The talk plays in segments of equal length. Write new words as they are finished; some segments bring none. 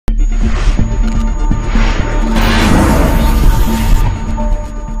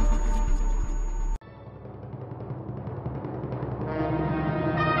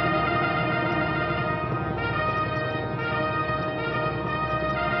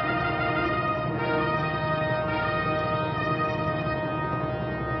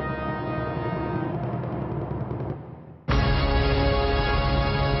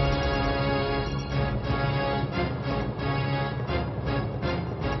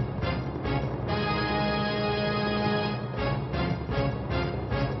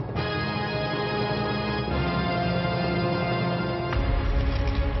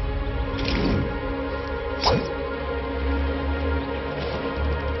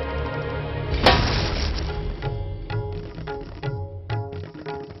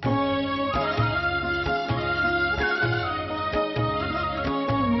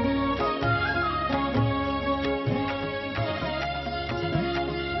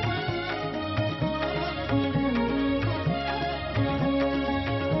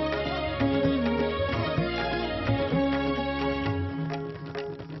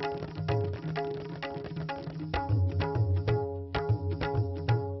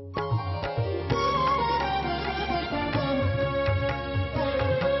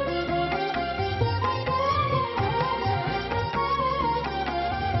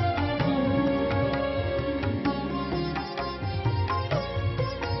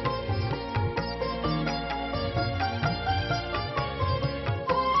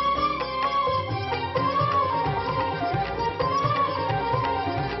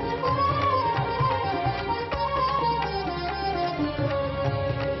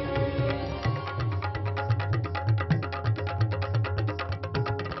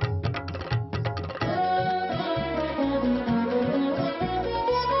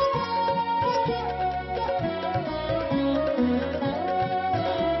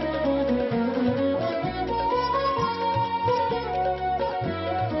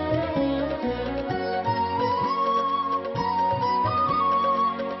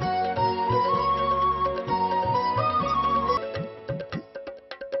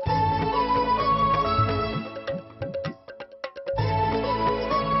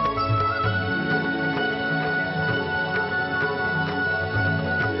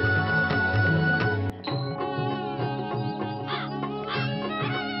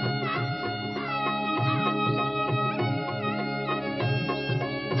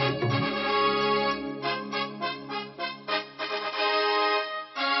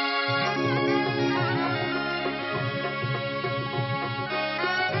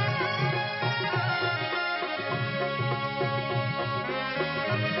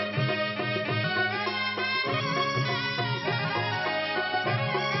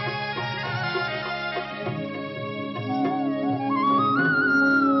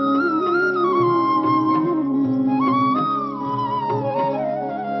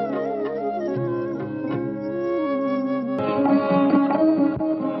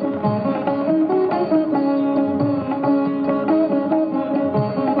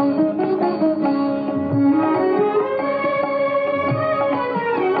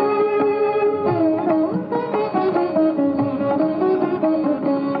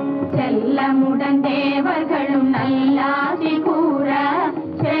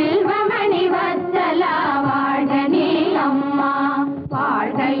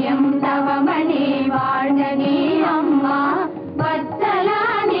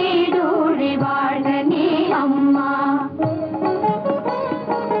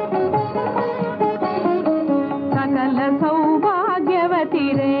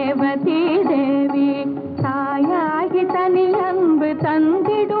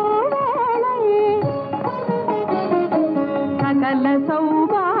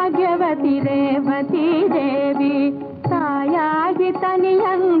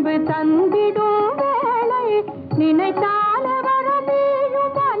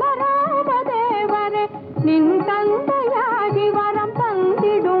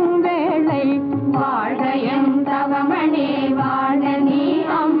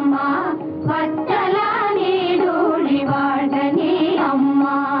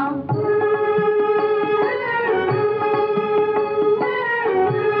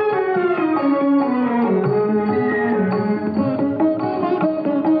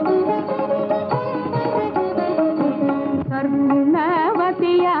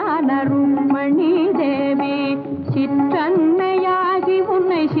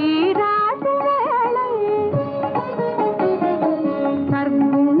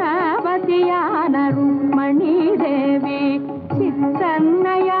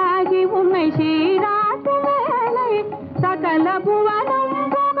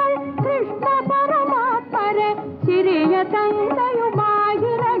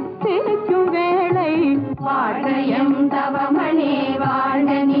தந்தையுமாகிறட்டிக்கும் வேளை வாழ்கையம் தவமணி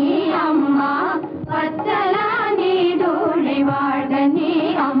வாழ்க நீ அம்மா பச்சலா நீடூழி வாழ்க நீ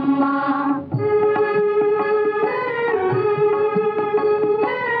அம்மா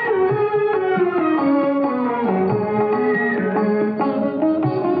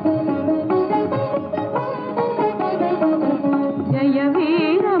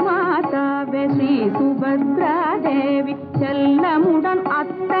சுபத்ராதேவி செல்லமுடன்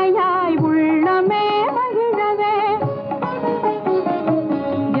அத்தையாய் உள்ளமே மகிழவே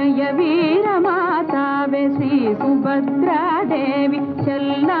ஜய வீர மாதாவே ஸ்ரீ சுபத்ராதேவி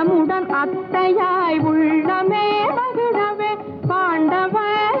செல்லமுடன் அத்தையாய் உள்ளமே மகிழவே பாண்டவ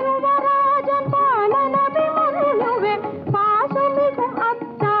யுவராஜன் பாலனபிமன்யுவே பாசமிகும்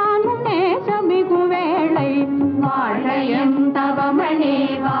அத்தானும் நேசமிகு வேளை வாழ்கையம் தவமணி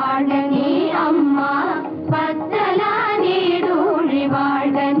வாழ்க நீ அம்மா பச்சலா நீடூழி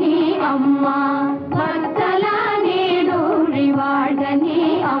வாழ்க நீ அம்மா பச்சலா நீடூழி வாழ்க நீ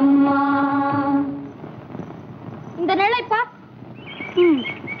அம்மா. இந்த நெல்லை பார்,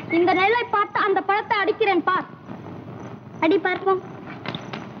 இந்த நெல்லை பார்த்து அந்த பழத்தை அடிக்கிறேன் பார். அடி பார்ப்போம்.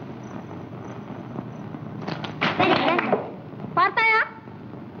 பார்த்தாயா?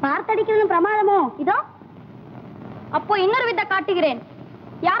 பார்த்தடிக்கிறது பிரமாதமோ? இதோ அப்போ இன்னொரு வித்தை காட்டுகிறேன்.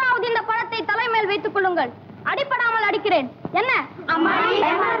 யாராவது இந்த பழத்தை தலைமேல் வைத்துக் கொள்ளுங்கள். அடிப்படாமல் அடிக்கிறேன். என்ன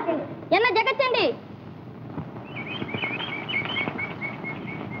என்ன ஜெகச்சண்டி?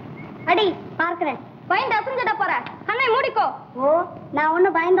 அடி பார்க்கிறேன். பயந்து அசைஞ்சிட போற. கண்ணை மூடிக்கோ. ஓ, நான்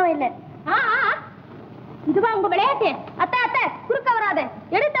ஒண்ணும் பயந்தோ இல்லை. இதுவா உங்க விளையாட்டு? அத்தை அத்தை குறுக்க வராது.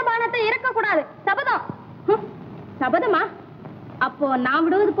 எடுத்த பானத்தை இறக்க கூடாது. சபதம். சபதமா? அப்போ நான்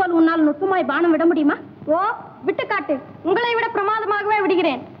விடுவது போல் உன்னால் நுட்பமாய் பானம் விட முடியுமா? ஓ, விட்டு காட்டு. உங்களை விட பிரமாதமாகவே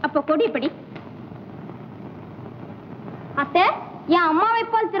விடுகிறேன். அப்போ கொடிப்படி. அத்தை, என் அம்மாவை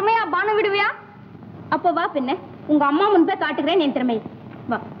போல் திறமையா பானம் விடுவியா? அப்போ வா பின்ன, உங்க அம்மா முன்பே காட்டுகிறேன் என் திறமை.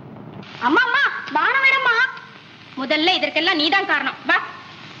 வா. அம்மா அம்மா பானம் விடுமா? முதல்ல இதற்கெல்லாம் நீதான் காரணம். வா.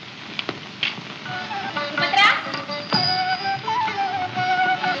 சுபத்ரா,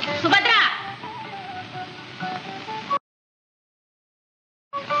 சுபத்ரா.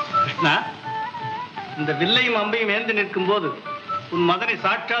 கிருஷ்ணா, இந்த வில்லையும் அம்பையும் ஏந்து நிற்கும் போது உன் மகனை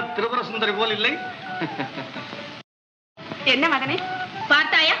சாட்சாத் திரிபுர சுந்தரி போல் இல்லை? என்ன மகனே,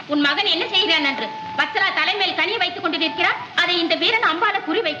 பார்த்தாயா உன் மகன் என்ன செய்கிறான் என்று? வத்சலா தலைமேல் கனியை வைத்துக் கொண்டு நிற்கிறான். அதை இந்த வீரன் அம்பால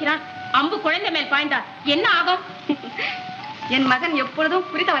குறி வைக்கிறான். அம்பு குழந்தை மேல் பாய்ந்தார். என்ன ஆகும்? என் மகன் எப்பொழுதும்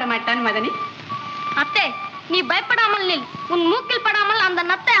குறி தவற மாட்டான் மதனி. அத்தை, நீ பயப்படாமல் நில். உன் மூக்கில் படாமல் அந்த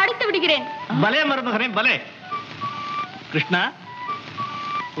நத்தை அடித்து விடுகிறேன். பலே மருமகனே பலே. கிருஷ்ணா,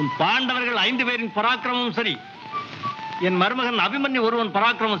 உன் பாண்டவர்கள் 5 பேரின் பராக்கிரமும் சரி, என் மருமகன் அபிமன்யு ஒருவன்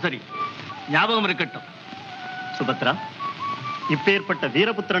பராக்கிரமும் சரி, ஞாபகம் இருக்கட்டும். சுபத்ரா, இப்பேற்பட்ட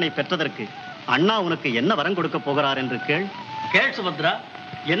வீரபுத்திரனை பெற்றதற்கு அண்ணா உனக்கு என்ன வரம் கொடுக்க போகிறார் என்று கேள். கேள் சுபத்ரா,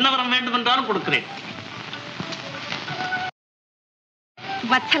 என்ன வரம் வேண்டும் என்றாலும் கொடுக்கிறேன்.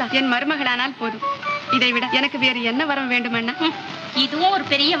 வத்சலா என் மருமகளானால் போதும். இதை விட எனக்கு வேறு என்ன வரம் வேண்டும் அண்ணா? இதுவும் ஒரு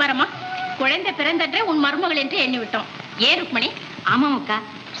பெரிய வரமா? குழந்தை பிறந்தன்றே உன் மருமகள் என்று எண்ணிவிட்டோம். ஏன் ருக்மணி? ஆமாம் அக்கா.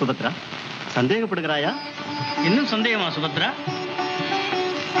 சுபத்ரா, சந்தேகப்படுகிறாயா? இன்னும் சந்தேகமா சுபத்ரா?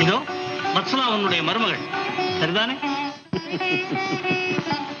 இதோ வத்சலா உன்னுடைய மருமகள், சரிதானே?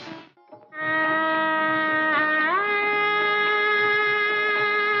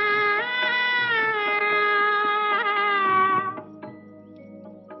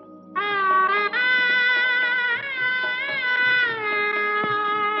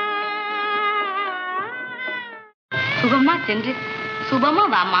 சுகமா சென்று சுபமா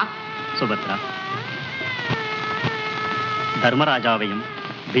வாமா. சுபத்ரா, தர்மராஜாவையும்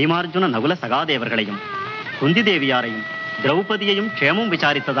பீமார்ஜுன நகுல சகாதேவர்களையும் குந்தி தேவியாரையும் திரௌபதியையும் க்ஷேமம்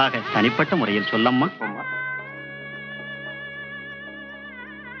விசாரித்ததாக தனிப்பட்ட முறையில் சொல்லம்மா.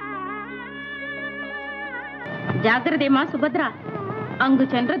 ஜாகிரதைமா சுபத்ரா. அங்கு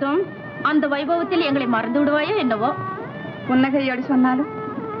சென்றதும் அந்த வைபவத்தில் எங்களை மறந்து விடுவாயோ என்னவோ. புன்னகையோடு சொன்னாலும்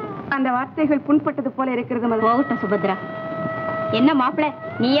அந்த வார்த்தைகள் புண்பட்டது போல இருக்கிறது. போகட்டும் சுபத்ரா. என்ன மாப்பிள,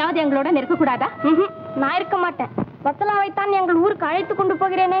 நீயாவது எங்களோட இருக்க கூடாதா? நான் இருக்க மாட்டேன். வத்சலாவைத்தான் எங்கள் ஊருக்கு அழைத்து கொண்டு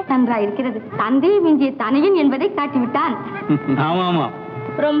போகிறேனே. நன்றா இருக்கிறது. தந்தையை மிஞ்சிய தனையன் என்பதை காட்டிவிட்டான். ஆமாமா,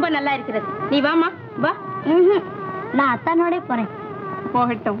 ரொம்ப நல்லா இருக்கிறது. நீ வாமா வா. நான் அத்தானோட போறேன்.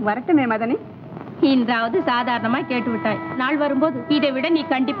 போகட்டும், வரட்டுமே மதனி. இன்றாவது சாதாரணமா கேட்டு விட்டாய். நாள் வரும்போது இதை விட நீ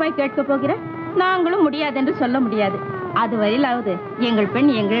கண்டிப்பாய் கேட்க போகிற. நாங்களும் முடியாது என்று சொல்ல முடியாது. அது வரையிலாவது எங்கள் பெண்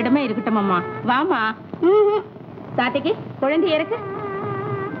எங்களிடமே இருக்கட்டும் அம்மா. வாமா. சாத்திக்கு குழந்தை இருக்கு.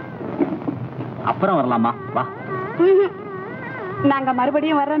 அப்புறம் வரலாமா? வா. நாங்க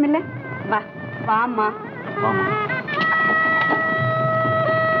மறுபடியும் வர்றோம் இல்ல. வா வாமா. வாமா.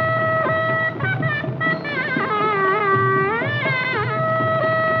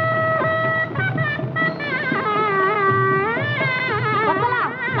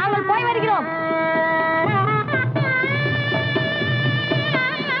 வருகிறோம்.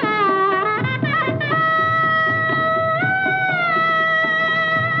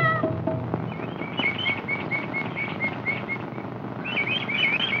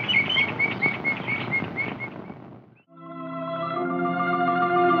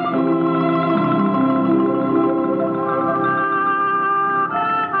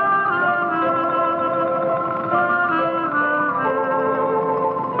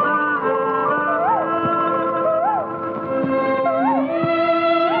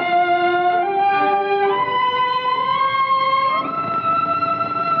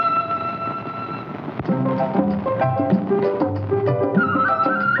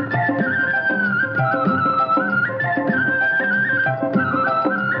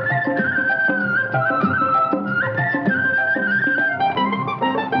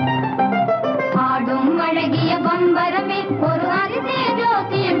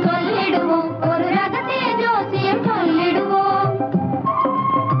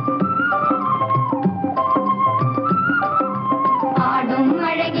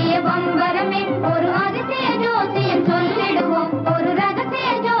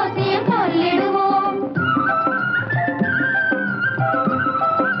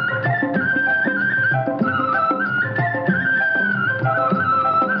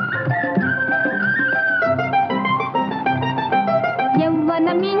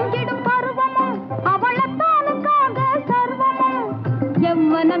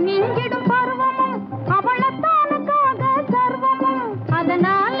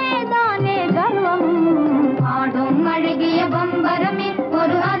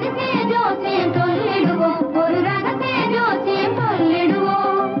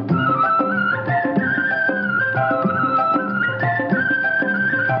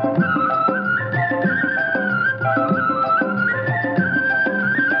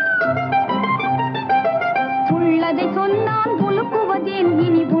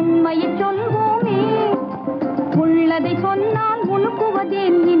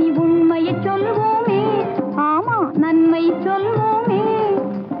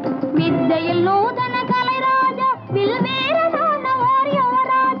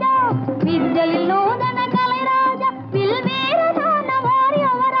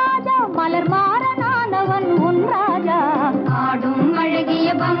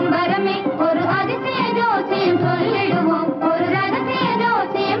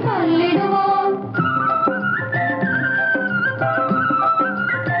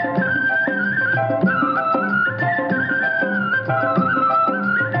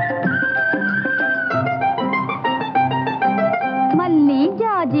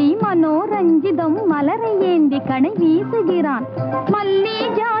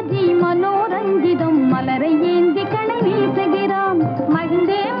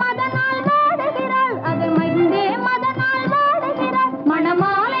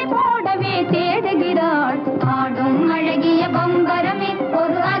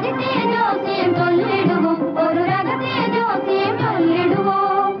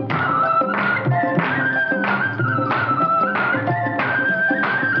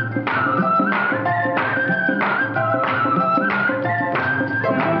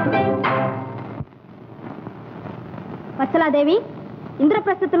 தேவி,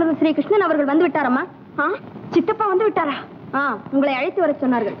 இந்திரபிரஸ்தத்திலிருந்து ஸ்ரீ கிருஷ்ணன் அவர்கள் வந்து விட்டாரம்மா. சித்தப்பா வந்து விட்டாரா? உங்களை அழைத்து வர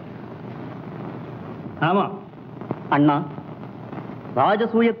சொன்னார்கள். ஆமா அண்ணா,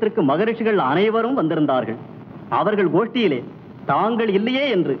 ராஜசூயத்திற்கு மகரிஷிகள் அனைவரும் வந்திருந்தார்கள். அவர்கள் கோஷ்டியிலே தாங்கள் இல்லையே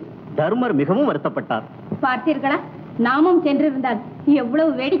என்று தர்மர் மிகவும் வருத்தப்பட்டார். பார்த்தீர்களா, நாமும் சென்றிருந்தால்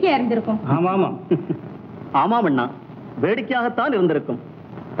எவ்வளவு வேடிக்கையா இருந்திருக்கும். ஆமாம் அண்ணா, வேடிக்கையாகத்தான் இருந்திருக்கும்.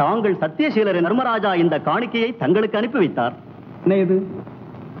 தாங்கள் சத்தியசீலர் தர்மராஜா இந்த காணிக்கையை தங்களுக்கு அனுப்பி வைத்தார்.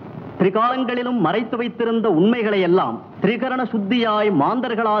 திரிகாலங்களிலும் மறைத்து வைத்திருந்த உண்மைகளை எல்லாம் திரிகரண சுத்தியாய்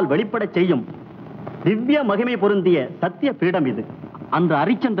மாந்தர்களால் வெளிப்பட செய்யும் திவ்ய மகிமை பொருந்திய சத்திய பீடம் இது. அந்த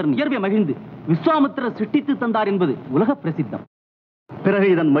அரிச்சந்திரன் இயற்கை மகிழ்ந்து விஸ்வாமித்திரர் சிருஷ்டித்து தந்தார் என்பது உலக பிரசித்தம். பிறகு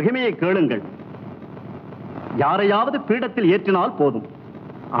இதன் மகிமையை கேளுங்கள். யாரையாவது பீடத்தில் ஏற்றினால் போதும்,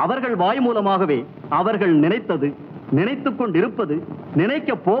 அவர்கள் வாய் மூலமாகவே அவர்கள் நினைத்தது, நினைத்துக் கொண்டிருப்பது,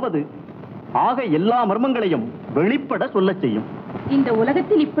 நினைக்க போவது ஆக எல்லா மர்மங்களையும் வெளிப்பட சொல்ல செய்யும். இந்த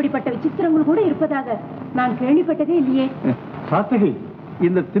உலகத்தில் இப்படிப்பட்ட விசித்திரங்கள் கூட இருப்பதாக நான் கேள்விப்பட்டதே இல்லையே. சாஸ்திரி,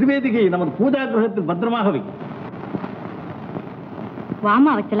 இந்த திருவேதிகை நமது பூஜா கிரகத்தில் பத்திரமாக வை.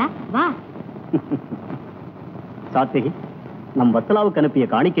 வாமா வச்சலா, வா. சாத்திகி, நம் வத்சலாவுக்கு அனுப்பிய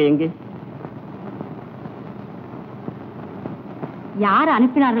காணிக்கை எங்கே? யார்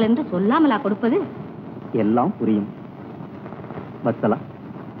அனுப்பினார்கள் என்று சொல்லாமலா கொடுப்பது? எல்லாம் புரியும். வத்சலா,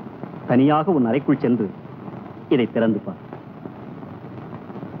 தனியாக உன் அறைக்குள் சென்று இதை திறந்து பார்.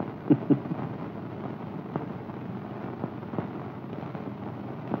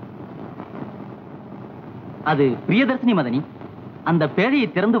 அது பிரியதர்சினி மதனி. அந்த பேழையை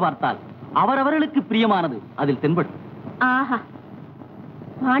திறந்து பார்த்தால் அவரவர்களுக்கு பிரியமானது அதில் தென்படும். ஆஹா,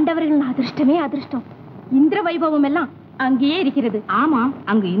 பாண்டவர்களின் அதிர்ஷ்டமே அதிர்ஷ்டம். இந்திர வைபவம் எல்லாம் அங்கேயே இருக்கிறது. ஆமாம்,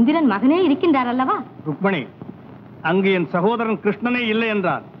 அங்கு இந்திரன் மகனே இருக்கின்றார் அல்லவா? ருக்மணி, அங்கு என் சகோதரன் கிருஷ்ணனே இல்லை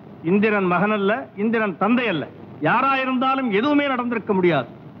என்றால் இந்திரன் மகன் அல்ல, இந்திரன் தந்தை அல்ல, யாராயிருந்தாலும் எதுவுமே நடந்திருக்க முடியாது.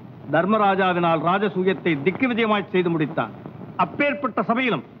 தர்மராஜாவினால் ராஜசூயத்தை திக்கு விஜயமாய் செய்து முடித்தான். அப்பேற்பட்ட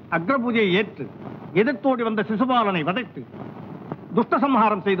சபையிலும் அக்ரபூஜையை ஏற்று எதிர்த்தோடி வந்த சிசுபாலனை வதைத்து துஷ்ட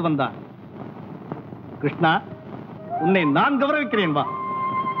சம்ஹாரம் செய்து வந்தார். கிருஷ்ணா, உன்னை நான் கௌரவிக்கிறேன், வா.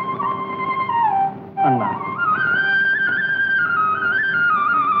 அண்ணா,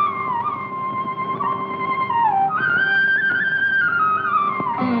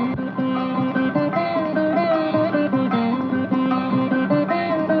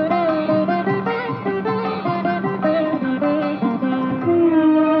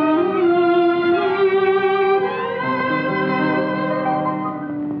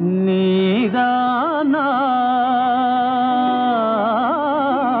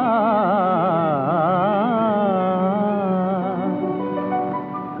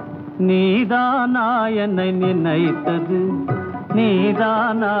 என்னை நினைத்தது,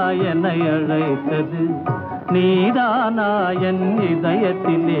 நீதானா என்னை அழைத்தது, நீதானா என்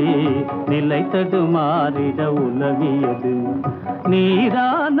இதயத்திலே நிலைத்தது மாறிட உலவியது,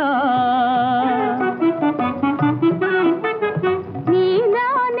 நீதானா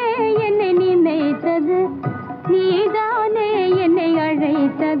நீதானே என்னை நினைத்தது, நீதானே என்னை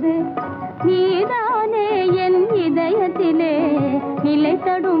அழைத்தது, நீதானே என் இதயத்திலே நிலை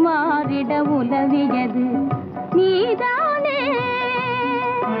தடுமாறிட உலவியது, நீதானே.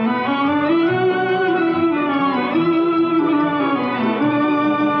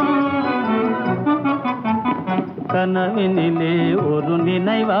 கனவினிலே ஒரு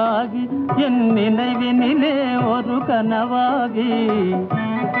நினைவாகி என் நினைவினிலே ஒரு கனவாகி,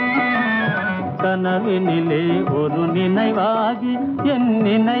 கனவினிலே ஒரு நினைவாகி என்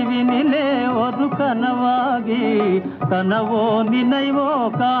நினைவினிலே ஒரு கனவாகி, கனவோ நினைவோ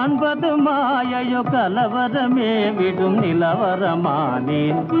காண்பது மாயையோ கலவரமே விடும்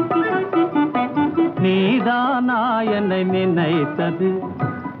நிலவரமானேன். நீதானா என்னை நினைத்தது,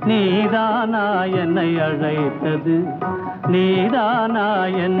 நீதானா என்னை அழைத்தது, நீதானா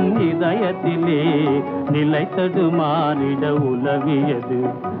என் இதயத்திலே நிலைத்தது மாறிட உலவியது,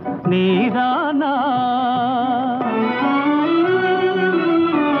 நீதானா.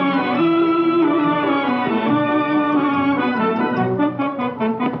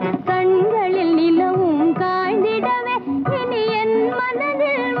 கண்களில் நிலவும் காய்ந்திடவே இனி என்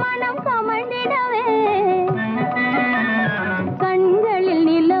மனதில் மனம் கமழ்ந்திடவே, கண்களில்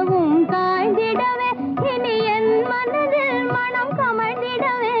நிலவும் காய்ந்திடவே இனி என் மனதில் மனம்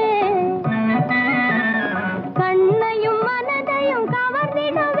கமழ்ந்திடவே, கண்ணையும் மனதையும்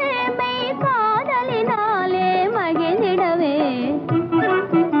கவர்ந்திடவே மெய் காதலினாலே மகிழ்ந்திடவே,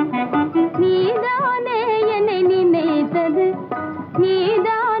 நீதானே என்னை நினைத்தது,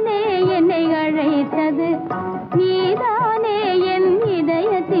 நீதானே என்னை அழைத்தது, நீதானே என்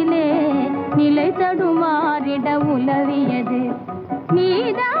இதயத்திலே நிலை தடுமாறிட உலவியது,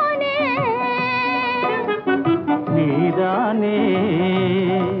 நீதானே நீதானே.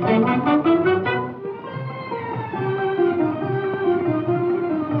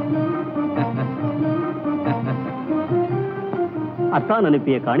 அத்தான்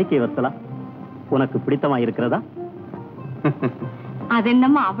அனுப்பிய காணிக்கை வத்தலா உனக்கு பிடித்தமா இருக்கிறதா? அது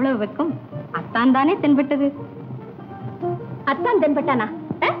என்னம்மா அவ்வளவு வெக்கம்? அத்தான் தானே தென்பட்டது. அத்தான் தென்பட்டானா?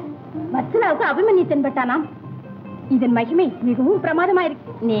 வத்சலாவுக்கு அபிமன்யு தென்பட்டானா? இதன் மகிமை மிகவும் பிரமாதமா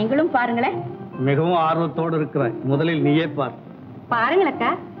இருக்கு. நீங்களும் பாருங்களேன். மிகவும் ஆர்வத்தோடு இருக்கிறாய், முதலில் நீயே பார்.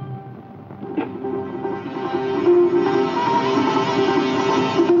 பாருங்களக்கா.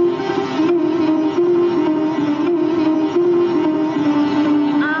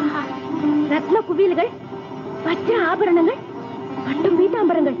 ஆஹா, ரத்ன குவியல்கள், வஜ்ர ஆபரணங்கள், பட்டும்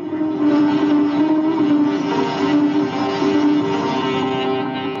பீதாம்பரங்கள்.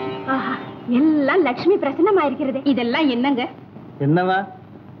 ஆஹா, எல்லாம் லட்சுமி பிரசன்னமா இருக்கிறது. இதெல்லாம் என்னங்க? என்னவா?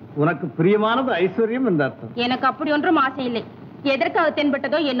 உனக்கு பிரியமானது ஐஸ்வர்யம் என்ற அர்த்தம். எனக்கு அப்படி ஒன்றும் ஆசை இல்லை. எதற்காக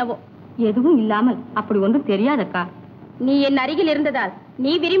தென்பட்டதோ என்னவோ. எதுவும் இல்லாமல் அப்படி ஒன்றும் தெரியாதக்கா. நீ என் அருகில் இருந்ததால்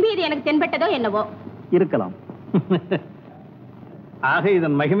நீ விரும்பியது எனக்கு தென்பட்டதோ என்னவோ. இருக்கலாம். ஆக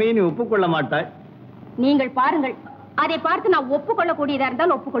இதன் மகிமையை நீ ஒப்புக்கொள்ள மாட்டாய். நீங்கள் பாருங்கள். அதை பார்த்து நான் ஒப்புக்கொள்ளக்கூடியதா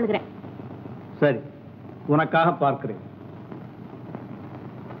இருந்தால் ஒப்புக்கொள்கிறேன். சரி, உனக்காக பார்க்கிறேன்.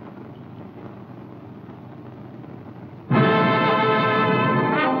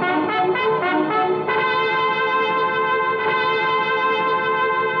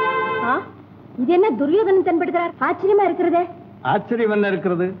 துரியோதனன் தென்படுகிறார். ஆச்சரியமா இருக்கிறதே. ஆச்சரியம் என்ன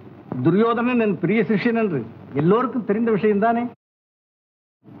இருக்கிறது? துரியோதனன் என் பிரிய சிஷ்யன் என்று எல்லோருக்கும் தெரிந்த விஷயம் தானே.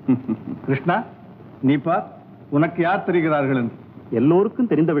 கிருஷ்ணா, நீ பார், உனக்கு யார் தெரிகிறார்கள் என்று. எல்லோருக்கும்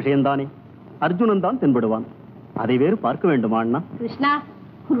தெரிந்த விஷயம்தானே. அர்ஜுனன் தான் தென்படுவான். அதை வேறு பார்க்க வேண்டுமா அண்ணா? கிருஷ்ணா,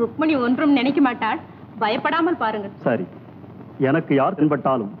 ருக்மணி ஒன்றும் நினைக்க மாட்டாள். பயப்படாமல் பாருங்கள். சரி, எனக்கு யார்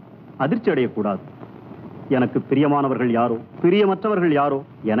தென்பட்டாலும் அதிர்ச்சி அடையக்கூடாது. எனக்கு பிரியமானவர்கள் யாரோ பிரியமற்றவர்கள் யாரோ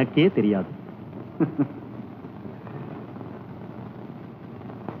எனக்கே தெரியாது.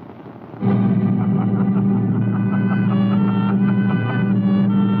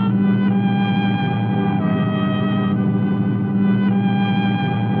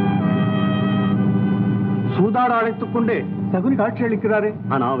 சூதாட அழைத்துக் கொண்டே சகுனி காட்சி அளிக்கிறாரே.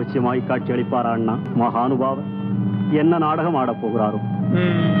 அனாவசியமாய் காட்சி அளிப்பாரா அண்ணா? மகானுபாவர் என்ன நாடகம் ஆடப் போகிறாரோ?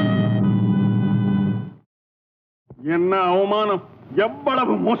 என்ன அவமானம்,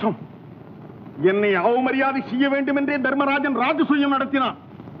 எவ்வளவு மோசம்! என்னை அவமரியாதை செய்ய வேண்டும் என்றே தர்மராஜன் ராஜசூயம் நடத்தினான்.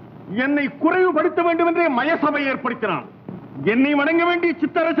 என்னை குறைவுபடுத்த வேண்டும் என்றே மயசபை ஏற்படுத்தினான். என்னை வணங்க வேண்டிய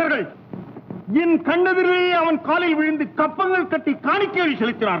சித்தரசர்கள் என் கண்ணெதிரிலேயே அவன் காலில் விழுந்து கப்பங்கள் கட்டி காணிக்கையை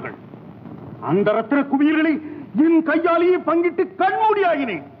செலுத்தினார்கள். அந்த ரத்ன குவியல்களை என் கையாலேயே பங்கிட்டு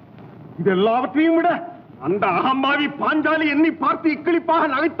கண்மூடியாகினேன். இதெல்லாவற்றையும் விட அந்த அகம்பாவி பாஞ்சாலி என்னை பார்த்து இக்களிப்பாக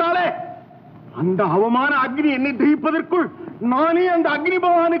நகைத்தாலே, அந்த அவமான அக்னி என்னை தகிப்பதற்குள் நானே அந்த அக்னி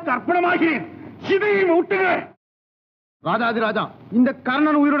பகவானுக்கு அர்ப்பணமாகிறேன். சிதையை மூட்டுகிறேன். ராஜாதிராஜா, இந்த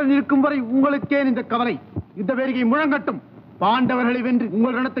கர்ணன் உயிருடன் இருக்கும் வரை உங்களுக்கே இந்த கவலை. இந்த வேரிகை முழங்கட்டும். பாண்டவர்களை வென்று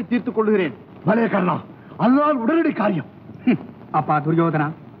உங்கள் ரணத்தை தீர்த்துக் கொள்கிறேன். பலே கர்ணா, அதுதான் உடனடி காரியம். அப்பா துரியோதனா,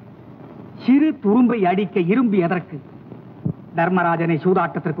 சிறு துரும்பை அடிக்க இரும்பு எதற்கு? தர்மராஜனை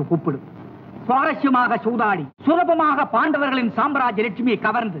சூதாட்டத்திற்கு கூப்பிடு. சுவாரஸ்யமாக சூதாடி சுலபமாக பாண்டவர்களின் சாம்ராஜ்ய லட்சுமியை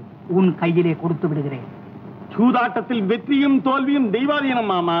கவர்ந்து உன் கையிலே கொடுத்து விடுகிறேன். சூதாட்டத்தில் வெற்றியும் தோல்வியும் தெய்வாதீனம்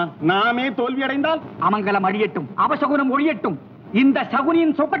மாமா. நாமே தோல்வி அடைந்தால் அமங்கலம் அழியட்டும், அவசகுனம் ஒழியட்டும். இந்த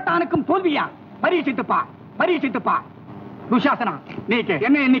சகுனியின் சொப்பட்டானுக்கும் தோல்வியா? பரீட்சித்துப்பா, பரீட்சித்துப்பா. துஷாசனா, நீக்கு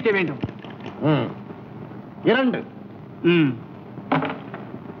என்ன எண்ணிக்கை வேண்டும்? 2.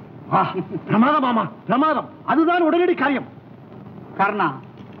 பிரமாதம் மாமா, பிரமாதம். அதுதான் உடனடி காரியம். கர்ணா,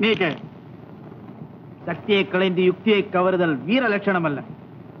 நீக்கு. சக்தியை களைந்து யுக்தியை கவருதல் வீர லட்சணம் அல்ல.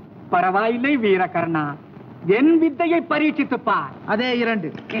 பரவாயில்லை வீர கர்ணா, என் வித்தையை பரீட்சித்துப்பா. அதே 2.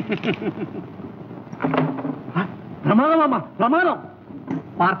 பிரமாதம் மாமா, பிரமாதம்.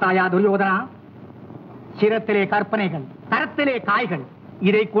 பார்த்தாயா துரியோதனா? சிரத்திலே கற்பனைகள், தரத்திலே காய்கள்.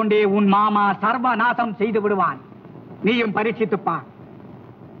 இதை கொண்டே உன் மாமா சர்வநாசம் செய்து விடுவான். நீயும் பரீட்சித்துப்பா.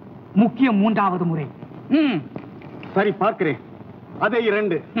 முக்கியம் 3வது முறை. சரி, பார்க்கிறேன். அதே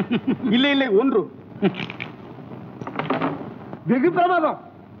 2. இல்லை இல்லை 1. வெகு பிரமாதம்.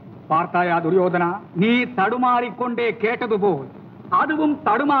 பார்த்தாயா துரியோதனா? நீ தடுமாறிக்கொண்டே கேட்டது போல் அதுவும்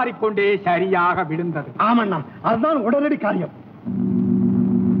தடுமாறிக்கொண்டே சரியாக விழுந்தது. ஆமண்ணா, அதுதான் உடனடி காரியம்.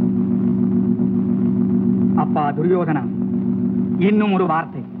 அப்பா துரியோதனா, இன்னும் ஒரு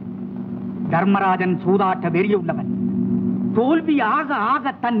வார்த்தை. தர்மராஜன் சூதாட்ட வெறியுள்ளவன். தோல்வி ஆக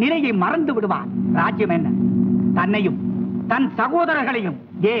ஆக தன் நிலையை மறந்து விடுவான். ராஜ்யம் என்ன, தன்னையும் தன் சகோதரர்களையும்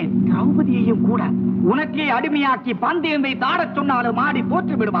ஏன் திரௌபதியையும் கூட உனக்கே அடிமையாக்கி பந்தயத்தை தாடச் சொன்னாலும் ஆடி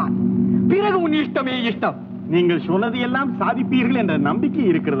போற்றி விடுவான். பிறகு உன் இஷ்டமே இஷ்டம். நீங்கள் சொன்னது எல்லாம் சாதிப்பீர்கள் என்ற நம்பிக்கை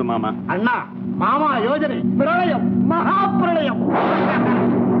இருக்கிறது மாமா. அண்ணா, மாமா யோஜனை பிரளயம், மகா பிரளயம்.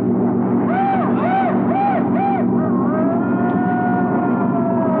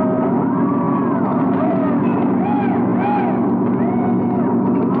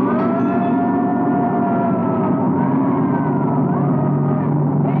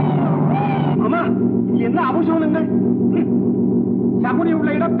 என்ன அவசகுனங்கள்? சகுனி உள்ள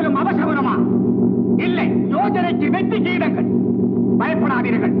இடத்திலும் அவசகுனமா? இல்லை, யோஜனைக்கு வெற்றி கீடங்கள்.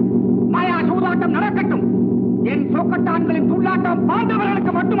 பயப்படாதீர்கள். மாயா சூதாட்டம் நடக்கட்டும். என் சொக்கட்டான்களின் துள்ளாட்டம்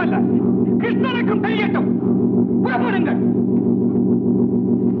பாண்டவர்களுக்கு மட்டுமல்ல, கிருஷ்ணனுக்கும் தெரியட்டும். புறப்படுங்கள்.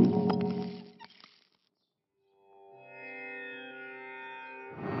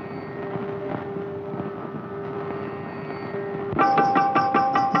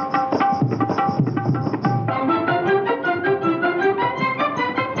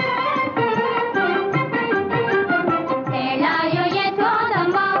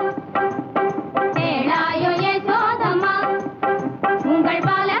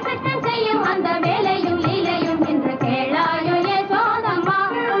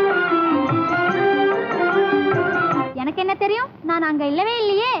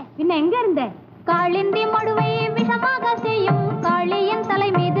 காளிந்தி மடுவை விஷமாக செய்யும் காளியின் தலை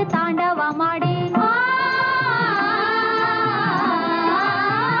மீது தாண்டவமாடி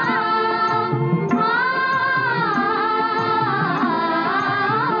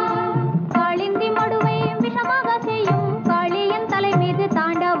காளிந்தி மடு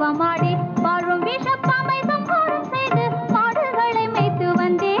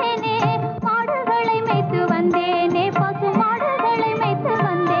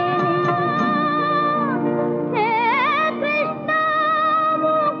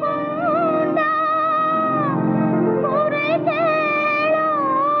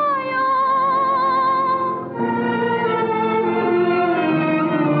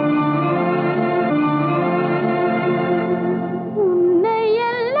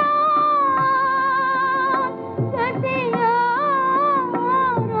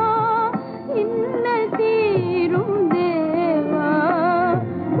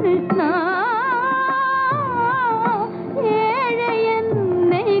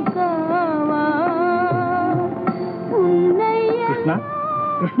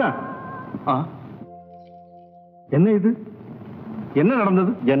கிருஷ்ணா, என்ன இது? என்ன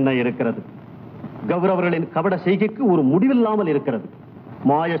நடந்தது? என்ன இருக்கிறது? கௌரவர்களின் கபட செய்கைக்கு ஒரு முடிவில்லாமல் இருக்கிறது.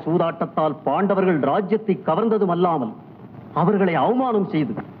 மாய சூதாட்டத்தால் பாண்டவர்கள் ராஜ்யத்தை கவர்ந்ததும் அல்லாமல் அவர்களை அவமானம்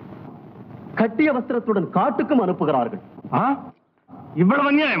செய்து கட்டிய வஸ்திரத்துடன் காட்டுக்கும் அனுப்புகிறார்கள். இவ்வளவு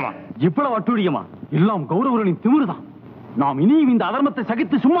அநியாயமா, இவ்வளவு அட்டுழியமா? எல்லாம் கௌரவர்களின் திமிருதான். நாம் இனியும் இந்த அதர்மத்தை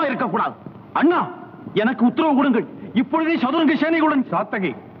சகித்து சும்மா இருக்கக்கூடாது. அண்ணா, எனக்கு உத்தரவு கொடுங்கள். இப்பொழுதே சதுரங்க சேனைகளுடன்.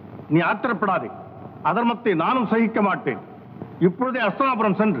 சாத்தகி, நீ ஆத்திரப்படாதே. அதர்மத்தை நானும் சகிக்க மாட்டேன். இப்பொழுதே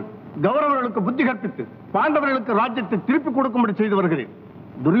அஸ்தனாபுரம் சென்று கௌரவர்களுக்கு புத்தி கற்பித்து பாண்டவர்களுக்கு ராஜ்யத்தை திருப்பிக் கொடுக்கும்படி செய்து வருகிறேன்.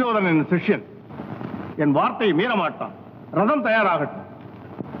 துரியோதனன் சிஷ்யன் என் வார்த்தையை மீற மாட்டான். ரதம் தயாராகட்டும்.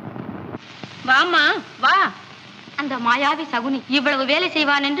 வாமா வா. அந்த மாயாவி சகுனி இவ்வளவு வேலை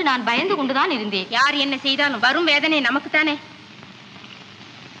செய்வான் என்று நான் பயந்து கொண்டுதான் இருந்தேன். யார் என்ன செய்தாலும் வரும் வேதனை நமக்குத்தானே.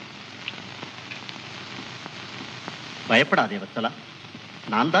 பயப்படாதே வத்சலா,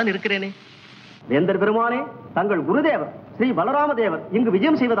 நான் தான் இருக்கிறேனே. வேந்தர் பெருமானே, தங்கள் குருதேவர் ஸ்ரீ பலராமதேவர் இங்கு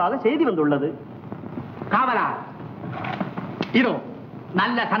விஜயம் செய்வதாக செய்தி வந்துள்ளது. காவலா, இதோ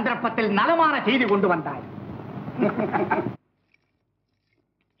நல்ல சந்தர்ப்பத்தில் நலமான செய்தி கொண்டு வந்தாய்.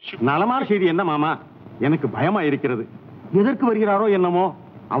 நலமான செய்தி என்ன மாமா? எனக்கு பயமா இருக்கிறது. எதற்கு வருகிறாரோ என்னமோ.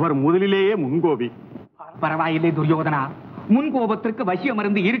 அவர் முதலிலேயே முன்கோபி. பரவாயில்லை துரியோதனா, முன்கோபத்திற்கு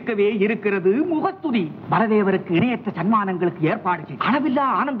வசியமருந்து இருக்கவே இருக்கிறது முகத்துதி. பலதேவருக்கு இணையற்ற சன்மானங்களுக்கு ஏற்பாடு செய்து அளவில்லா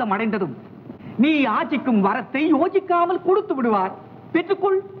ஆனந்தம் அடைந்ததும் நீ ஆட்சிக்கும் வரத்தை யோசிக்காமல் கொடுத்து விடுவார்.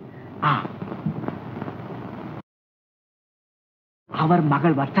 பெற்றுக்கொள். அவர்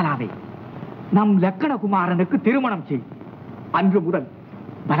மகள் வத்சலாவை நம் லக்கணகுமாரனுக்கு திருமணம் செய். அன்று முதல்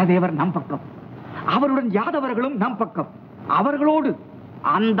பலதேவர் நம் பக்கம், அவருடன் யாதவர்களும் நம் பக்கம். அவர்களோடு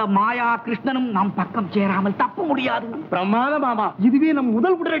அந்த மாயா கிருஷ்ணனும் நம் பக்கம் சேராமல் தப்ப முடியாது. பிரமாத மாமா, இதுவே நம்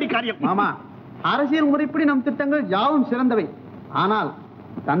முதல் உடனடி காரியம். மாமா, அரசியல் முறைப்படி நம் திட்டங்கள் யாவும் சிறந்தவை. ஆனால்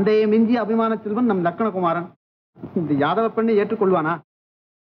தந்தையை மிஞ்சி அபிமான செல்வன் நம் லக்கணகுமாரன். இந்த யாதவ பெண்ணை ஏற்றுக்கொள்வானா?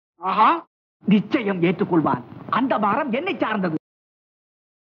 ஆஹா, நிச்சயம் ஏற்றுக்கொள்வான். அந்த பாரம் என்னை சார்ந்தது.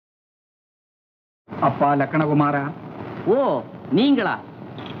 அப்பா லக்கணகுமாரா. ஓ, நீங்களா?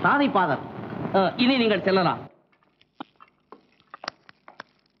 சாதை பாதர், இனி நீங்கள் செல்லலாம்.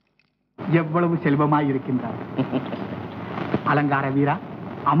 எவ்வளவு செல்வமாய் இருக்கின்றார். அலங்கார வீரா,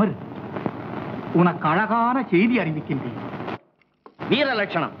 அமர். உனக்கு அழகான செய்தி அறிவிக்கின்றேன். வீர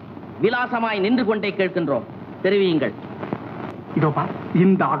லட்சணம், விலாசமாய் நின்று கொண்டே கேட்கின்றோம், தெரிவியுங்கள். இதோ பார்,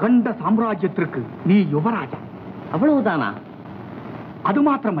 இந்த அகண்ட சாம்ராஜ்யத்திற்கு நீ யுவராஜா. அவ்வளவுதானா? அது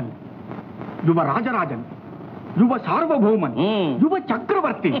மாத்திரமல்ல, யுவ ராஜராஜன், யுவ சார்வபௌமன், யுவ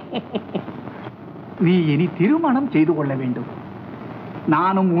சக்கரவர்த்தி. நீ இனி திருமணம் செய்து கொள்ள வேண்டும்.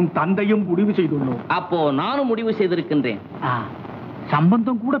 நானும் உன் தந்தையும் முடிவு செய்துள்ளோம். அப்போ நானும் முடிவு செய்திருக்கின்றேன்.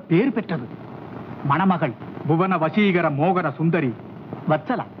 சம்பந்தம் கூட பேர் பெற்றது. மணமகள் புவன வசீகர மோகன சுந்தரி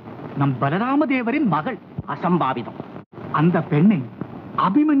வத்சலா, நம் பலராமதேவரின் மகள். அசம்பாவிதம். அந்த பெண்ணை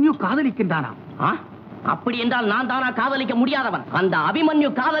அபிமன்யு காதலிக்கின்றானா? அப்படி என்றால் நான் தானா காதலிக்க முடியாதவன்? அந்த அபிமன்யு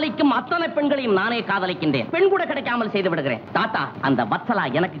காதலிக்கும் அத்தனை பெண்களையும் நானே காதலிக்கின்றேன். பெண் கூட கிடைக்காமல் செய்து விடுகிறேன். தாத்தா, அந்த வத்சலா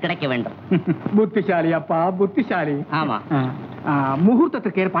எனக்கு கிடைக்க வேண்டும். புத்திசாலி அப்பா, புத்திசாலி. ஆமா.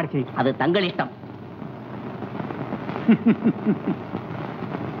 முகூர்த்தத்துக்கு ஏற்பாடு செய். அது தங்கள் இஷ்டம்.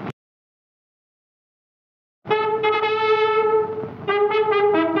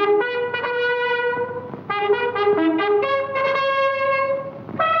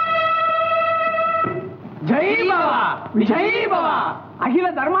 அகில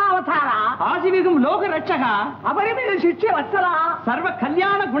தர்மாவதாரா, ஆசிமிகும் லோக ரட்சகா, அபரிமித சிஷ்ய வத்சலா, சர்வ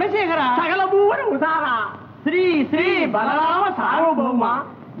கல்யாண குணசேகரா, சகல பூர உதாரா, ஸ்ரீ ஸ்ரீ பலராம சார்வபௌமா,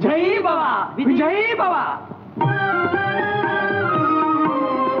 ஜெய் பவா, விஜய் பவா.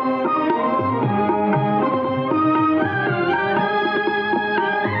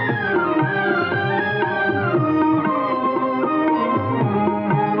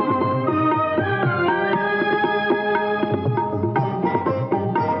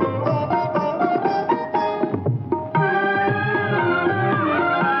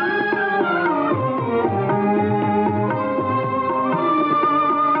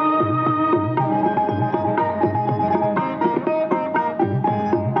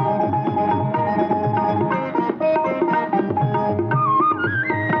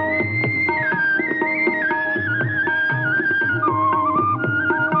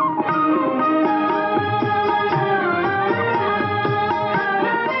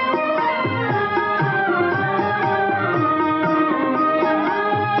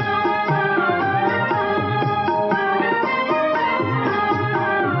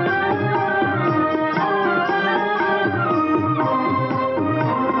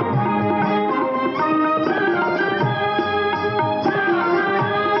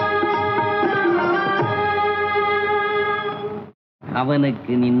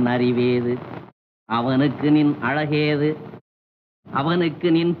 அவனுக்கு நின் அறிவேது, அவனுக்கு நின் அழகேது, அவனுக்கு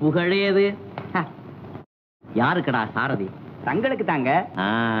நின் புகழேது. யாருக்கடா சாரதி? தங்களுக்கு தாங்க.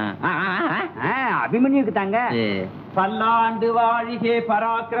 அபிமன்யுக்கு தாங்க. பல்லாண்டு வாழிகே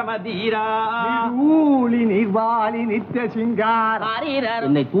பராக்கிரம தீரா நீர்வாலி நித்திய சிங்கார்.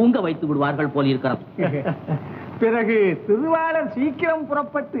 என்னை தூங்க வைத்து விடுவார்கள் போல் இருக்கிறது. பிறகு திருவாளர் சீக்கிரம்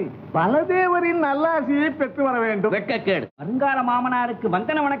புறப்பட்டு பலதேவரின் நல்லாசியை பெற்று வர வேண்டும். வெட்கக்கேடு. வருங்கால மாமனாருக்கு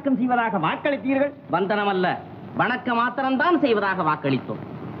வந்தன வணக்கம் செய்வதாக வாக்களித்தீர்கள். வந்தனம் அல்ல, வணக்க மாத்திரம்தான் செய்வதாக வாக்களித்தோம்.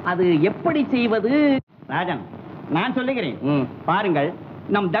 அது எப்படி செய்வது? ராஜன், நான் சொல்லுகிறேன். பாருங்கள்,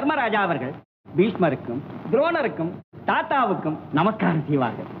 நம் தர்மராஜா அவர்கள் பீஷ்மருக்கும் துரோணருக்கும் தாத்தாவுக்கும் நமஸ்காரம்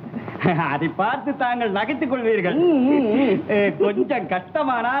செய்வார்கள். அதை பார்த்து தாங்கள் நகைத்துக் கொள்வீர்கள். கொஞ்சம்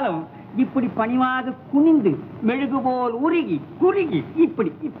கஷ்டமானாலும் இப்படி பணிவாக குனிந்து மெழுகு போல் உருகி குறுகி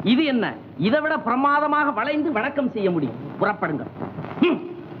இப்படி. இது என்ன? இதை விட பிரமாதமாக வளைந்து வணக்கம் செய்ய முடியும். புறப்படுங்க.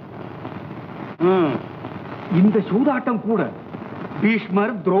 இந்த சூதாட்டம் கூட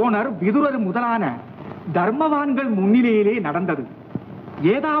பீஷ்மர் துரோணர் விதுரர் முதலான தர்மவான்கள் முன்னிலையிலே நடந்தது.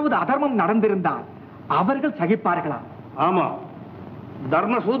 ஏதாவது அதர்மம் நடந்திருந்தால் அவர்கள் சகிப்பார்களா? ஆமா,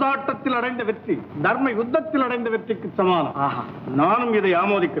 தர்ம சூதாட்டத்தில் அடைந்த வெற்றி தர்ம யுத்தத்தில் அடைந்த வெற்றிக்கு சமானம். நானும் இதை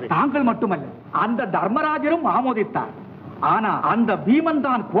ஆமோதிக்கிறேன். தாங்கள் மட்டுமல்ல, அந்த தர்மராஜரும் ஆமோதித்தார். ஆனா அந்த பீமன்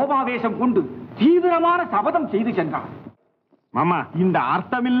தான் கோபாவேசம் கொண்டு தீவிரமான சபதம் செய்து சென்றார். மாமா, இந்த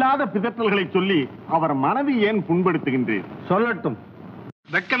அர்த்தமில்லாத பிதற்றல்களை சொல்லி அவர் மனதை ஏன் புண்படுத்துகின்றேன்? சொல்லட்டும்.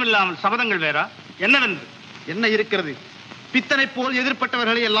 வெட்கமில்லாமல் சபதங்கள் வேறா? என்னவென்று? என்ன இருக்கிறது? பித்தனை போல்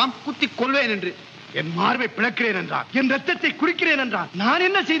எதிர்ப்பட்டவர்களை எல்லாம் குத்தி கொள்வேன் என்று, என் மார்பை பிளக்கிறேன் என்றார், என் ரத்தத்தை குடிக்கிறேன் என்றார். நான்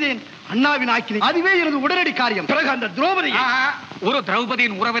என்ன செய்தேன்? அண்ணாவின் ஆக்கினை, அதுவே எனது உடனடி காரியம். பிறகு அந்த திரௌபதி, ஒரு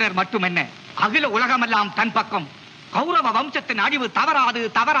திரௌபதியின் உறவினர் மட்டுமென்ன, அகில உலகமெல்லாம் தன் பக்கம் கௌரவ வம்சத்தின் அழிவு தவறாது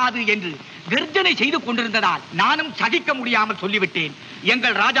தவறாது என்று கர்ஜனை செய்து கொண்டிருந்ததால் நானும் சகிக்க முடியாமல் சொல்லிவிட்டேன்,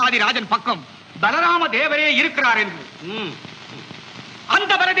 எங்கள் ராஜாதி ராஜன் பக்கம் பலராம தேவரே இருக்கிறார் என்று.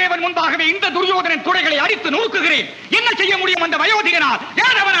 அந்த பலதேவன் முன்பாகவே இந்த துரியோதனன் துடைகளை அடித்து நோக்குகிறேன். என்ன செய்ய முடியும் அந்த வயோதிகனால்?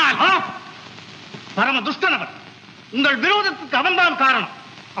 ஏதவனால்? பரம துஷ்டனவன். உங்கள் விரோதத்துக்கு அவன்தான் காரணம்.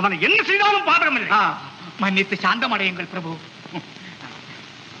 அவனை என்ன செய்தாலும் பாதகமில்லை. மன்னித்து சாந்தமடையுங்கள் பிரபு.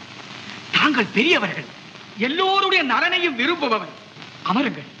 தாங்கள் பெரியவர்கள், எல்லோருடைய நலனையும் விரும்புபவர்.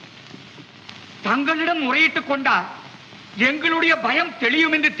 அமருங்கள். தங்களிடம் முறையிட்டுக் கொண்டால் எங்களுடைய பயம்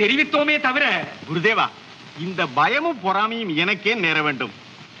தெளியும் என்று தெரிவித்தோமே தவிர. குருதேவா, இந்த பயமும் பொறாமையும் எனக்கே நேர வேண்டும்.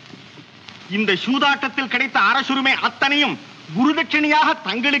 இந்த சூதாட்டத்தில் கிடைத்த அரசுரிமை அத்தனையும் குருதட்சணியாக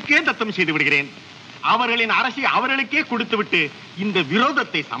தங்களுக்கே தத்தம் செய்து விடுகிறேன். அவர்களின் அரசை அவர்களுக்கே கொடுத்துவிட்டு இந்த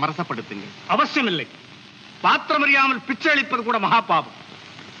விரோதத்தை சமரசப்படுத்துங்கள். அவசியமில்லை. பாத்திரமறியாமல் பிச்சை அளிப்பது கூட மகாபாபம்.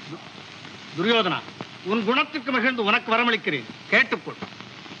 துரியோதனா, உன் குணத்துக்கு மகிழ்ந்து உனக்கு வரமளிக்கிறேன், கேட்டுக்கொள்.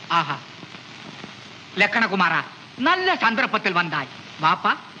 ஆஹா, லக்கணகுமாரா, நல்ல சந்தர்ப்பத்தில் வந்தாய்.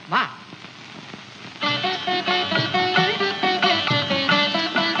 வாப்பா வா.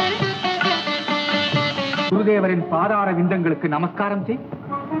 குருதேவரின் பாதார விந்தங்களுக்கு நமஸ்காரம் செய்.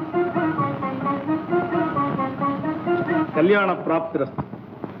 கல்யாண பிராப்திரஸ்து.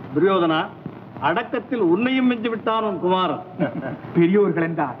 துரியோதனா, அடக்கத்தில் உன்னையும் மிஞ்சி விட்டான் உன் குமாரன். பெரியோர்கள்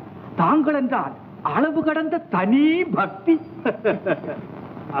என்றால், தாங்கள் என்றால் அளவு கடந்த தனி பக்தி.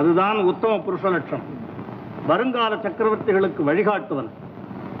 அதுதான் உத்தம புருஷ லட்சம். வருங்கால சக்கரவர்த்திகளுக்கு வழிகாட்டுவன்.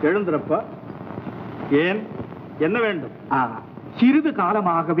 எழுந்திரப்பா. ஏன், என்ன வேண்டும்? சிறிது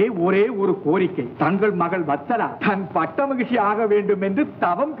காலமாகவே ஒரே ஒரு கோரிக்கை. தங்கள் மகள் வத்சலா தன் பட்ட மகிழ்ச்சி ஆக வேண்டும் என்று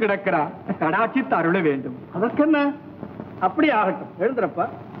தவம் கிடக்கிறார். கடாட்சித்து அருள வேண்டும். அதற்கென்ன? அப்படி ஆகட்டும். எழுந்திரப்பா.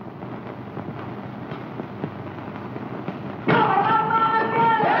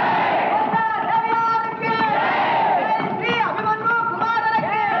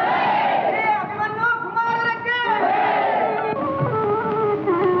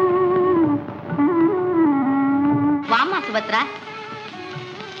 வாமா சுபத்ரா.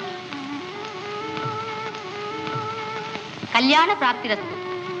 கல்யாண பிராப்திரஸ்து.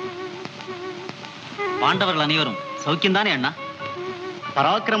 பாண்டவர்கள் அனைவரும் சௌக்கியம்தானே அண்ணா?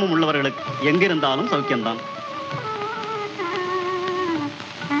 பராக்கிரமம் உள்ளவர்களுக்கு எங்கிருந்தாலும் சௌக்கியம்தான்.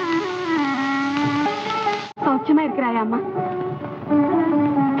 சௌக்கியமா இருக்கிறாயா அம்மா?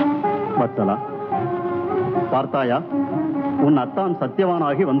 வத்சலா, பார்த்தாயா, உன் அத்தான்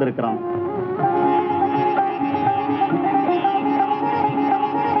சத்தியவானாகி வந்திருக்கிறான்.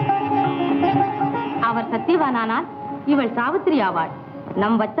 அவர் சத்தியவானானால் இவள் சாவித்திரி ஆவாள்.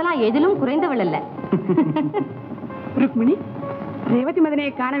 நம் வச்சலா எதிலும் குறைந்தவள் அல்ல. ருக்மிணி, ரேவதி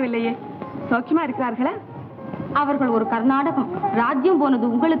மதனையை காணவில்லையே, சௌக்கியமா இருக்கிறார்களா? அவர்கள் ஒரு கர்நாடகம். ராஜ்யம் போனது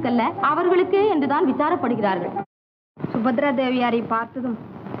உங்களுக்கல்ல அவர்களுக்கே என்றுதான் விசாரப்படுகிறார்கள். சுபத்ரா தேவியாரை பார்த்ததும்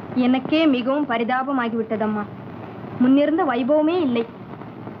எனக்கே மிகவும் பரிதாபமாகிவிட்டதம்மா. முன்னிருந்த வைபவமே இல்லை.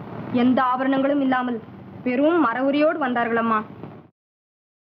 எந்த ஆபரணங்களும் இல்லாமல் பெரும் மரவுரியோடு வந்தார்கள் அம்மா.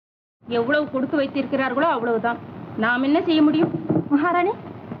 எவ்வளவு கொடுத்து வைத்திருக்கிறார்களோ அவ்வளவுதான். நாம் என்ன செய்ய முடியும்? மகாராணி,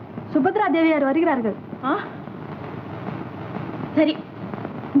 சுபத்ரா தேவியார் வருகிறார்கள். சரி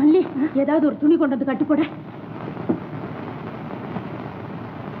மல்லி, ஏதாவது ஒரு துணி கொண்டு வந்து கட்டுப்போட.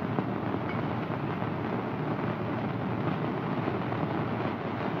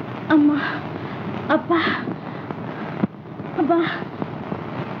 அம்மா, அப்பா, அப்பா.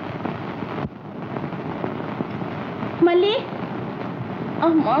 மல்லி,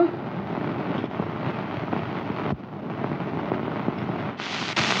 அம்மா.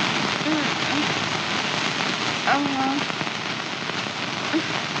 அம்மா,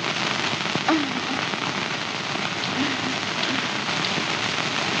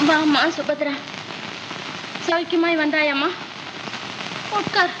 வாம்மா சுபத்ரா. சௌக்கியமாய் வந்தாயம்மா?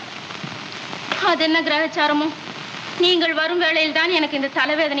 உட்கார். அது என்ன கிரகச்சாரமோ, நீங்கள் வரும் வேளையில் தான் எனக்கு இந்த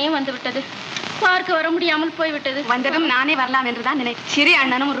தலைவேதனையும் வந்துவிட்டது. பார்க்க வர முடியாமல் போய்விட்டது. வந்ததும் நானே வரலாம் என்றுதான் நினை. சிறிய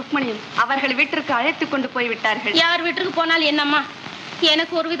அண்ணனும் ருக்மணியும் அவர்கள் வீட்டிற்கு அழைத்துக் கொண்டு போய்விட்டார்கள். யார் வீட்டுக்கு போனால் என்னம்மா,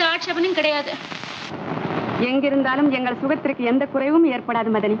 எனக்கு ஒருவித ஆட்சேபனும் கிடையாது. எங்கிருந்தாலும் எங்கள் சுகத்திற்கு எந்த குறைவும்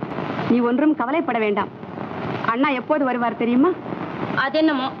ஏற்படாது மதனி. நீ ஒன்றும் கவலைப்பட வேண்டாம். அண்ணா எப்போது வருவார் தெரியுமா? அது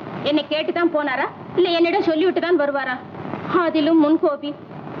என்னமோ, என்னை கேட்டுதான் போனாரா இல்ல என்னிடம் சொல்லிவிட்டு தான் வருவாரா? அதிலும் முன்கோபி.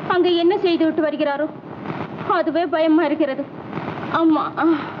 அங்க என்ன செய்து விட்டு வருகிறாரோ அதுவே பயமா இருக்கிறது. அம்மா.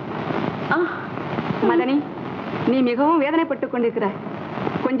 மதனி, நீ மிகவும் வேதனைப்பட்டுக் கொண்டிருக்கிறாய்.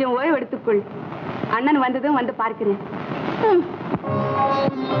 கொஞ்சம் ஓய்வு எடுத்துக்கொள். அண்ணன் வந்ததும் வந்து பார்க்கிறேன்.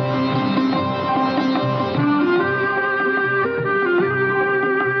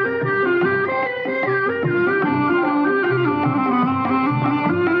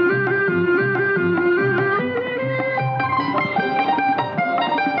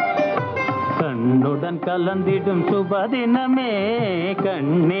 கண்ணுடன் கலந்திடும் சுபதினமே,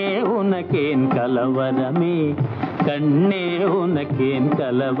 கண்ணே உனக்கேன் கலவரமே, கண்ணே உனக்கேன்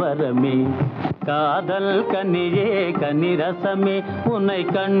கலவரமே, காதல் கனியே கனிரசமே, உன்னை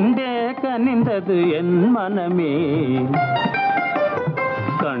கண்டே கனிந்தது என் மனமே.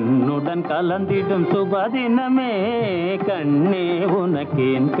 கண்ணுடன் கலந்திடும் சுபதினமே, கண்ணே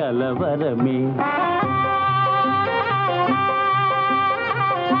உனக்கேன் கலவரமே.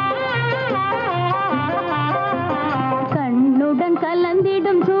 கண்ணுடன்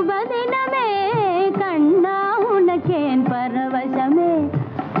கலந்திடும் சுபதினமே, கண்ணா உனக்கேன் பரவசமே,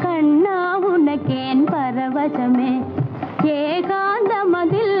 கண்ணா உனக்கேன் பரவசமே. ஏகாந்த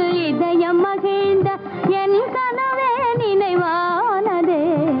மதில் இதயம் மகிழ்ந்த என் கனவே நினைவானதே.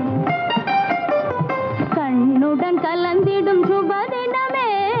 கண்ணுடன் கலந்திடும் சுபதினமே,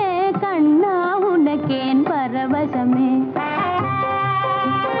 கண்ணா உனக்கேன் பரவசமே.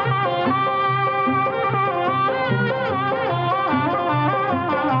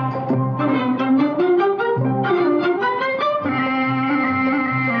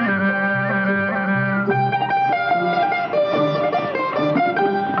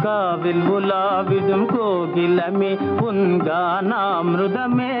 காவில் உலாவிடும் கோகிலமே, உன்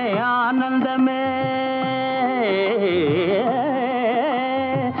கானாமிருதமே ஆனந்தமே.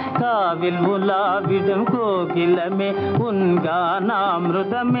 காவில் உலாவிடும் கோகிலமே, உன்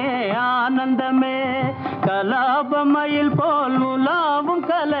கானாமிருதமே ஆனந்தமே. கலாபமயில் போல் உலாவும்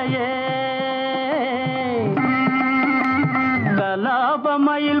கலையே,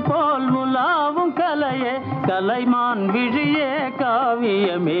 கலாபமயில் போல் உலாவும் கலையே, கலைமான் விழியே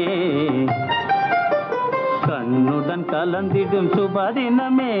காவியமே. கண்ணுடன் கலந்திடும்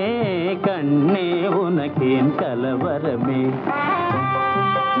சுபதினமே, கண்ணே உனக்கேன் கலவரமே.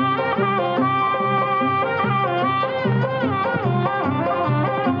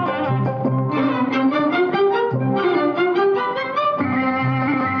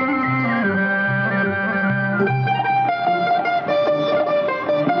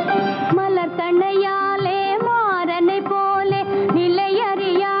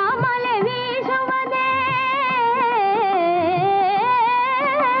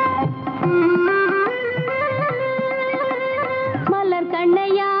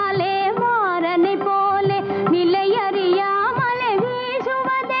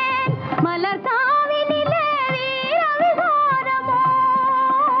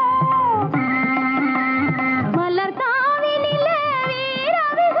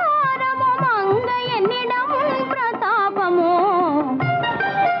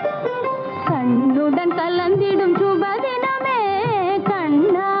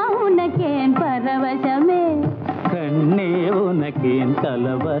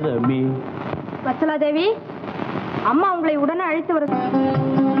 வத்சலாதேவி, அம்மா உங்களை உடனே அழைத்து வர.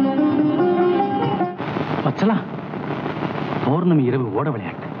 வத்சலா, பௌர்ணமி இரவு ஓட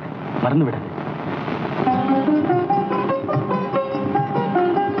விளையாட்டு மறந்து விடாது.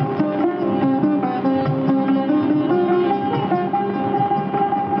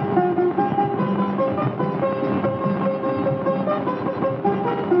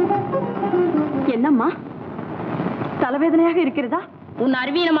 என்னம்மா தலைவேதனையாக இருக்கிறதா? உன்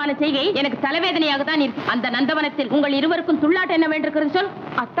அறிவீனமான செய்கை எனக்கு தலைவேதனையாக தான் இருக்கு. அந்த நந்தவனத்தில் உங்கள் இருவருக்கும் துள்ளாட்ட என்ன வேண்டிருக்கிறது சொல்.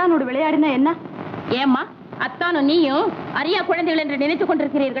 அத்தானோடு விளையாடினா என்ன? ஏம்மா, அத்தானும் நீயும் அரியா குழந்தைகள் என்று நினைத்துக்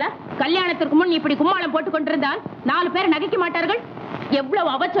கொண்டிருக்கிறீர்களா? கல்யாணத்திற்கு முன் இப்படி கும்மாளம் போட்டுக் கொண்டிருந்தால் 4 பேர் நகைக்க மாட்டார்கள். எவ்வளவு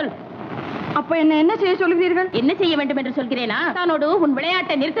அவச்சொல். அப்ப என்ன செய்ய சொல்கிறீர்கள்? என்ன செய்ய வேண்டும் என்று சொல்கிறேனா? அத்தானோடு உன்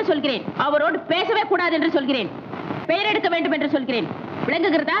விளையாட்டை நிறுத்த சொல்கிறேன். அவரோடு பேசவே கூடாது என்று சொல்கிறேன். பெயர் எடுக்க வேண்டும் என்று சொல்கிறேன்.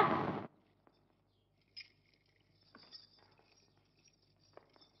 விளங்குகிறதா?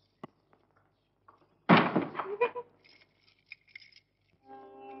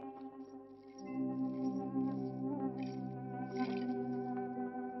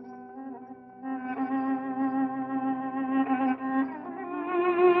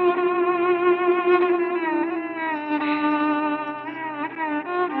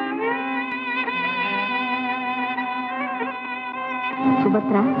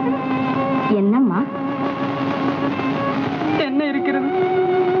 சுபத்ரா, என்னம்மா? என்ன இருக்கிறது?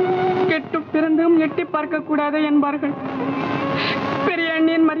 கெட்டு பிறந்தும் எட்டி பார்க்க கூடாது என்பார்கள். பெரிய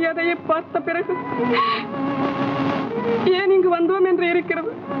அண்ணியின் மரியாதையை பார்த்த பிறகு ஏன் இங்கு வந்தோம் என்று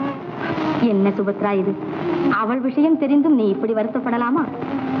இருக்கிறது. என்ன சுபத்ரா இது? அவள் விஷயம் தெரிந்தும் நீ இப்படி வருத்தப்படலாமா?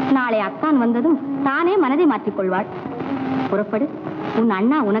 நாளை அத்தான் வந்ததும் தானே மனதை மாற்றிக் கொள்வாள். புறப்படு, உன்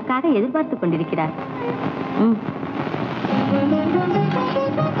அண்ணா உனக்காக எதிர்பார்த்துக் கொண்டிருக்கிறார்.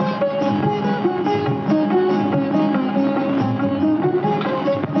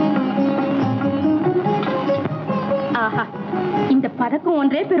 ஆஹா, இந்த பதக்கம்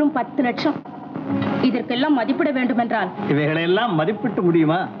ஒன்றே பெரும் 10 லட்சம். இதற்கெல்லாம் மதிப்பிட வேண்டும் என்றால் இவைகளெல்லாம் மதிப்பிட்டு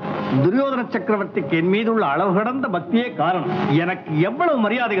முடியுமா? துரியோதன சக்கரவர்த்திக்கு என் மீது உள்ள அளவு கடந்த பக்தியே காரணம். எனக்கு எவ்வளவு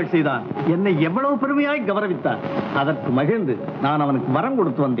மரியாதைகள் செய்தான், என்னை எவ்வளவு பெருமையாய் கௌரவித்தான். அதற்கு மகிழ்ந்து நான் அவனுக்கு வரம்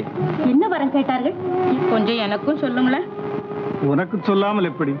கொடுத்து வந்தேன். என்ன வரம் கேட்டார்கள்? கொஞ்சம் எனக்கும் சொல்லுங்களேன். உனக்கு சொல்லாமல்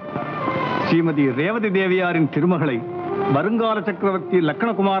எப்படி? ஸ்ரீமதி ரேவதி தேவியாரின் திருமகளை வருங்கால சக்கரவர்த்தி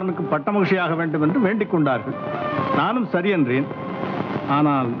லக்ஷ்மணகுமாரனுக்கு பட்டமகிழ்ச்சியாக வேண்டும் என்று வேண்டிக் கொண்டார்கள். நானும் சரி என்றேன்.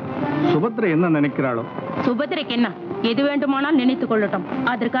 ஆனால் சுபத்ரை என்ன நினைக்கிறாளோ? சுபத்ரைக்கு என்ன? எது வேண்டுமானால் நினைத்துக் கொள்ளட்டும்.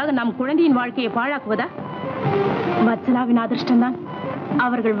 அதற்காக நம் குழந்தையின் வாழ்க்கையை பாழாக்குவதா? வத்சலாவின் அதிர்ஷ்டம்தான்.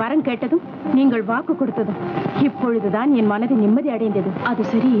 அவர்கள் வரம் கேட்டதும் நீங்கள் வாக்கு கொடுத்ததும் இப்பொழுதுதான் என் மனதை நிம்மதி அடைந்தது. அது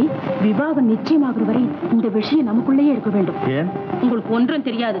சரி, விவாகம் நிச்சயமாகும் வரை இந்த விஷயம் நமக்குள்ளேயே இருக்க வேண்டும். ஏன்? உங்களுக்கு ஒன்றும்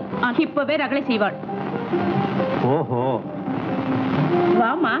தெரியாது. இப்பவே ரகளை செய்வாள். ஓஹோ,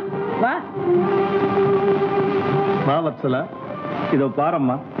 வாமா, வா வா வத்சலா, இதோ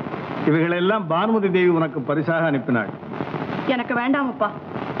பாரம்மா. இவைகளெல்லாம் பானுமதி தேவி உனக்கு பரிசாக அனுப்பினாள். எனக்கு வேண்டாமப்பா.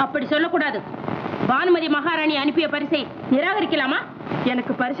 அப்படி சொல்லக்கூடாது. பானுமதி மகாராணி அனுப்பிய பரிசை நிராகரிக்கலாமா?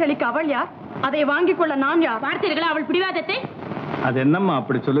 எனக்கு பரிசளிக்க அவள் யார்? அதை வாங்கிக் கொள்ள நான் யார்? பார்த்தீர்களா அவள் பிடிவாதத்தை? அது என்னம்மா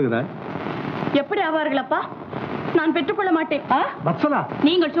அப்படி சொல்லுகிறாய்? எப்படி ஆவார்களப்பா? நான் பெற்றுக்கொள்ள மாட்டேன். வத்சலா,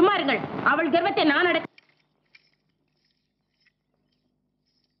 நீங்கள் சும்மா இருங்கள். அவள் கர்வத்தை நான் அடக்க.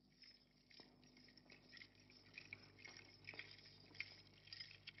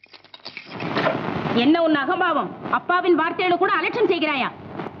 என்ன உன் அகம்பாவம்? அப்பாவின் வார்த்தையோடு கூட அலட்சியம் செய்கிறாயா?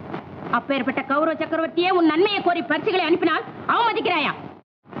 அப்பேற்பட்ட கௌரவ சக்கரவர்த்தியே உன் நன்மையை கோரி பரிசுகளை அனுப்பினால் அவமதிக்கிறாயா?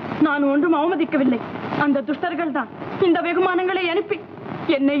 நான் ஒன்றும் அவமதிக்கவில்லை. அந்த துஷ்டர்கள் தான் இந்த வெகுமானங்களை அனுப்பி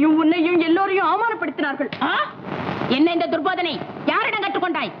என்னையும் உன்னையும் எல்லோரையும் அவமானப்படுத்தினார்கள். என்ன இந்த துர்போதனை யாரிடம்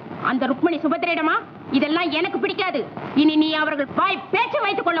கற்றுக்கொண்டாய்? அந்த ருக்மணி சுபத்திரியிடமா? இதெல்லாம் எனக்கு பிடிக்காது. இனி நீ அவர்கள் வாய் பேச்சு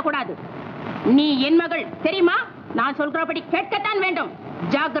வைத்துக் கொள்ளக்கூடாது. நீ என் மகள் தெரியுமா? நான் சொல்கிறபடி கேட்கத்தான் வேண்டும்.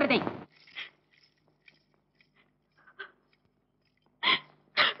 ஜாக்கிரதை.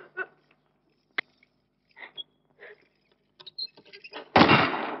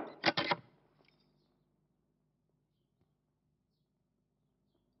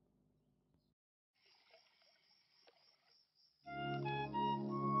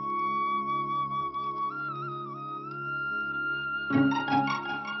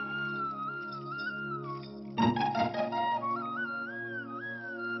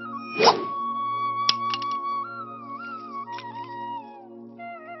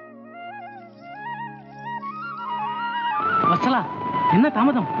 வத்சலா, என்ன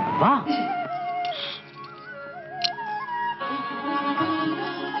தாமதம்? வா.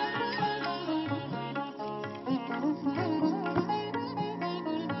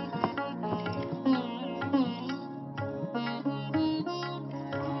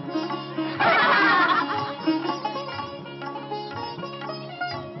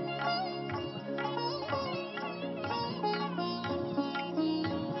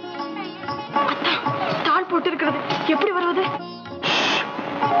 தொட்டிருக்கிறது. எப்படி வருவது?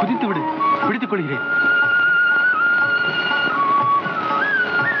 குதித்து விடு, பிடித்துக் கொள்கிறேன்.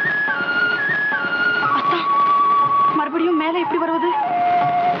 அத்தா, மறுபடியும் மேலே எப்படி வருவது?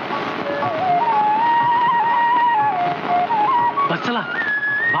 வத்சலா,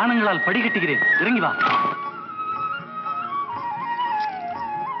 பானங்களால் படிக்கட்டுகிறேன், இறங்கி வா.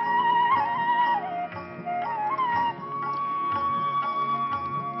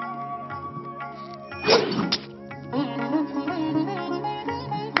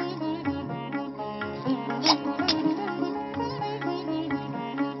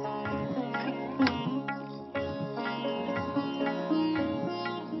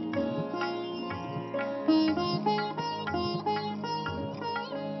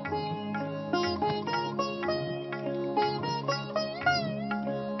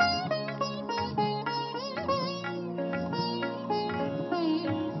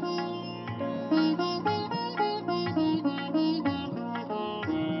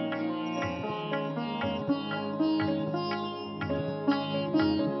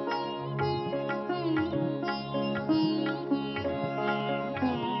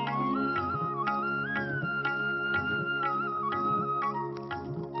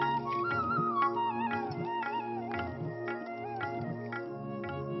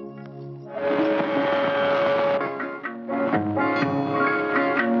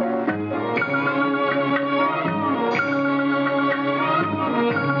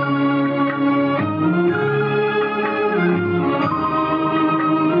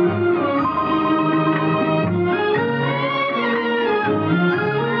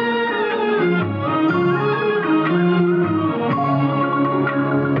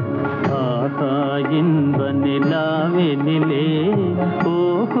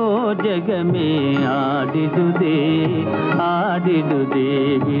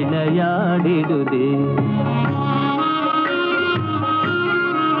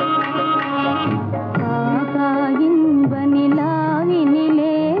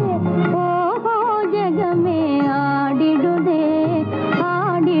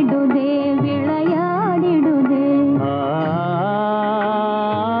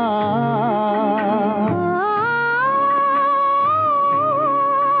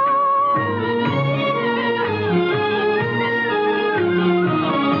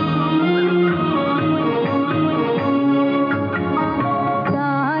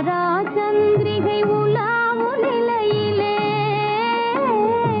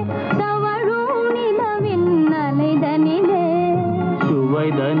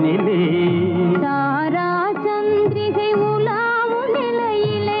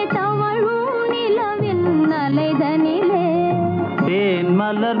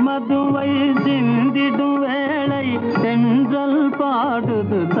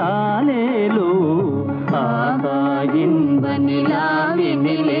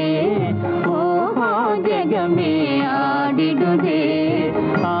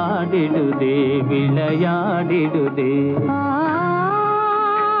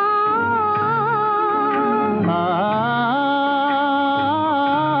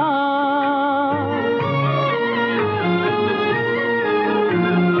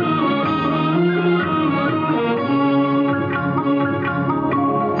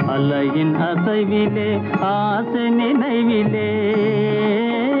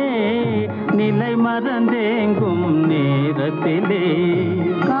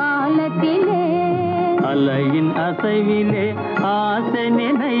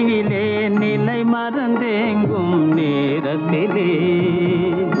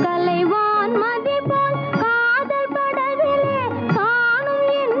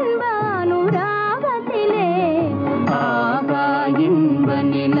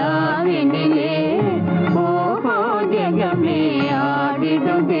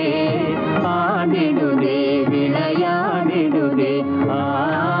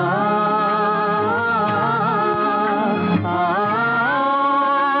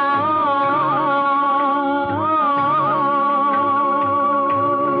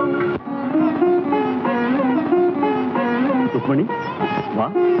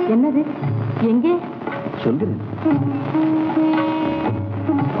 என்னது? எங்கே? சொல்கிறேன்.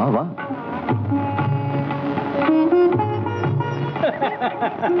 வா வா.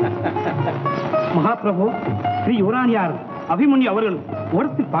 மகாபிரபு, ஸ்ரீ யுவராணியார் அபிமன்யு அவர்கள்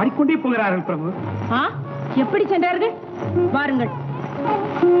ஓரத்தில் பாடிக்கொண்டே போகிறார்கள் பிரபு. எப்படி சென்றார்கள்? வாருங்கள்.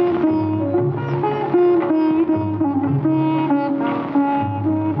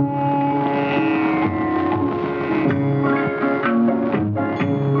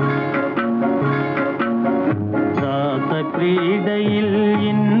 கிரீடையில்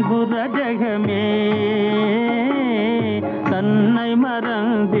இன்புற ஜகமே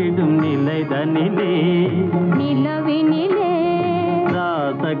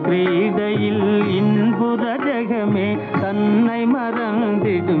ரச கிரீடையில் இன்புற ஜகமே தன்னை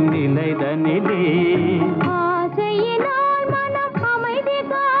மறந்திடும் நிலைதனிலே ஆசையினால் மனம் அமைதி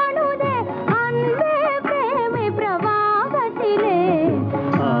காணுதே அன்பே பிரேமை பிரவாகத்திலே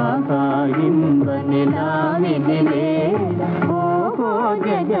ஆகா இன்ப நிலாவினிலே ஓஹோ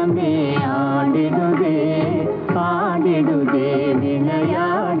ஜகமே ஆடிடுதே ஆடிடுதே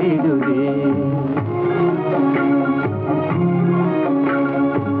விளையாடிடுதே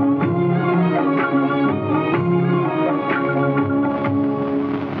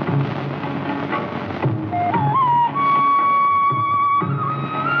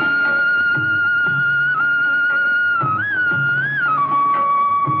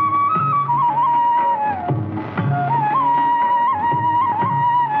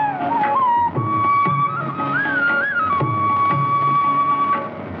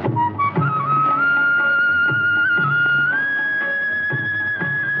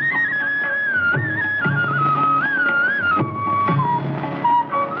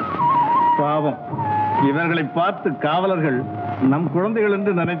இவர்களை பார்த்து காவலர்கள் நம் குழந்தைகள்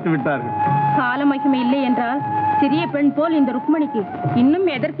என்று நினைத்து விட்டார்கள். கால மகிமை இல்லை என்றால் சிறிய பெண் போல் இந்த ருக்மணிக்கு இன்னும்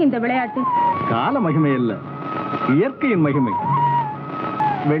எதற்கு இந்த விளையாட்டு? கால மகிமை அல்ல, இயற்கையின் மகிமை.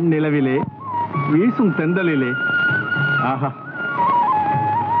 வெண்ணிலவிலே வீசும் தென்றலிலே ஆஹா,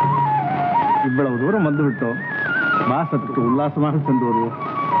 இவ்வளவு தூரம் வந்துவிட்டோம். மாசத்துக்கு உல்லாசமாக சென்று வருவோம்.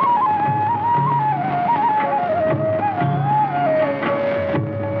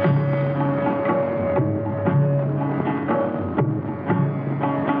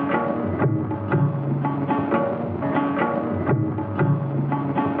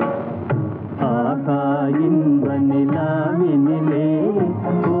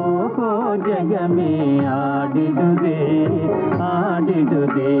 ஜகமே ஆடிடுதே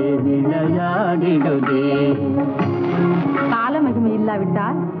ஆடிடுதே விளையாடிடுதே. கால மகிமை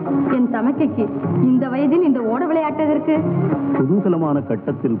இல்லாவிட்டால் என் தமக்கைக்கு இந்த வயதில் இந்த ஓட விளையாட்டதற்கு குதூகலமான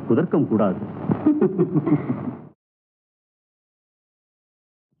கட்டத்தில் குதர்க்கம் கூடாது.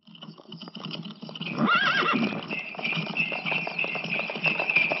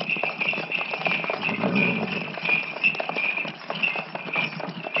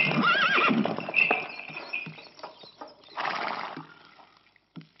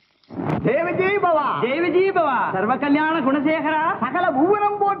 சர்வ கல்யாண குணசேகரா சகல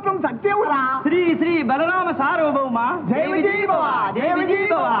பூவனம் போற்றும் சத்தியவரா ஸ்ரீ ஸ்ரீ பலராம சார்வபௌமா ஜெய விஜய் பவா ஜெய விஜய்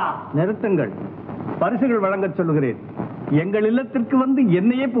பவா. நிறுத்துங்கள், பரிசுகள் வழங்கச் சொல்லுகிறேன். எங்கள் இல்லத்திற்கு வந்து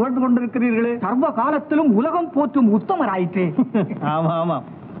என்னையே புகழ்ந்து கொண்டிருக்கிறீர்களே. சர்வ காலத்திலும் உலகம் போற்றும் உத்தமராயிற்றே. ஆமா ஆமா,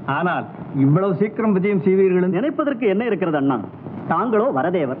 ஆனால் இவ்வளவு சீக்கிரம் விஜயம் செய்வீர்கள் நினைப்பதற்கு என்ன இருக்கிறது அண்ணா? தாங்களோ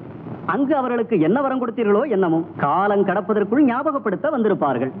வரதேவர், அங்கு அவர்களுக்கு என்ன வரம் கொடுத்தீர்களோ என்னமோ காலம் கடப்பதற்குள் ஞாபகப்படுத்த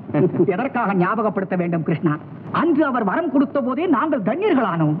வந்திருப்பார்கள். எதற்காக ஞாபகப்படுத்த வேண்டும் கிருஷ்ணா? அன்று அவர் வரம் கொடுத்த போதே நாங்கள்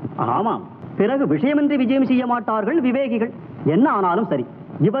தன்யர்களானோம். ஆமாம், பிறகு விஷயமின்றி விஜயம் செய்ய மாட்டார்கள் விவேகிகள். என்ன ஆனாலும் சரி,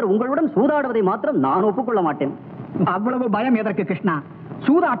 இவர் உங்களுடன் சூதாடுவதை மாத்திரம் நான் ஒப்புக்கொள்ள மாட்டேன். அவ்வளவு பயம் எதற்கு கிருஷ்ணா?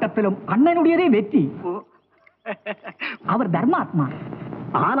 சூதாட்டத்திலும் அண்ணனுடையதே வெற்றி. அவர் தர்மாத்மா.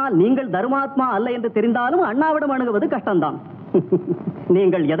 ஆனால் நீங்கள் தர்மாத்மா அல்ல என்று தெரிந்தாலும் அண்ணாவிடம் அணுகுவது கஷ்டம்தான்.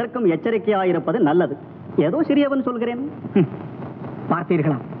 நீங்கள் எதற்கும் எச்சரிக்கையாயிருப்பது நல்லது. ஏதோ சிறியவன் சொல்கிறேன்.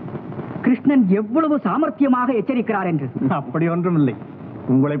 பார்த்தீர்களா கிருஷ்ணன் எவ்வளவு சாமர்த்தியமாக எச்சரிக்கிறார் என்று? அப்படி ஒன்றும் இல்லை.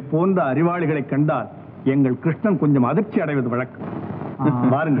 உங்களை போன்ற அறிவாளிகளை கண்டால் எங்கள் கிருஷ்ணன் கொஞ்சம் அதிர்ச்சி அடைவது வழக்கம்.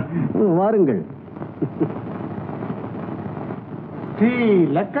 வாருங்கள் வாருங்கள். ஸ்ரீ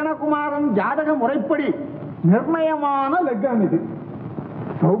லக்கணகுமாரன் ஜாதக முறைப்படி நிர்ணயமான லக்னம் இது.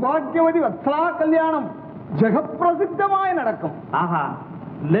 சௌபாகியவதி வத்சலா கல்யாணம் ஜெகப்பிரசித்தமாய் நடக்கும். ஆஹா,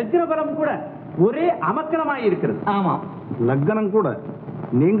 லக்னபலம் கூட ஒரே அமக்கலமாய் இருக்கிறது. ஆமாம், லக்னம் கூட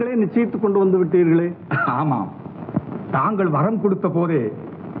நீங்களே நிச்சயித்துக் கொண்டு வந்து விட்டீர்களே. ஆமாம், தாங்கள் வரம் கொடுத்த போதே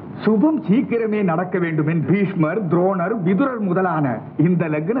சுபம் சீக்கிரமே நடக்க வேண்டும் என்று பீஷ்மர், துரோணர், விதுரர் முதலான இந்த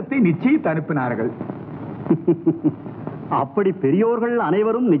லக்னத்தை நிச்சயித்து அனுப்பினார்கள். அப்படி பெரியோர்கள்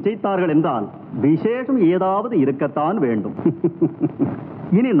அனைவரும் நிச்சயித்தார்கள் என்றால் விசேஷம் ஏதாவது இருக்கத்தான் வேண்டும்.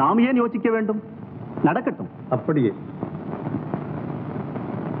 இனி நாம் ஏன் யோசிக்க வேண்டும்? நடக்கட்டும். அப்படியே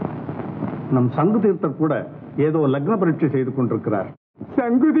நம் சங்கு தீர்த்தர் கூட ஏதோ லக்ன பரீட்சை செய்து கொண்டிருக்கிறார்.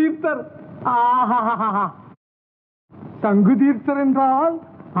 சங்கு தீர்த்தர். ஆஹா, சங்கு தீர்த்தர் என்றால்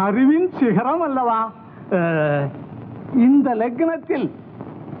அறிவின் சிகரம் அல்லவா? இந்த லக்னத்தில்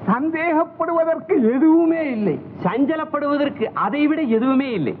சந்தேகப்படுவதற்கு எதுவுமே இல்லை, சஞ்சலப்படுவதற்கு அதைவிட எதுவுமே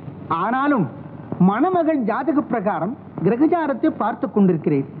இல்லை. ஆனாலும் மணமகள் ஜாதக பிரகாரம் கிரகச்சாரத்தை பார்த்து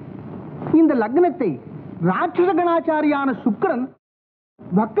கொண்டிருக்கிறேன். இந்த லக்னத்தை ராட்சச கணாச்சாரியான சுக்கிரன்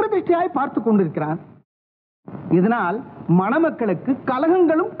வக்ரதிஷ்டியாய் பார்த்து கொண்டிருக்கிறான். இதனால் மணமக்களுக்கு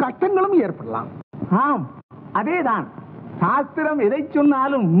கலகங்களும் கஷ்டங்களும் ஏற்படலாம். ஆம், அதேதான். சாஸ்திரம் எதை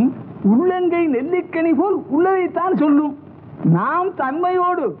சொன்னாலும் உள்ளங்கை நெல்லிக்கனி போல் உள்ளதைத்தான் சொல்லும். நாம்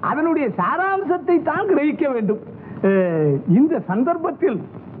தன்மையோடு அதனுடைய சாராம்சத்தை தான் கிரகிக்க வேண்டும். இந்த சந்தர்ப்பத்தில்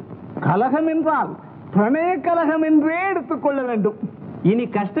கலகம் என்றால் பிரணய கலகம் என்றே எடுத்துக்கொள்ள வேண்டும். இனி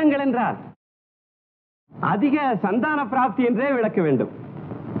கஷ்டங்கள் என்றால் அதிக சந்தான பிராப்தி என்றே விளக்க வேண்டும்.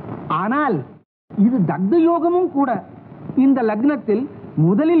 ஆனால் இது தக்த யோகமும் கூட. இந்த லக்னத்தில்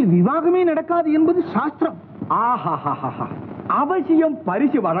முதலில் விவாகமே நடக்காது என்பது சாஸ்திரம். ஆஹா, அவசியம்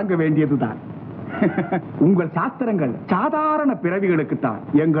பரிசு வழங்க வேண்டியதுதான். உங்கள் சாஸ்திரங்கள் சாதாரண பிறவிகளுக்குத்தான்,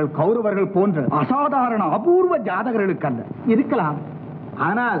 எங்கள் கௌரவர்கள் போன்ற அசாதாரண அபூர்வ ஜாதகர்களுக்கு அல்ல. இருக்கலாம்,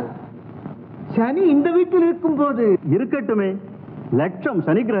 ஆனால் சனி இந்த வீட்டில் இருக்கும் போது இருக்கட்டுமே. லட்சம்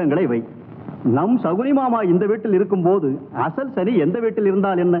சனி கிரகங்களை வை. நம் சகுனி மாமா இந்த வீட்டில் இருக்கும் போது அசல் சனி எந்த வீட்டில்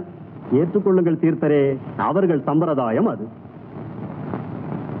இருந்தால் என்ன? ஏற்றுக்கொள்ளுங்கள் தீர்த்தரே, அவர்கள் சம்பிரதாயம் அது.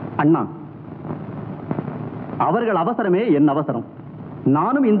 அண்ணா, அவர்கள் அவசரமே என் அவசரம்.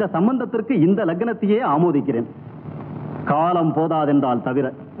 நானும் இந்த சம்பந்தத்திற்கு இந்த லக்னத்தையே ஆமோதிக்கிறேன், காலம் போதாதென்றால் தவிர.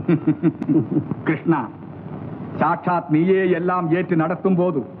 கிருஷ்ணா, சாட்சாத் நீயே எல்லாம் ஏற்று நடத்தும்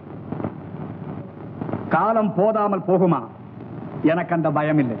போது காலம் போதாமல் போகுமா? எனக்கு அந்த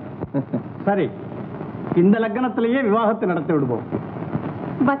பயம் இல்லை. சரி, இந்த லக்னத்திலேயே விவாகத்தை நடத்தி விடுவோம்.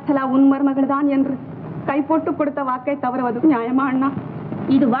 வத்சலா உன் மருமகள் தான் என்று கை போட்டு கொடுத்த வாக்கை தவறுவது நியாயமா அண்ணா?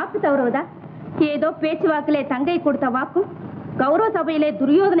 இது வாக்கு தவறுவதா? ஏதோ பேச்சு வாக்கிலே தங்கை கொடுத்த வாக்கும் கௌரவ சபையிலே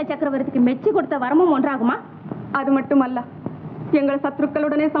துரியோதன சக்கரவர்த்திக்கு மெச்சு கொடுத்த வரமும் ஒன்றாகுமா? அது மட்டுமல்ல, எங்கள்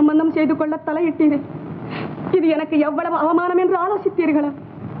சத்ருக்களுடனே சம்பந்தம் செய்து கொள்ள தலையிட்டீரே, இது எனக்கு எவ்வளவு அவமானம் என்று ஆலோசித்தீர்களா?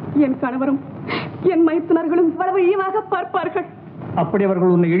 என் கணவரும் என் மைத்துனர்களும் இவ்வளவு இழிவாக பார்ப்பார்கள். அப்படி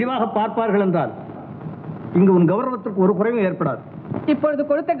அவர்கள் உன்னை இழிவாக பார்ப்பார்கள் என்றால் இங்கு உன் கௌரவத்திற்கு ஒரு குறைவும் ஏற்படாது. இப்பொழுது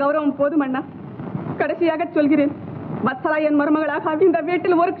கொடுத்த கௌரவம் போதும் அண்ணா. கடைசியாக சொல்கிறேன், வத்சலா என் மருமகளாக இந்த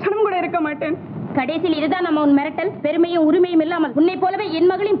வீட்டில் ஒரு க்ஷணம் கூட இருக்க மாட்டேன். கடைசியில் இதுதான் நம்ம உன் மிரட்டல்? பெருமையும் உரிமையும் இல்லாமல் உன்னை போலவே என்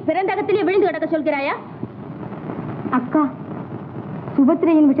மகளின் பிறந்தகத்திலே விழுந்து கிடக்க சொல்கிறாயா? அக்கா,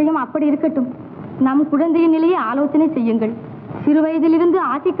 சுபத்திரையின் விஷயம் அப்படி இருக்கட்டும். நம் குழந்தையின் நிலையை ஆலோசனை செய்யுங்கள். சிறு வயதிலிருந்து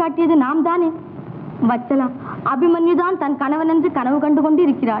ஆசை காட்டியது நாம் தானே. வத்சலா அபிமன்யுதான் தன் கணவன் என்று கனவு கண்டு கொண்டு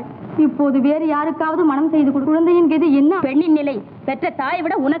இருக்கிறாள். இப்போது வேறு யாருக்காவது மனம் செய்து குழந்தையின் கதி என்ன? பெண்ணின் நிலை பெற்ற தாயை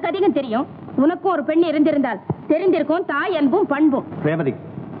விட உனக்கு அதிகம் தெரியும். உனக்கும் ஒரு பெண் இருந்திருந்தால் தெரிந்திருக்கும் தாய் அன்பும் பண்பும். ரேவதி,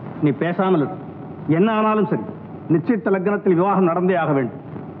 நீ பேசாமல் என்ன ஆனாலும் சரி, நிச்சயித்த லக்னத்தில் விவாகம் நடந்தே ஆக வேண்டும்.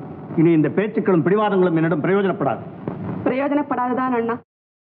 இனி இந்த பேச்சுக்களும் பிடிவாதங்களும் என்னிடம் பிரயோஜனப்படாது. பிரயோஜனப்படாதுதான் அண்ணா.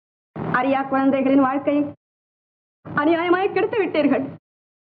 அறியா குழந்தைகளின் வாழ்க்கையை அநியாயமாய் கெடுத்து விட்டீர்கள்.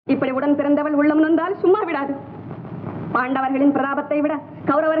 இப்படி உடன் பிறந்தவள் உள்ளம் நொந்தால் சும்மா விடாது. பாண்டவர்களின் பிரதாபத்தை விட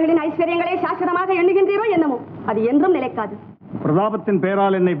கௌரவர்களின் ஐஸ்வர்யங்களை சாஸ்வதமாக எண்ணுகின்றீரோ என்னமோ, அது என்றும் நிலைக்காது. பிரதாபத்தின்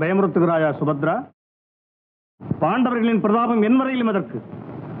பெயரால் என்னை பயமுறுத்துகிறாயா சுபத்ரா? பாண்டவர்களின் பிரதாபம் என் வரையிலும் எதற்கு?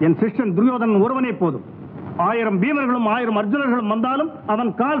 என் சிஷ்யன் துரியோதனன் ஒருவனே போதும். 1000 பீமர்களும் 1000 அர்ஜுனர்களும் வந்தாலும்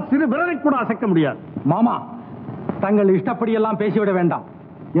அவன் கால் சிறு விரலை கூட அசைக்க முடியாது. மாமா, தங்கள் இஷ்டப்படி எல்லாம் பேசிவிட வேண்டாம்.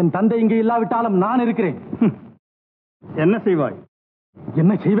 என் தந்தை இங்கே இல்லாவிட்டாலும் நான் இருக்கிறேன். என்ன செய்வாய்?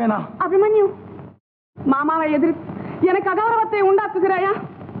 என்ன செய்வேனா? அபிமன்யு, மாமாவை எதிர்த்து எனக்கு அகௌரவத்தை உண்டாக்குகிறாயா?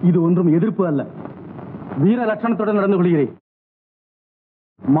 இது ஒன்றும் எதிர்ப்பு அல்ல, வீர லட்சணத்துடன் நடந்து கொள்கிறேன்.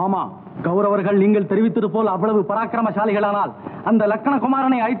 மாமா, கௌரவர்கள் நீங்கள் தெரிவித்தது போல் அவ்வளவு பராக்கிரமசாலிகளானால் அந்த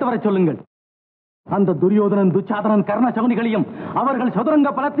லக்கணகுமாரனை அழைத்து வர சொல்லுங்கள். அந்த துரியோதனன், துச்சாதனன், கர்ண சகுனிகளையும் அவர்கள்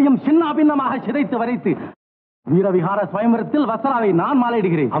சதுரங்க பலத்தையும் சின்ன பின்னமாக சிதைத்து வரைத்து வீரவிகார சுயம்பரத்தில் வத்சலாவை நான்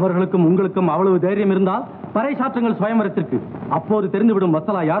மாலையிடுகிறேன். அவர்களுக்கும் உங்களுக்கும் அவ்வளவு தைரியம் இருந்தால் பறைசாற்றுங்கள் சுயம்பரத்திற்கு. அப்போது தெரிந்துவிடும்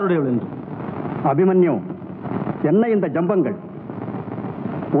வத்சலா யாருடையவள் என்று. அபிமன்யு, என்ன இந்த ஜம்பங்கள்?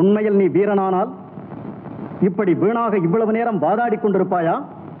 உண்மையில் நீ வீரனானால் இப்படி வீணாக இவ்வளவு நேரம் வாதாடி கொண்டிருப்பாயா?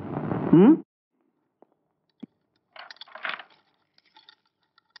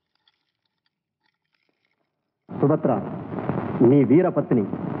 சுபத்ரா, நீ வீர பத்னி,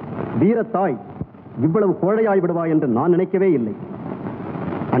 வீரத்தாய், இவ்வளவு கோழையாய் விடுவா என்று நான் நினைக்கவே இல்லை.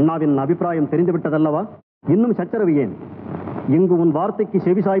 அண்ணாவின் அபிப்பிராயம் தெரிந்துவிட்டதல்லவா? இன்னும் சச்சரவு ஏன்? இங்கு உன் வார்த்தைக்கு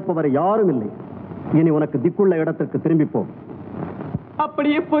செவிசாய்ப்பவர் யாரும் இல்லை. இனி உனக்கு திக்குள்ள இடத்திற்கு திரும்பிப்போ.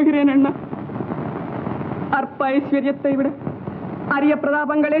 அப்படியே போகிறேன் அண்ணா. அற்ப ஐஸ்வர்யத்தை விட அரிய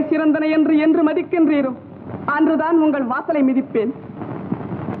பிரதாபங்களே சிறந்தன என்று மதிக்கின்றீரோ, அன்றுதான் உங்கள் வாசலை மிதிப்பேன்.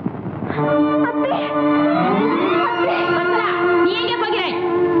 நீ எங்கே போகிறாய்?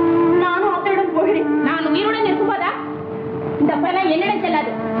 நானும் அத்தையுடன் போகிறேன். நான் உயிருடன் இருக்கும்போதா? இந்த பணம் என்னிடம்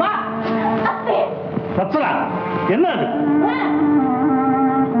செல்லாது. வா. வத்சலா, என்ன அது?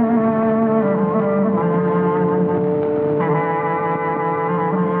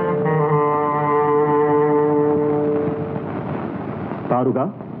 தாருகா,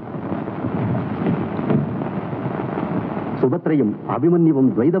 சுபத்ரையும்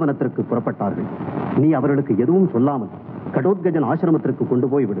அபிமன்யுவும் துவைதவனத்திற்கு புறப்பட்டார்கள். நீ அவர்களுக்கு எதுவும் சொல்லாமல் கடோத்கஜன் ஆசிரமத்திற்கு கொண்டு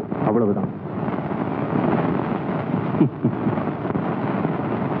போய் விடு. அவ்வளவுதான்.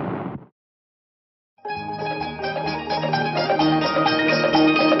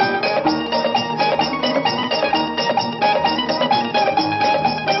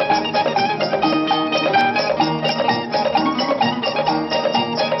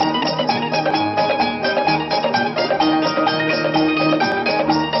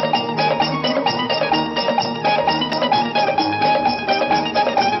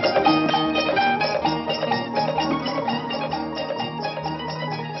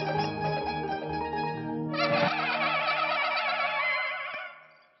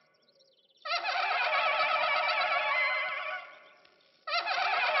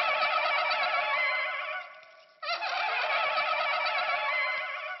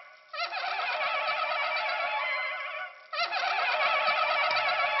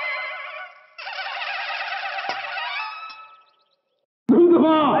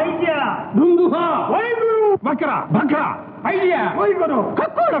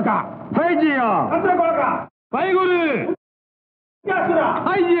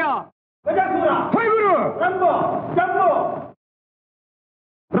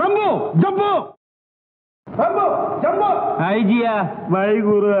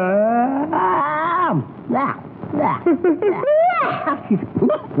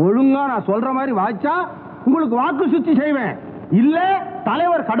 ஒழுங்கா நான் சொல்ற மாதிரி வாய்ச்சா உங்களுக்கு வாக்கு சுத்தி செய்வேன். இல்ல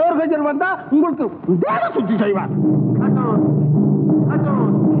தலைவர் கடோர்கஜர் வந்தா உங்களுக்கு தேக சுத்தி செய்வார்.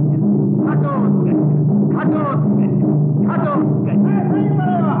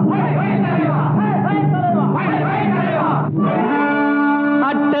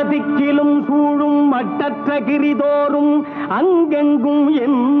 அட்டதிக்கிலும் சூழும் அட்டற்ற கிரிதோறும் அங்கெங்கும்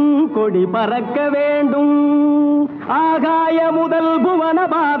என் கொடி பறக்க வேண்டும். ஆகாய முதல் புவன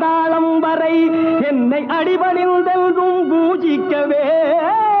பாதாளம் வரை என்னை அடிபணிந்தென்றும் பூஜிக்க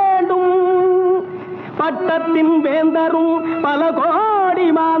வேண்டும். பட்டத்தின் வேந்தரும் பல கோடி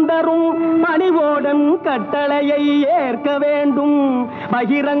மாந்தரும் பணிவோடன் கட்டளையை ஏற்க வேண்டும்.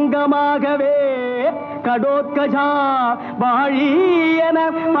 பகிரங்கமாகவே கடோத்கஜா வாழி என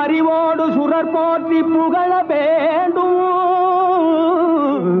பரிவோடு சுரர் போற்றி புகழ வேண்டும்.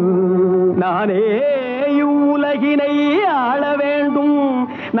 நானே இவ்வுலகினை ஆள வேண்டும்.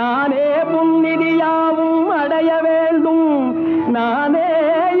 நானே பொன்னிதியாவும் அடைய வேண்டும். நானே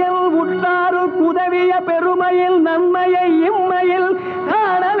என் உற்றாரு உதவிய பெருமையில் நன்மையை இம்மையில்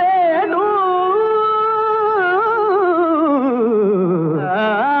காண வேண்டும்.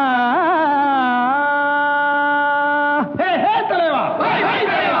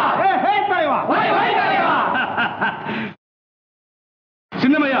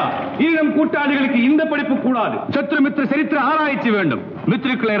 சின்னமையா, ஈழம் கூட்டாளிகளுக்கு இந்த படிப்பு கூடாது. சத்ரு மித்ர சரித்திர ஆராய்ச்சி வேண்டும்.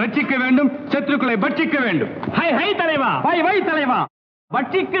 மித்ருக்களை ரட்சிக்க வேண்டும், சத்ருக்களை பட்சிக்க வேண்டும். ஹை ஹை தலைவா, வை வை தலைவா,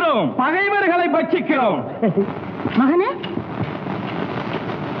 பட்சிக்கிறோம், பகைவர்களை பட்சிக்கிறோம். மகனே,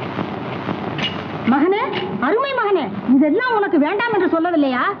 மகனே, அருமை மகனே, இதெல்லாம் உனக்கு வேண்டாம் என்று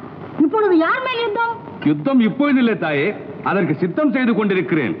சொல்லவில்லையா? இப்பொழுது யார் மேல் யுத்தம்? யுத்தம் இப்பொழுதில்லை தாயே, அதற்கு சித்தம் செய்து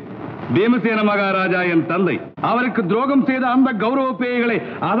கொண்டிருக்கிறேன். பீமசேன மகாராஜா என் தந்தை, அவருக்கு துரோகம் செய்த அந்த கௌரவ பேய்களை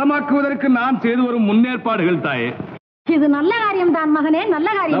அதமாக்குவதற்கு நான் செய்து வரும் முன்னேற்பாடுகள் தாயே. இது நல்ல காரியம் தான் மகனே, நல்ல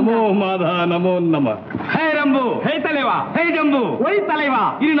காரியம். நமோ மாதா, நமோ நம. ஹே ரம்பு, ஹே தலைவா, ஹே ஜம்பு, ஒய் தலைவா.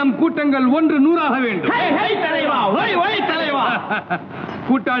 இனி நம் கூட்டங்கள் 100 வேண்டும். ஹே தலைவா, ஒய் ஒய் தலைவா.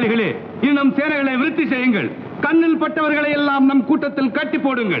 கூட்டாளிகளே, இனி நம் சேனைகளை விருத்தி செய்யுங்கள். கண்ணில் பட்டவர்களை எல்லாம் நம் கூட்டத்தில் கட்டி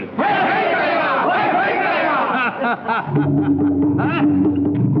போடுங்கள்.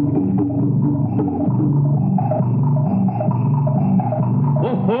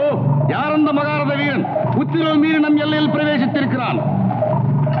 ஓஹோ, யார் அந்த மகாரத வீரன்? உத்திரவு மீறி நம் எல்லையில் பிரவேசித்திருக்கிறான்.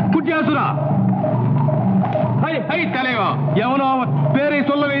 குட்டியாசுரா, ஹை ஹை தலைவா. எவனோ அவன் பேரை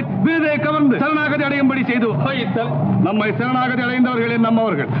சொல்லவே விருதை கவர்ந்து சரணாகதி அடையும்படி செய்து நம்மை சரணாகதி அடைந்தவர்களே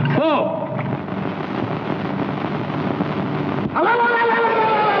நம்மவர்கள். ஓ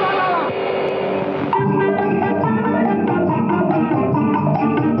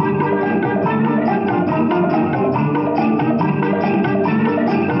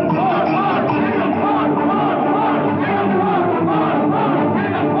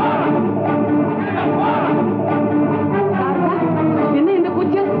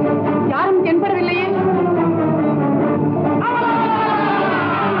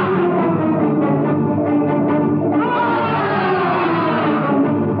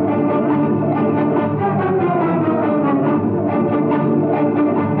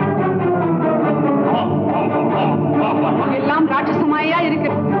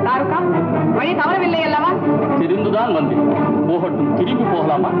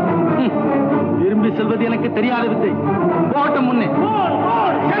செல்வது எனக்கு தெரியாத வித்தை. போகட்டும் முன்னே.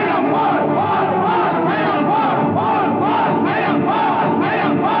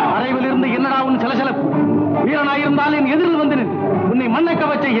 அறைவிலிருந்து என்னடா உன் சலசலப்பு? வீரனாயிருந்தால் என் எதிரில் வந்து நின்று உன்னை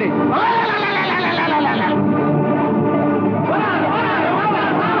மண்ணக்கவ செய்கிறேன்.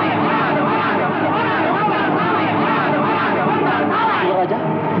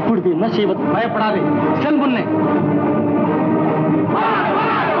 இப்பொழுது என்ன செய்வது? பயப்படாதே, செல் முன்னே.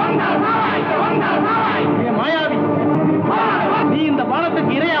 மாயாவி, நீ இந்த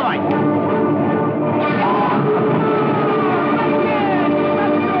பாலத்துக்கு இரையாவாய்.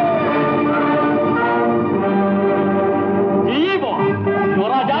 ஜீவோ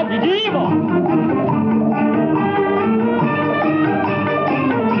யுவராஜா, விஜீவோ.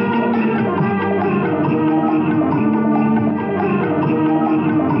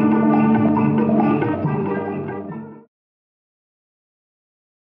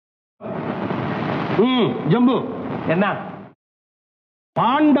 ஜம்பு, என்ன?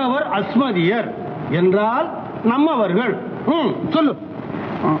 பாண்டவர் அஸ்மதியர் என்றால் நம்மவர்கள். சொல்லு.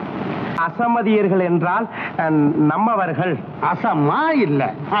 அசமதியர்கள் என்றால் நம்மவர்கள். அசமா இல்ல,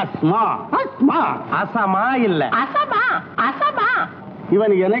 அஸ்மா. அஸ்மா அசமா இல்ல, அசமா அசமா.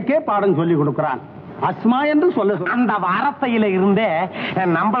 இவன் எனக்கே பாடம் சொல்லி கொடுக்கிறான். அஸ்மா என்று சொல்ல. அந்த வார்த்தையில இருந்தே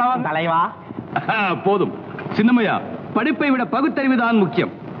நம்மளவன் தலைவா. போதும் சின்னமையா, படிப்பை விட பகுத்தறிவுதான்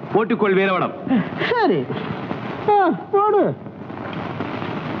முக்கியம். போட்டுக்கொள் வீரவடம். சரி, போடு.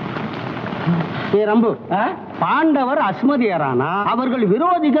 ரம்பு, பாண்டவர் அஸ்மதியரானா அவர்கள்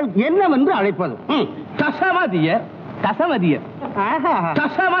விரோதிகள் என்னவென்று அழைப்பது? கசமதியர். கசமதியர்.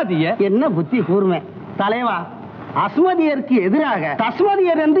 கசமதியர். என்ன புத்தி கூர்மை தலைவா. அஸ்மதியருக்கு எதிராக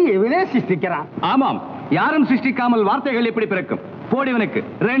தஸ்மதியர் என்று எவனே சிருஷ்டிக்கிறான். ஆமாம், யாரும் சிருஷ்டிக்காமல் வார்த்தைகள் எப்படி பிறக்கும்? போடிவனுக்கு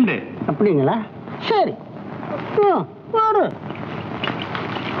 2. அப்படிங்களா? சரி, போடு.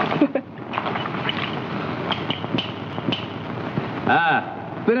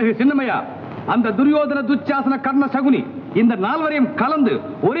 பிறகு சின்னமையா, அந்த துரியோதன, துச்சாசன, கர்ண, சகுனி இந்த 4 வரையும் கலந்து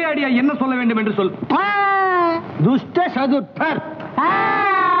ஒரே அடியா என்ன சொல்ல வேண்டும் என்று சொல். துஷ்ட சதுர்த்தர்.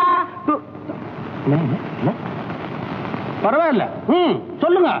 பரவாயில்ல,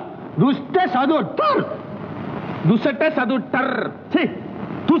 சொல்லுங்க. துஷ்ட சதுர்த்தர். துசட்ட சதுர்த்தர்.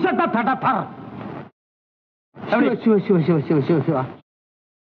 துசட்ட தடத்தர். சிவ சிவ சிவ சிவ சிவ சிவ சிவா.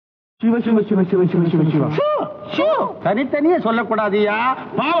 சிவ சிவ சிவ சிவ சிவ சிவ சிவா. தனித்தனியே சொல்லக்கூடாதியா.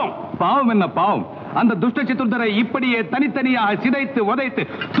 பாவம். பாவம் என்ன பாவம்? அந்த துஷ்ட சதுர்த்தரை இப்படியே தனித்தனியாக சிதைத்து உதைத்து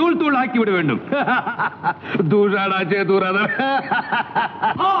தூள் தூள் ஆக்கி விட வேண்டும். தூஷாடாச்சே தூராதர்.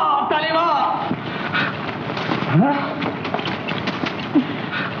 தலைவா,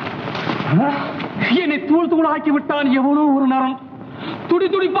 என்னை தூள் தூள் ஆக்கி விட்டான் எவனோ ஒரு நரம். துடி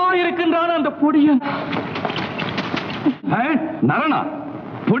துடிப்பாக இருக்கின்றான் அந்த பொடியன். நரனா?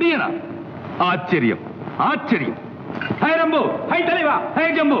 பொடியனா? ஆச்சரியம், ஆச்சரியம். ஹை ரம்பு, ஹை தலைவா, ஹை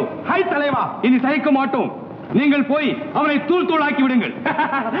ஜம்பு, ஹை தலைவா. இனி சகிக்க மாட்டோம். நீங்கள் போய் அவனை தூள் தூள் ஆக்கி விடுங்கள்.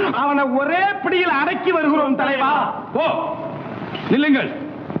 அவனை ஒரே பிடியில் அடக்கி வருகிறோம் தலைவா. ஓ, நில்லுங்கள்.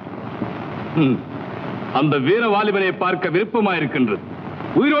 அந்த வீர வாலிபனை பார்க்க விருப்பமா இருக்கின்றது.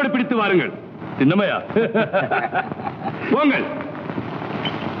 உயிரோடு பிடித்து வாருங்கள். சின்னமையா, போங்கள்.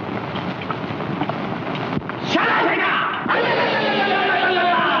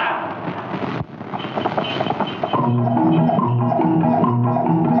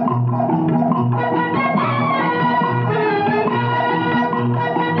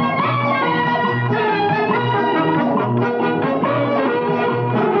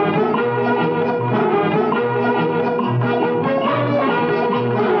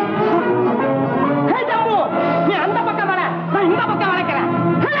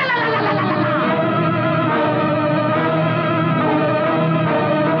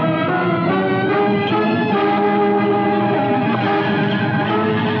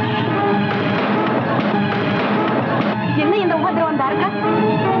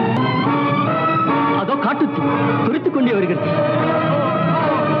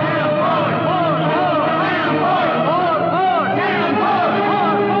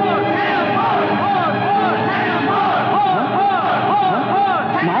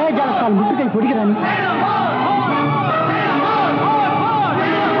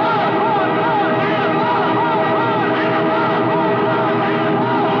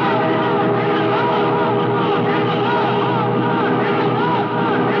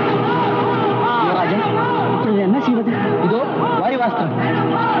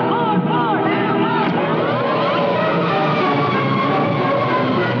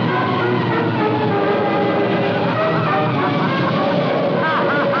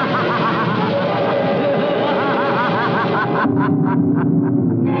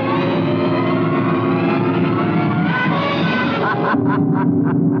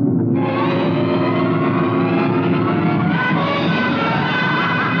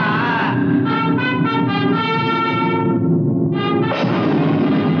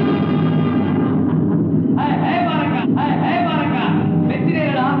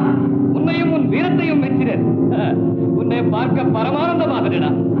 உன்னையும் உன் வீரத்தையும் மெச்சினேன். உன்னை பார்க்க பரமானந்தமாகிறேடா.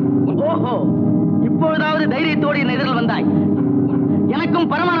 ஓஹோ, இப்பொழுதாவது தைரியத்தோடு என் எதிரில் வந்தாய். எனக்கும்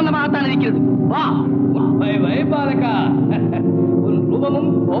பரமானந்தமாகத்தான் இருக்கிறது. வா பாலகா, உன் ரூபமும்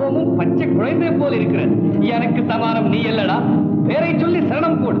கோபமும் பச்சை குழந்தை போல் இருக்கிறது. எனக்கு சமானம் நீ இல்லடா. பேரை சொல்லி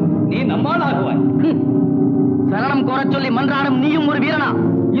சரணம் கோடு, நீ நம்மால் ஆகுவாய். சரணம் கோர சொல்லி மன்றாடும் நீயும் ஒரு வீரனா?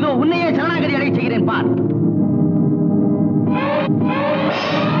 இதோ உன்னையே சரணாகதி அடைய செய்கிறேன் பார்.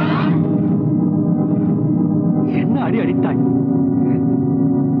 என்ன அடி அடித்தாய்?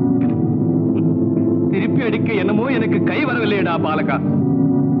 திருப்பி அடிக்க என்னமோ எனக்கு கை வரவில்லையடா பாலகா.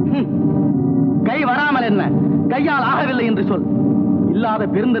 கை வராமல் என்ன, கையால் ஆகவில்லை என்று சொல். இல்லாத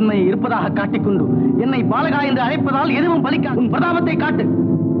பெருந்தன்மை இருப்பதாக காட்டிக்கொண்டு என்னை பாலகா என்று அழைப்பதால் எதுவும் பலிக்கா. உன் பிரதாபத்தை காட்டு.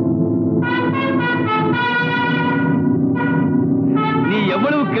 நீ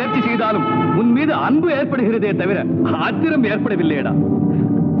எவ்வளவு கிளர்ச்சி செய்தாலும் உன் மீது அன்பு ஏற்படுகிறதே தவிர ஆத்திரம் ஏற்படவில்லையடா.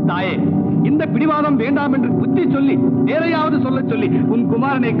 தாயே, இந்த பிடிவாதம் வேண்டாம் என்று புத்தி சொல்லி வேறையாவது சொல்ல சொல்லி உன்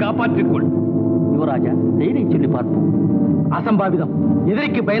குமாரனை காப்பாற்றிக் கொள். யுவராஜா, தைரியம் சொல்லி பார்ப்போம். அசம்பாவிதம்,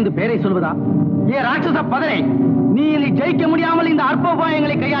 எதிரிக்கு பயந்து பேரை சொல்வதா? ஏ ராட்சச பதரை, நீ என்னை ஜெயிக்க முடியாமல் இந்த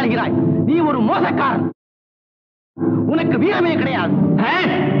அற்போபாயங்களை கையாளுகிறாய். நீ ஒரு மோசக்காரன். உனக்கு வீரமே கிடையாது.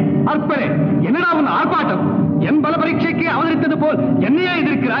 அற்பரே, என்னடா உன் ஆர்ப்பாட்டம்? என் பல பரீட்சைக்கு அவதரித்தது போல் என்னையே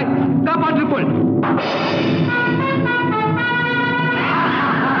எதிர்க்கிறாய். காப்பாற்றிக் கொள்.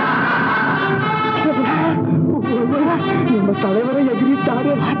 நம்ம தலைவரை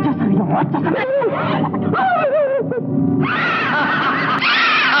எதிரிட்டாரு.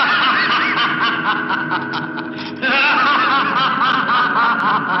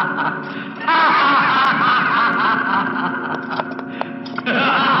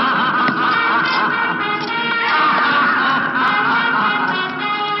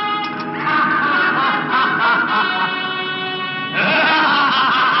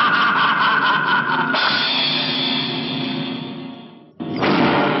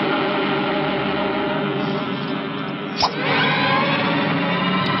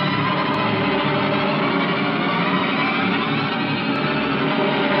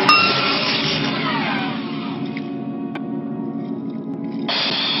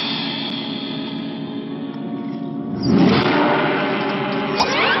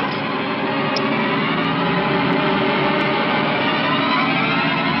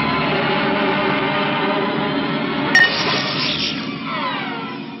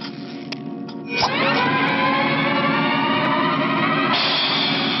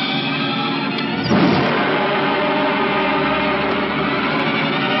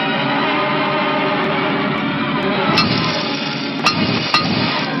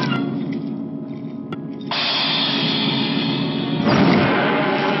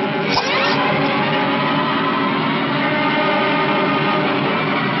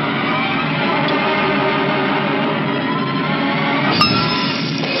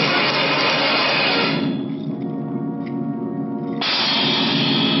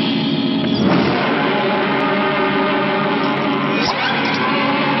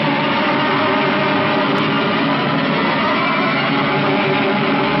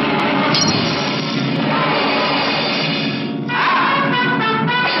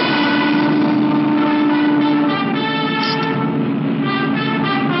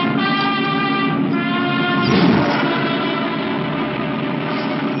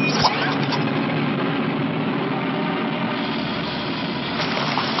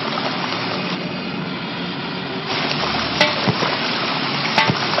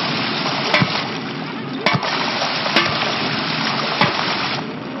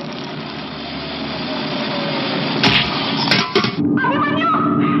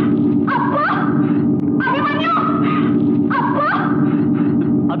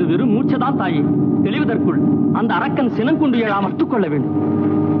 மூச்சுதான் தாயே. தெளிவதற்குள் அந்த அரக்கன் சினங்குண்டு எழாமல் அறுத்துக் கொள்ள வேண்டும்.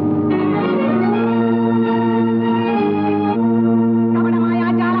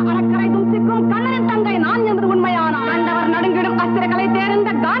 அரக்கரை தூசிக்கும் கண்ணனின் தங்கை நான் என்பது உண்மையானால், கண்டவர் நடுங்கிடும் அஸ்திரங்களை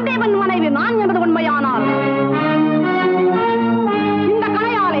தேர்ந்த காந்தேவன் மனைவி நான் என்பது உண்மையானால், இந்த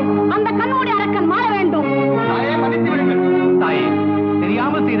கலையாலே அந்த கண்மூடி அரக்கன் மாற வேண்டும். தாயே, மன்னித்து விடுங்கள். தாயே,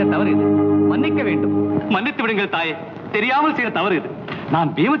 தெரியாமல் செய்த தவறு இது, மன்னிக்க வேண்டும். மன்னித்து விடுங்கள் தாயே, தெரியாமல் செய்த தவறு இது. நான்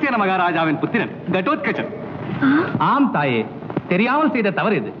பீமசேன மகாராஜாவின் புத்திரன் கடோத்கச்சன். ஆம் தாயே, தெரியாமல் செய்த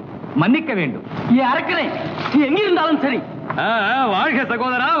தவறு இது, மன்னிக்க வேண்டும். அரக்கனே, நீ எங்கிருந்தாலும் சரி. வாழ்க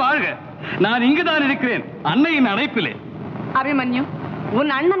சகோதரா, வாழ்க. நான் இங்குதான் இருக்கிறேன், அன்னையின் அழைப்பிலே. அபிமன்யு,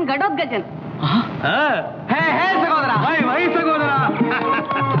 உன் அண்ணன் கடோத்கஜன். சகோதரா சகோதரா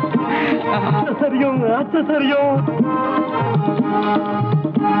ஆச்சரியம்.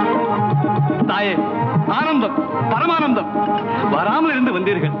 தாயே, ஆனந்தம், பரமானந்தம். வராமல் இருந்து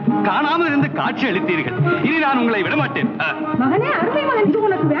வந்தீர்கள், காணாமல் இருந்து காட்சி அளித்தீர்கள். இனி நான் உங்களை விடமாட்டேன். மகனே, அருமை மகன்,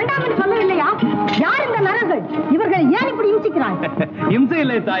 உனக்கு வேண்டாம் என்று சொல்லவில்லையா? யார் இந்த நரர்கள்? இவர்கள் ஏன் இப்படி இம்சிக்கிறாய்? இம்சை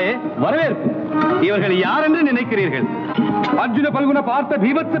இல்லை தாயே, வரவேற்பு. இவர்கள் யார் என்று நினைக்கிறீர்கள்? அர்ஜுன பல்குன பார்த்த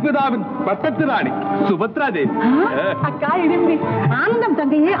பீபத்ச பிதாவின் பட்டத்து ராணி சுபத்ரா தேவி. அக்கா இடிம்பி. ஆனந்தம்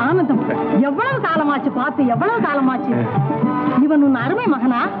தங்கையே, ஆனந்தம். எவ்வளவு காலமாச்சு பார்த்து, எவ்வளவு காலமாச்சு. இவன் உன் அருமை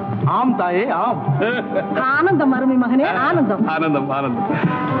மகனா? ஆம் தாயே, ஆம். ஆனந்தம் அருமை மகனே, ஆனந்தம். ஆனந்தம் ஆனந்தம்.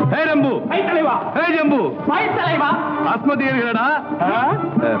 ஹே ரம்பு, ஹே தலைவா, ஹே ஜம்பு, ஹே தலைவா. அஸ்மதியர்களடா,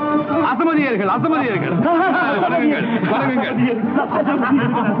 அசமதியர்கள், அசமதியர்கள். வணங்குங்கள், வணங்குங்கள்.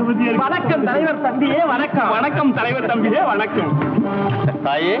 வணக்கம் தலைவர் தம்பியே, வணக்கம். வணக்கம் தலைவர் தம்பியே, வணக்கம்.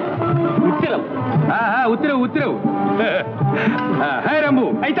 தாயே, உத்திரவு. உத்திரவு, உத்திரவு. ஹே ரம்பு,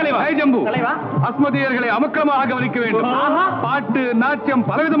 ஹே தலைவா, ஹே ஜம்பு, தலைவா. அஸ்மதியர்களை அமக்கமாக கவனிக்க வேண்டும். பாட்டு, நாட்டியம்,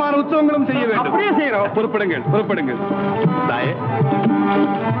 பலவிதமான உற்சவங்களும் செய்ய வேண்டும். அப்படியே செய்யறோம். புறப்படுங்கள், புறப்படுங்கள். தாயே,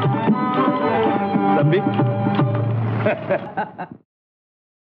 தம்பி.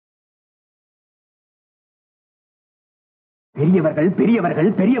 பெரியவர்கள் பெரியவர்கள்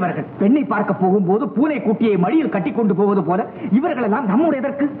பெரியவர்கள் பெண்ணை பார்க்க போகும்போது பூனை குட்டியை மடியில் கட்டி கொண்டு போவது போல இவர்கள் எல்லாம் நம்முடைய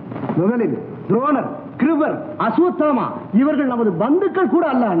எதற்கு? முதலில் துரோணர், கிருபர், அஸ்வத்தாமா இவர்கள் நமது பந்துக்கள் கூட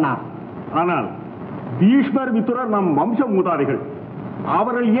அல்ல அண்ணா. ஆனால் பீஷ்மர், விதுரர் நம் வம்ச மூதாதைகள்.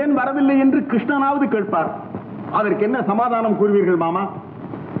 அவர்கள் ஏன் வரவில்லை என்று கிருஷ்ணனாவது கேட்பார். அதற்கு என்ன சமாதானம் கூறுவீர்கள் மாமா?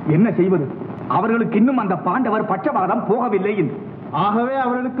 என்ன செய்வது? அவர்களுக்கு இன்னும் அந்த பாண்டவர் பட்சபாதம் போகவில்லை என்று. ஆகவே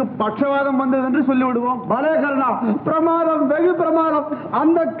அவர்களுக்கு பட்சவாதம் வந்தது என்று சொல்லிவிடுவோம். பலேகரணா, பிரமாதம், வெகு பிரமாதம்.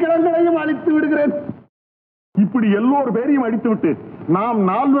 அந்த கிழங்களையும் அழித்து விடுகிறேன். இப்படி எல்லோரு பேரையும் அடித்துவிட்டு நாம்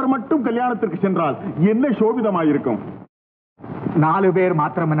 4 மட்டும் கல்யாணத்திற்கு சென்றால் என்ன சோபிதமாயிருக்கும்? 4 பேர்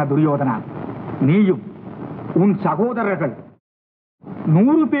மாத்திரம் என துரியோதனா, நீயும் உன் சகோதரர்கள்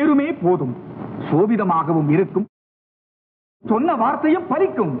 100 பேருமே போதும். சோபிதமாகவும் இருக்கும், சொன்ன வார்த்தையும்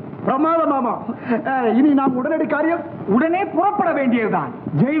பலிக்கும். பிரமாதமாமா. இனி நாம் உடனடி காரியம் உடனே புறப்பட வேண்டியதுதான்.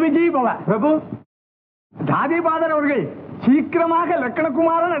 ஜெய் விஜய் பவ. பிரபு, ராஜேபாதர் அவர்கள் சீக்கிரமாக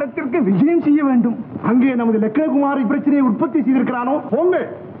லக்கணகுமாரன் இடத்திற்கு விஜயம் செய்ய வேண்டும். அங்கே நமது லக்கணகுமாரி பிரச்சனையை உற்பத்தி செய்திருக்கிறானோ? போங்க.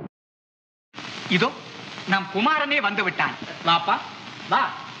 இதோ நம் குமாரனே வந்து விட்டான். வாப்பா வா.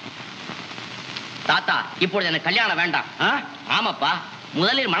 தாத்தா, இப்பொழுது எனக்கு கல்யாணம் வேண்டாம். ஆமாப்பா,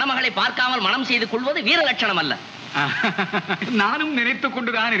 முதலில் மணமகளை பார்க்காமல் மனம் செய்து கொள்வது வீர லட்சணம் அல்ல. நானும் நினைத்துக்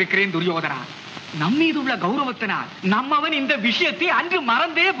கொண்டுதான் இருக்கிறேன் துரியோதனா. நம்மீது உள்ள கௌரவத்தினால் நம்மவன் இந்த விஷயத்தை அன்று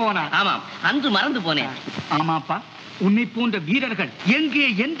மறந்தே போனான். ஆமாம், அன்று மறந்து போனேன். ஆமாப்பா, உன்னை போன்ற வீரர்கள் எங்கே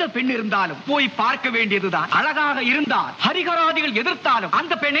எந்த பெண் இருந்தாலும் போய் பார்க்க வேண்டியதுதான். அழகாக இருந்தால் ஹரிகராதிகள் எதிர்த்தாலும்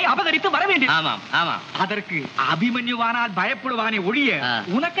அந்த பெண்ணை அபகரித்து வர வேண்டியது. ஆமாம் ஆமாம். அதற்கு அபிமன்யுவானால் பயப்படுவானே ஒழிய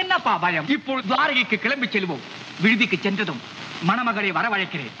உனக்கு என்னப்பா பயம்? இப்பொழுது துவாரகைக்கு கிளம்பி செல்வோம். விடுதிக்கு சென்றதும் மணமகளை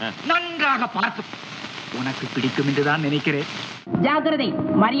வரவழைக்கிறேன். நன்றாக பார்த்து உனக்கு பிடிக்கும் என்றுதான் நினைக்கிறேன். ஜாகிரதை,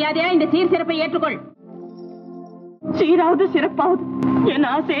 மரியாதையா இந்த சீர் சிறப்பை ஏற்றுக்கொள். சீராவது சிறப்பாவது என்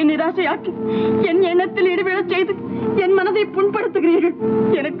ஆசையை நிராசையாக்கி என் எண்ணத்தில் இடைவிழச் செய்து என் மனதை புண்படுத்துகிறீர்கள்.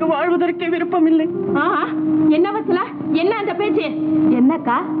 எனக்கு வாழ்வதற்கு விருப்பம் இல்லை. என்ன வசலா, என்ன அந்த பேச்சு?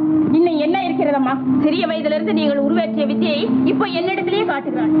 என்னக்கா இன்னும் என்ன இருக்கிறதம்மா? சிறிய வயதிலிருந்து நீங்கள் உருவேற்றிய வித்தியை இப்ப என்னிடத்திலேயே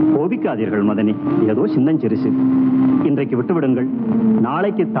காட்டுகிறாள். கோபிக்காதீர்கள் மதனி, ஏதோ சின்னஞ்சிறுசு. இன்றைக்கு விட்டுவிடுங்கள்.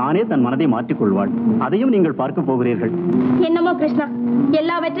 நாளைக்கு தானே தன் மனதை மாற்றிக் கொள்வாள். அதையும் நீங்கள் பார்க்க போகிறீர்கள். என்னமோ கிருஷ்ணா,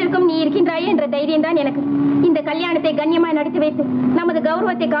 எல்லாவற்றிற்கும் நீ இருக்கின்றாயே என்ற தைரியம் தான் எனக்கு. இந்த கல்யாணத்தை கண்ணியமாய் நடத்தி வைத்து நமது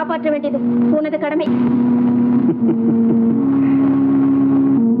கௌரவத்தை காப்பாற்ற வேண்டியது உனது கடமை.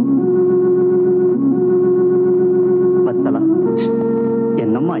 வத்சலா,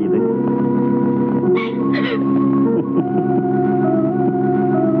 என்னம்மா இது?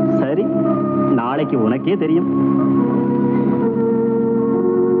 சரி, நாளைக்கு உனக்கே தெரியும்.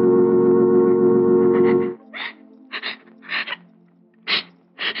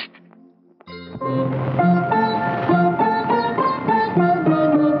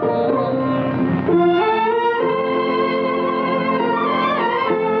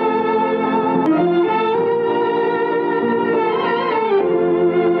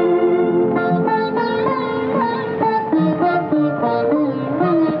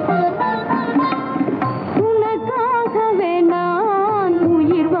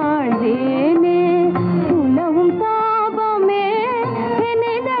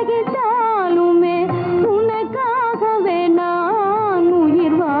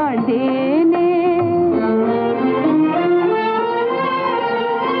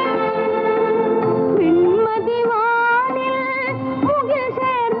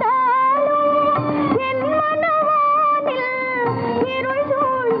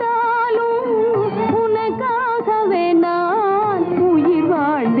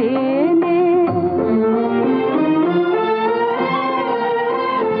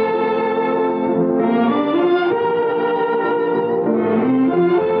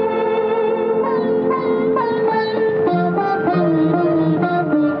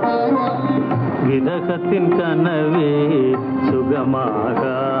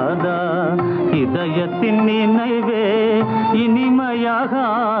 இதயத்தின் நினைவே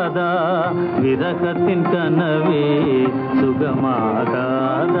இனிமையாகாதா, விரகத்தின் கனவே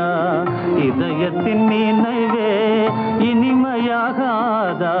சுகமாகாதா, இதயத்தின் நினைவே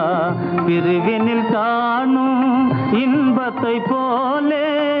இனிமையாகாதா, பிரிவினில் காணும் இன்பத்தை போலே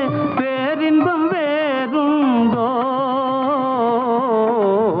பேரின்பம் வேறுண்டோ,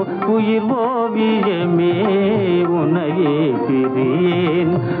 உயிர் ஓவியமே உனையே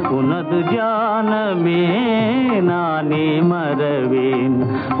பிரியேன், உனது ஜானமே நானே மறவேன்,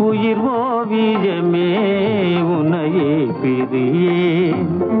 உயிர் ஓவியமே உனையே பிரியேன்.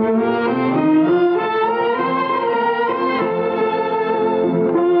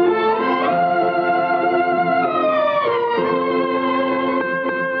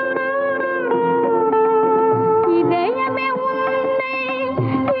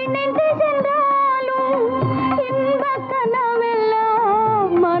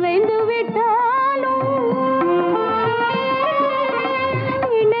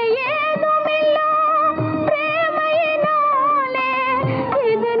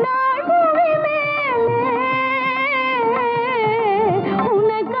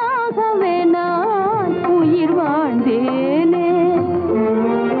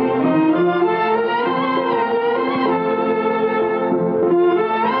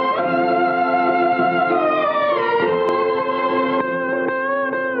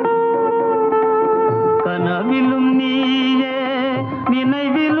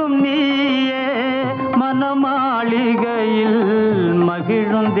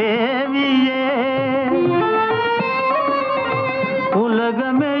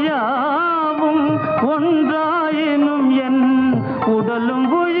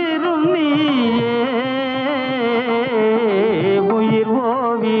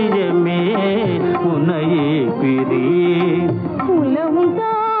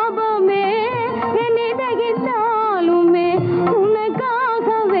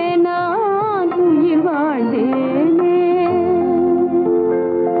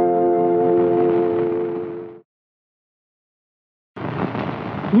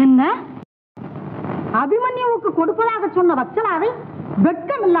 என்ன அபிமன்யுவுக்கு கொடுப்பதாக சொன்ன வச்சலாவை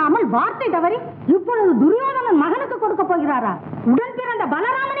வெட்கம் இல்லாமல் வார்த்தை தவறி இப்பொழுது துரியோதனன் மகனுக்கு கொடுக்க போகிறாரா? உடன் பிறந்த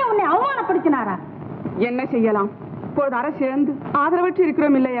பலராமனே உன்னை அவமானப்படுத்தினாரா? என்ன செய்யலாம்? இப்பொழுது அரசிழந்து ஆதரவற்று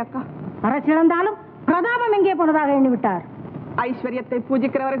இருக்கிறோம் இல்லையா அக்கா? அரசிழந்தாலும் பிரதாபம் எங்கே போனதாக எண்ணிவிட்டார். ஐஸ்வர்யத்தை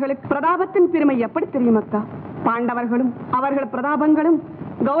பூஜிக்கிறவர்களுக்கு பிரதாபத்தின் பெருமை எப்படி தெரியும் அக்கா? பாண்டவர்களும் அவர்கள் பிரதாபங்களும்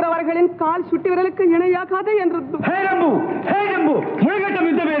கௌரவர்களின் கால் சுட்டிவர்களுக்கு இணையாகாது என்று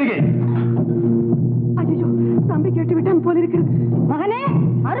தம்பி கேட்டு விட்டான் போல இருக்கிறது. மகனே,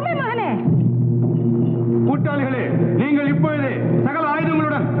 அருமை மகனே, கூட்டாளிகளே, நீங்கள் இப்பொழுது சகல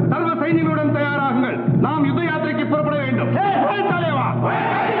ஆயுதங்களுடன் சர்வ சைனிகளுடன் தயாராகுங்கள். நாம் யுத்த யாத்திரைக்கு புறப்பட வேண்டும்.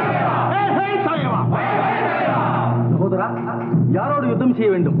 சகோதரா, யாரோடு யுத்தம் செய்ய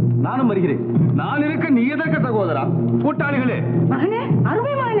வேண்டும்? நானும் வருகிறேன். நான் இருக்க நீ எதற்கு சகோதரா? கூட்டாளிகளே, மகனே,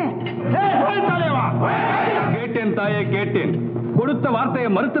 அருமை மகனே, கேட்டேன் தாயே, கேட்டேன். கொடுத்த வார்த்தையை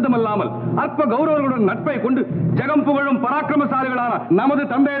மறுத்ததுமல்லாமல் அற்ப கௌரவர்களுடன் நட்பை கொண்டு ஜெகம் புகழும் பராக்கிரமசாலிகளான நமது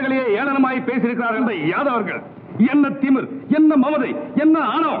தந்தையர்களையே ஏளனமாய் பேசியிருக்கிறார்கள் இந்த யாதவர்கள். என்ன திமிர், என்ன மமதை, என்ன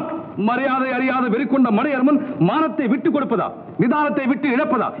ஆணவம்! மரியாதை அறியாத வெறிக்கொண்ட மடையர் முன் மானத்தை விட்டுக் கொடுப்பதா, நிதானத்தை விட்டு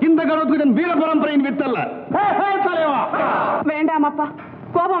இழப்பதா? இந்த கருத்துடன் வீர பரம்பரையின் வித்தல்ல. வேண்டாம் அப்பா,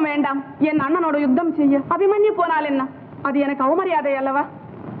 கோபம் வேண்டாம். என் அண்ணனோட யுத்தம் செய்ய அபிமன்யு போனால் என்ன? அது எனக்கு அவமரியாதை அல்லவா?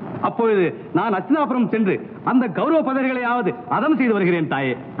 அப்பொழுது நான் அஸ்தினாபுரம் சென்று அந்த கௌரவ பதவிகளையாவது அதம் செய்து வருகிறேன்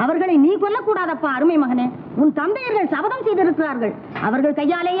தாயே. அவர்களை நீ கொல்லக்கூடாதப்பா அருமை மகனே. உன் தந்தையர்கள் சபதம் செய்திருக்கிறார்கள். அவர்கள்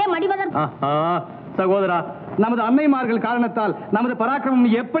கையாலேயே மடிவதற்கு. சகோதரா, நமது அன்னைமார்கள் காரணத்தால் நமது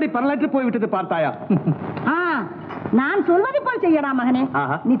பராக்கிரமம் எப்படி பரலற்று போய்விட்டது பார்த்தாயா? நான் சொல்வது போல் செய்யடா மகனே.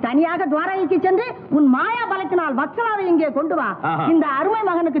 நீ தனியாக துவாரகைக்கு சென்று உன் மாயா பலத்தினால் வத்சலாவை இங்கே கொண்டு வா. இந்த அருமை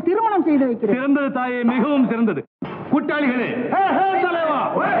மகனுக்கு திருமணம் செய்து வைக்கிறேன். சிறந்தது தாயே, மிகவும் சிறந்தது. கூட்டாளிகளே,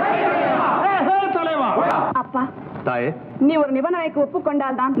 அப்பா தாயே, நீ ஒரு நிபந்தனைக்கு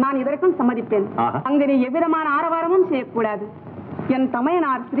ஒப்புக்கொண்டால் தான் நான் இதற்கும் சம்மதிப்பேன். அங்கு நீ எவ்விதமான ஆரவாரமும் செய்யக்கூடாது. என்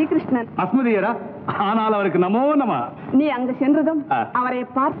தமையனார் ஸ்ரீகிருஷ்ணன் அஸ்மதியரா, ஆனால் அவருக்கு நமோ நம. நீ அங்கு சென்றதும் அவரை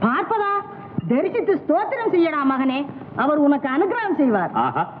பார்ப்பதா? தரிசித்து ஸ்தோத்திரம் செய்யடா மகனே. அவர் உனக்கு அனுகிரகம் செய்வார்.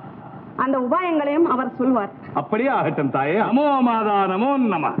 அந்த உபாயங்களையும் அவர் சொல்வார். அப்படியே ஆகட்டும் தாயே. நமோ மாதா, நமோ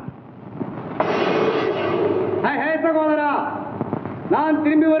நம. சகோதரா, நான்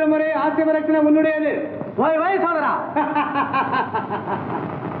திரும்பி வரும் வரை ஆட்சி பிரச்சனை உன்னுடையது. சோதரா,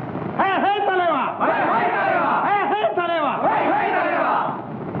 தலைவா, தலைவா.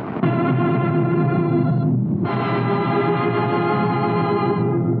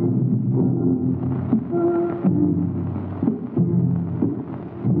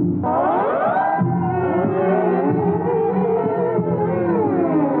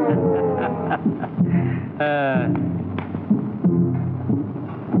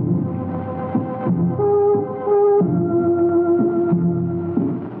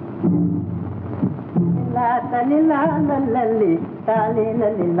 லலிலா லல்லி லாலே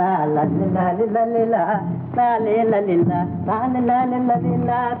லலிலா லலிலா லலிலா லாலே லலிலா லாலே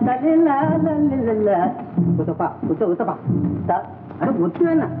லலிலா லலிலா லலிலா உத்தப்பா உத்தப்பா அட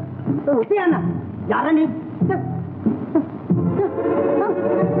ஒத்தியானா ஒத்தியானா யார நீ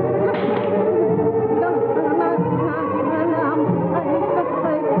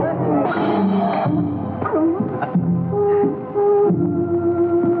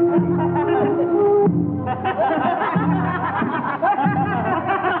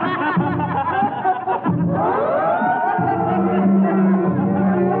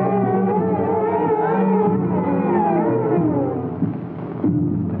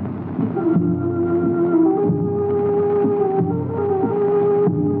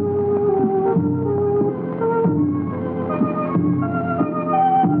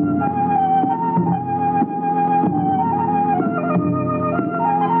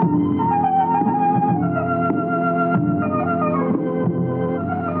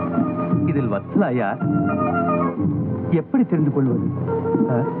யார் எப்படி தெரிந்து கொள்வது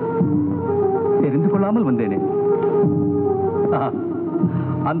தெரிந்து கொள்ளாமல் வந்தேனே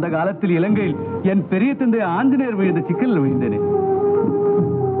அந்த காலத்தில் இலங்கையில் என் பெரிய தந்தை ஆஞ்சநேயர் விழுந்த சிக்கலில் விழுந்தேனே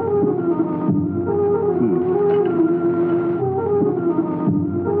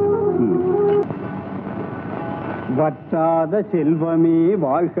வற்றாத செல்வமே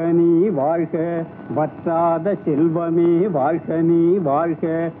வாழ்க நீ வாழ்க வற்றாத செல்வமே வாழ்க நீ வாழ்க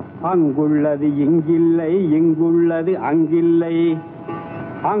அங்குள்ளது இங்கில்லை இங்குள்ளது அங்கில்லை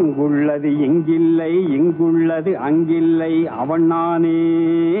அங்குள்ளது இங்கில்லை இங்குள்ளது அங்கில்லை அவன் நானே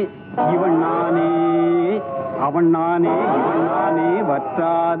இவன் நானே அவன் நானே இவன் நானே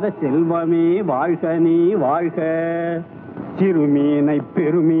வற்றாத செல்வமே வாழ்க நீ வாழ்க சிறுமீனை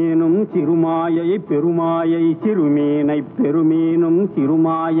பெருமீனும் சிறுமாயை பெருமாயை சிறுமீனை பெருமீனும்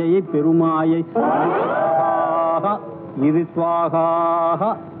சிறுமாயை பெருமாயை இது சுவாகா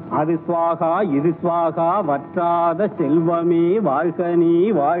அது சுவாகா இது சுவாகா வற்றாத செல்வமே வாழ்க நீ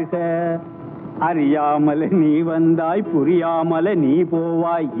வாழ்க அறியாமல நீ வந்தாய் புரியாமல நீ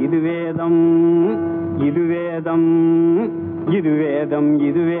போவாய் இது வேதம் இது வேதம் இது வேதம்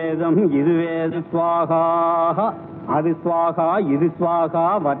இது வேதம் இது வேத சுவாகா அது சுவாகா இது சுவாகா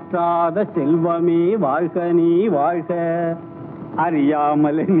வற்றாத செல்வமே வாழ்க நீ வாழ்க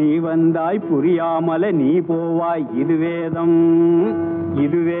அறியாமல நீ வந்தாய் புரியாமல நீ போவாய் இது வேதம்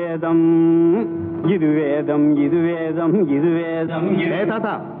இது வேதம் இது வேதம் இது வேதம் இது வேதம்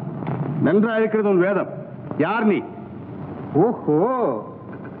தாத்தா நன்றா இருக்கிறது உன் வேதம் யார் நீ ஓஹோ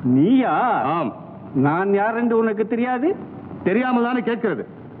நீயா ஆம் நான் யார் என்று உனக்கு தெரியாது தெரியாமல் தானே கேட்கிறது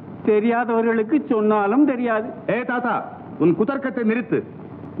தெரியாதவர்களுக்கு சொன்னாலும் தெரியாது தாத்தா உன் குதர்க்கத்தை நிறுத்து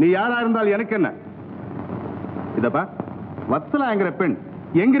நீ யாரா இருந்தால் எனக்கு என்ன இதப்பா வத்சலாங்கிற பெண்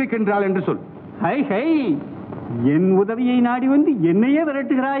எங்கிருக்கின்றாள் என்று சொல் ஹை ஹை என் உதவியை நாடி வந்து என்னையே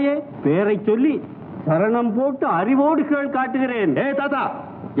விரட்டுகிறாயே பேரை சொல்லி சரணம் போட்டு அறிவோடு கீழ் காட்டுகிறேன் தாத்தா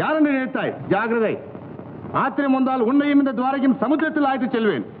யார் என்று நினைத்தாய் ஜாகிரதை ஆத்திரம் வந்தால் உன்னையும் இந்த துவாரையும் சமுத்திரத்தில் ஆய்த்து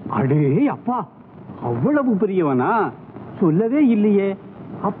செல்வேன் அடே அப்பா அவ்வளவு பெரியவனா சொல்லவே இல்லையே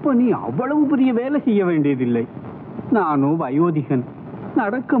அப்ப நீ அவ்வளவு பெரிய வேலை செய்ய வேண்டியதில்லை நானும் வயோதிகன்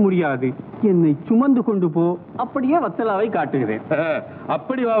நடக்க முடியாது என்னை சுமந்து கொண்டு போ அப்படியே வத்தலாவை காட்டுகிறேன்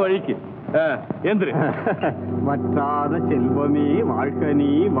அப்படி வா வழிக்கு எந்திரு வற்றாத செல்வமே வாழ்க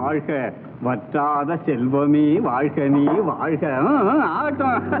நீ வாழ்க வற்றாத செல்வமே வாழ்க நீ வாழ்க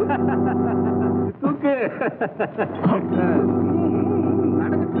ஆகட்டும் தூக்கு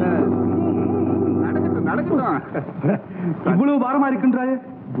இவ்வளவு பாரமா இருக்கின்றாயே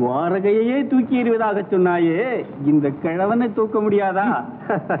துவாரகையே தூக்கி எறிவதாக சொன்னாயே இந்த கிழவனை தூக்க முடியாதா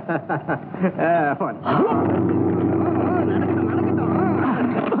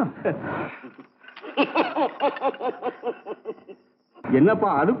என்னப்பா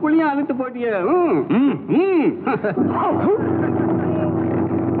அதுக்குள்ளேயும் அழுத்து போட்டிய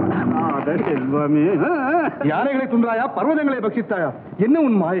செல்வமே யானைகளை துன்றாயா பர்வதங்களை பட்சித்தாயா என்ன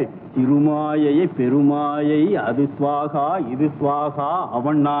உன் மாயை திருமாயை பெருமாயை அது சுவாகா இது சுவாகா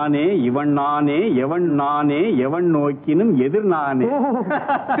அவன் நானே இவன் நானே எவன் நானே எவன் நோக்கினும் எதிர் நானே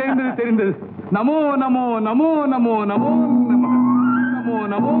தெரிந்தது தெரிந்தது நமோ நமோ நமோ நமோ நமோ நமோ நமோ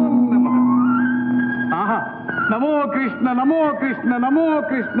நமோ ஆஹா நமோ கிருஷ்ண நமோ கிருஷ்ண நமோ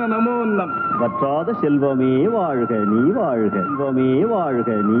கிருஷ்ண நமோ நம் வற்றாத செல்வமே வாழ்க நீ வாழ்க செல்வமே வாழ்க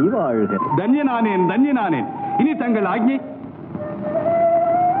நீ வாழ்க தன்யனானேன் தன்யனானேன் இனி தங்கள் ஆக்ஞை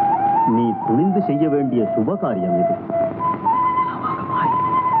நீ துணிந்து செய்ய வேண்டிய சுப காரியம் இது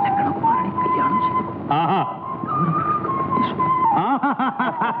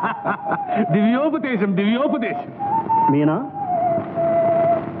திவ்யோபதேசம் திவ்யோபதேசம் மீனா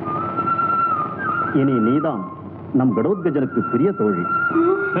இனி நீதான் நம் கடோத்கஜனுக்கு பெரிய தோழி.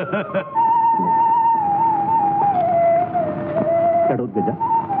 கடோத்கஜா,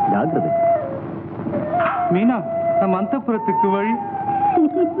 ஜாகிரதை. மீனா, நம் அந்தப்புறத்துக்கு வழி.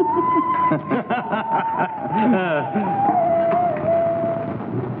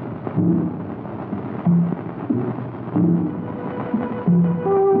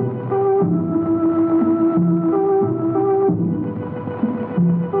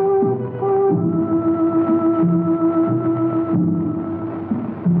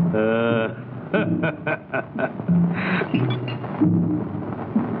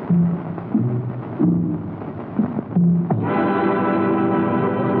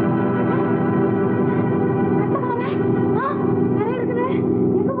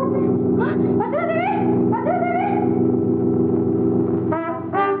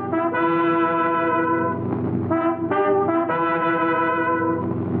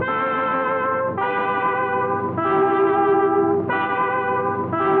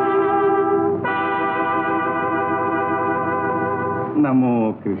 நமோ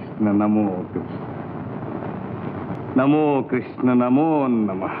கிருஷ்ண நமோ கிருஷ்ண நமோ கிருஷ்ண நமோ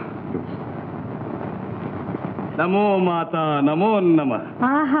நம நமோ மாதா நமோ நம.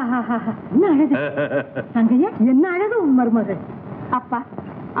 என்ன அழகு தங்கையா, என்ன அழகு உன் மருமகள். அப்பா,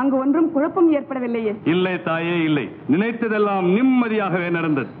 அங்கு ஒன்றும் குழப்பம் ஏற்படவில்லையே? இல்லை தாயே, இல்லை. நினைத்ததெல்லாம் நிம்மதியாகவே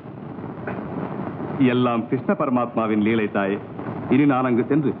நடந்தது. எல்லாம் கிருஷ்ண பரமாத்மாவின் லீலை தாயே. இனி நான் அங்கு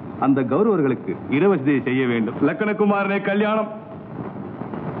சென்று அந்த கௌரவர்களுக்கு இடவசதியை செய்ய வேண்டும். லக்கணகுமாரனை கல்யாணம்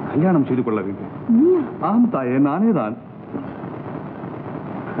செய்து கொள்ள வேண்டும். ஆம் தாயே, நானே தான்.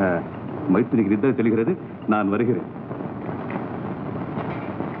 மைத்திரிக்கு நித்திரை தெளிகிறது. நான் வருகிறேன்.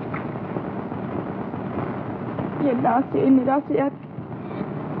 என் ஆசையை நிராசையாக்கி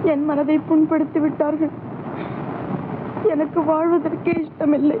என் மனதை புண்படுத்தி விட்டார்கள். எனக்கு வாழ்வதற்கே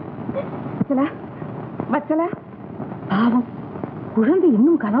இஷ்டமில்லை. வச்சலா, பாவம், குழந்தை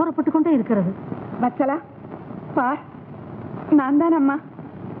இன்னும் கலவரப்பட்டுக் கொண்டே இருக்கிறது. வச்சலா, பார், நான் தான் அம்மா.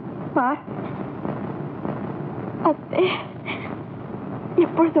 பார். அத்தே,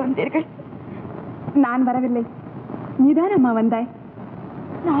 எப்பொழுது வந்தீர்கள்? நான் வரவில்லை, நீதான் அம்மா வந்தாய்.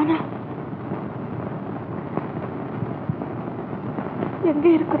 நானா? எங்க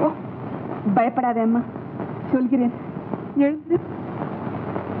இருக்கிறோம்? பயப்படாதே அம்மா, சொல்கிறேன். எழுந்து.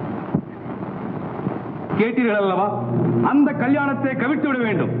 கேட்டீர்கள் அல்லவா? அந்த கல்யாணத்தை கவிழ்த்து விட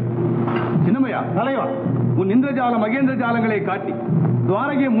வேண்டும். சின்னமையா, தலைவா, உன் இந்திரஜால மகேந்திர ஜாலங்களை காட்டி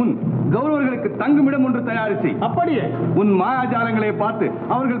துவாரகை முன் கௌரவர்களுக்கு தங்குமிடம் ஒன்று தயாரிச்சு, அப்படியே உன் மாயாஜாலங்களை பார்த்து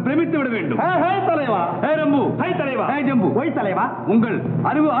அவர்கள் பிரமித்து விட வேண்டும். தலைவா, ரம்பு, தலைவா, ஜம்பு, தலைவா, உங்கள்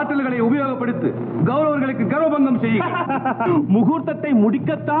அறிவு ஆற்றல்களை உபயோகப்படுத்தி கௌரவர்களுக்கு கர்வபங்கம் செய்யுங்கள். முகூர்த்தத்தை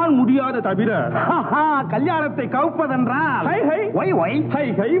முடிக்கத்தான் முடியாத தவிர கல்யாணத்தை கவுப்பதென்றால்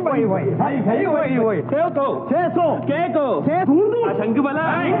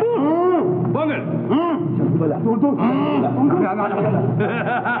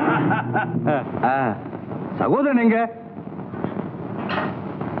சகோதரன் எங்க?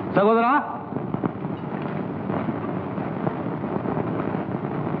 சகோதரா,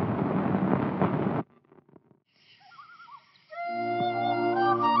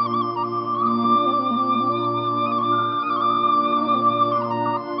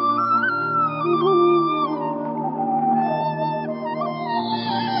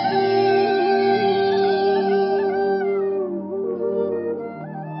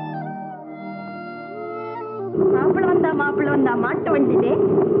 மாட்டு வண்டிலே,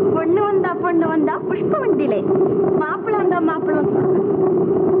 பொண்ணு வந்தா புஷ்ப வண்டிலே, மாப்பிள்ள வந்தா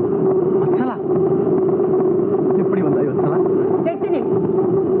எப்படி வந்தாய் வத்சலா? எட்டினில்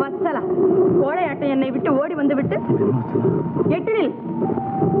வத்சலா, கோழையாட்டம் என்னை விட்டு ஓடி வந்து விட்டு எட்டினில்.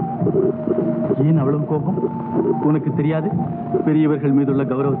 ஏன் அவ்வளவு கோபம்? உனக்கு தெரியாது பெரியவர்கள் மீதுள்ள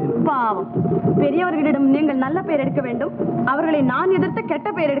கௌரவத்தில்? பாவம், பெரியவர்களிடம் நீங்கள் நல்ல பெயர் எடுக்க வேண்டும், அவர்களை நான் எதிர்த்து கெட்ட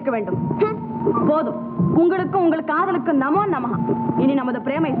பெயர் எடுக்க வேண்டும். போதும், உங்களுக்கும் உங்கள் காதலுக்கு நமோ நமஹ. இனி நமது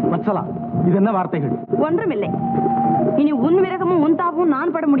பிரேமை. வத்சலா, இது என்ன வார்த்தைகள்? ஒன்றுமில்லை. இனி உன் விரகமும் உன் தாபமும்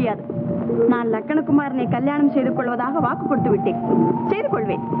நான் பட முடியாது. நான் லக்கணகுமாரனை கல்யாணம் செய்து கொள்வதாக வாக்கு கொடுத்து விட்டேன். செய்து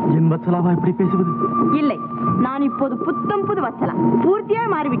கொள்வேன். என் வத்சலாவா இப்படி பேசுவது? இல்லை, நான் இப்போது புத்தம் புது வத்சலா,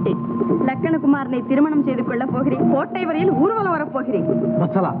 பூர்த்தியாய் மாறிவிட்டேன். லக்கணகுமாரனை திருமணம் செய்து கொள்ள போகிறேன். கோட்டை வரையில் ஊர்வலம் வரப்போகிறேன்.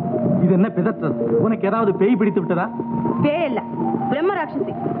 வத்சலா, இது என்ன பிதற்றல்? உனக்கு ஏதாவது பேய் பிடித்து விட்டதா? பேய் இல்ல, பிரம்ம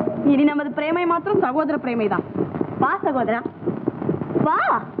ராட்சசி. இனி நமது பிரேமை மாத்திரம் சகோதர பிரேமை தான். வா சகோதரா, வா.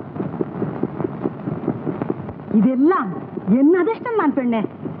 இதெல்லாம் என் அதிர்ஷ்டம் தான் பெண்ணே.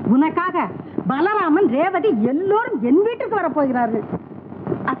 உனக்காக பலராமன், ரேவதி எல்லோரும் என் வீட்டுக்கு வரப்போகிறார்கள்.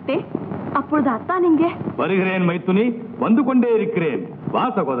 அத்தே, அப்பொழுது அத்தான் இங்கே. வருகிறேன் மைத்துனி, வந்து கொண்டே இருக்கிறேன். வா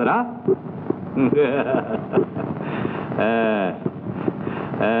சகோதரா.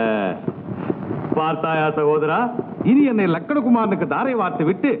 பார்த்தாயா சகோதரா, இனி என்னை லக்கணகுமாரனுக்கு தாரை வார்த்து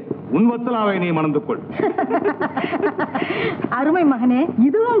விட்டு உன் வத்சலாவை நீ மணந்து கொள். அருமை மகனே,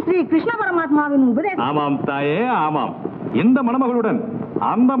 இதுவும் ஸ்ரீ கிருஷ்ண பரமாத்மாவின் உபதேசம். ஆமாம் தாயே, ஆமாம். எந்த மணமகளுடன்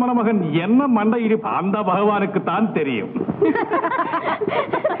அந்த மணமகன் என்ன மண்டை இருப்பு அந்த பகவானுக்கு தான் தெரியும்.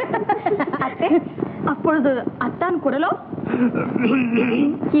 அப்பொழுது அத்தான் குரலோ?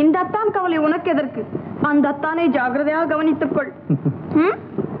 இந்த அத்தான் கவலை உனக்கு எதற்கு? அந்த அத்தானை ஜாகிரதையாக கவனித்துக் கொள்.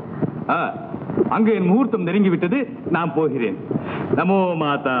 அங்கு என் முகூர்த்தம் நெருங்கிவிட்டது, நான் போகிறேன். நமோ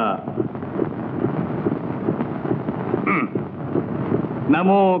மாதா.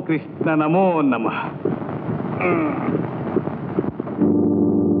 நமோ கிருஷ்ண, நமோ நம.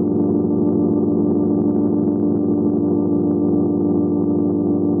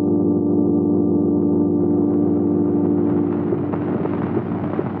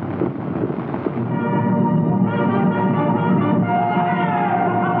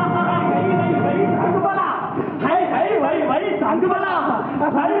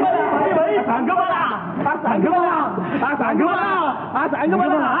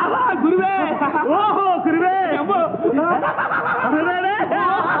 குருவே, ஓஹோ குருவே,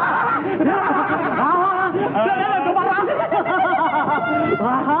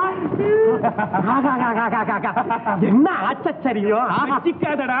 என்ன ஆச்சரியம்!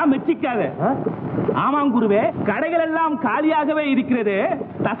 மெச்சிக்காதடா, மெச்சிக்காத. ஆமாம் குருவே, கடைகள் எல்லாம் காலியாகவே இருக்கிறது.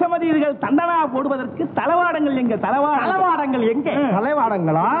 தசமதியர்கள் தண்டனா போடுவதற்கு தளவாடங்கள் எங்க? தளவாடங்கள் எங்க?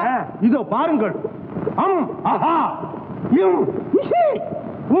 தலைவாடங்களா? இதோ பாருங்கள். ஆஹா,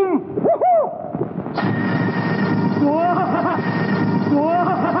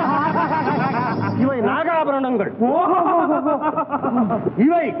 இவை நாகாபரணங்கள்.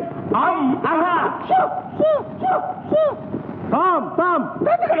 இவை தாம் தாம் தாம்.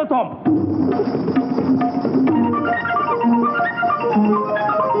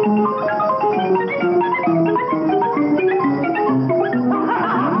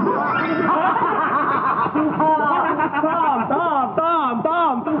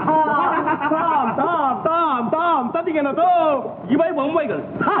 இவை பொம்மைகள்.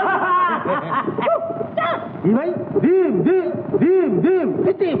 இவை theme theme theme theme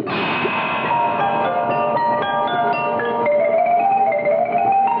theme.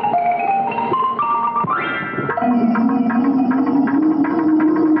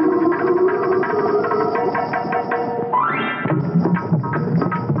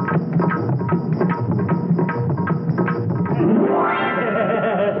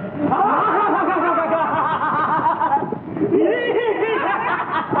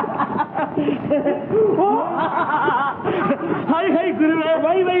 குருவே,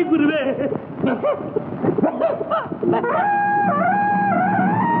 வை குருவே.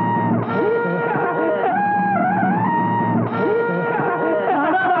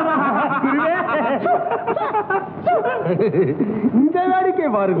 இந்த வேடிக்கை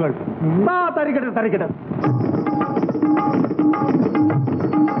பாருங்கள். தரிக்கட்டும்.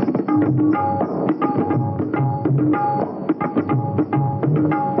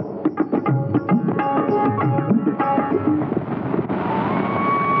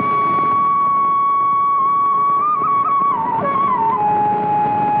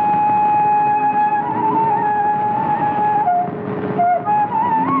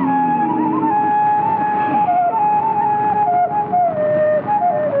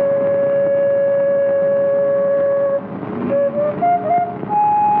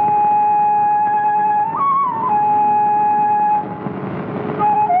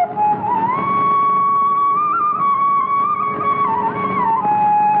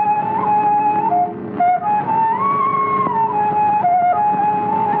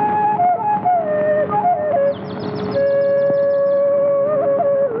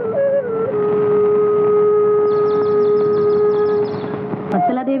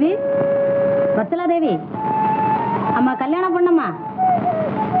 தேவி, அம்மா கல்யாணம் பண்ணம்மா.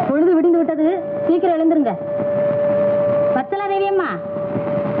 பொழுது விடிந்து விட்டது, சீக்கிரம் எழுந்துருங்க. வத்சலா தேவி அம்மா.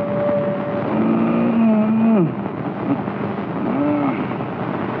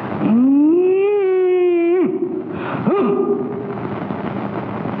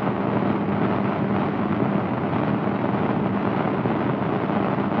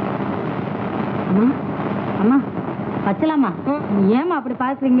 அம்மா வச்சலாமா, ஏமா அப்படி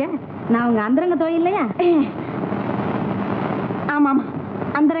பாக்குறீங்க? நான் உங்க அந்தரங்க தொழில் இல்லையா? ஆமாமா,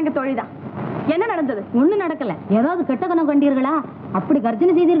 அந்தரங்க தொழில்தான். என்ன நடந்தது? ஒண்ணும் நடக்கல. ஏதாவது கெட்ட கனவு கண்டீர்களா? அப்படி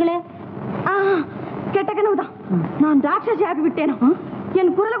கர்ஜனை செய்தீர்களே? கெட்ட கனவுதான். நான் ராட்சசி ஆகி விட்டேனோ,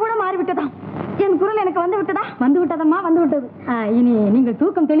 என் குரலை கூட மாறிவிட்டதாம். என் குரல் எனக்கு வந்து விட்டதா? வந்து விட்டதம்மா, வந்து விட்டது. இனி நீங்கள்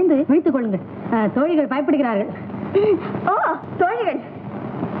தூக்கம் தெளிந்து விழித்துக் கொள்ளுங்கள். தோழிகள் பயப்படுகிறார்கள். ஓ, தோழிகள்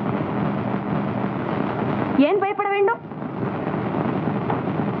ஏன் பயப்பட வேண்டும்?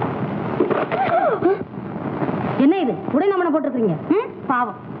 என்ன இது உடை நமன போட்டிருக்கீங்க?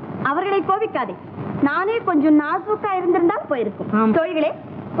 பாவம், அவர்களை கோபிக்காதே. நானே கொஞ்சம் நாசூக்கா இருந்திருந்தால் போயிருக்கும். தோழிகளே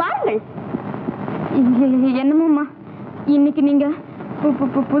பாருங்கள். என்னமோம்மா, இன்னைக்கு நீங்க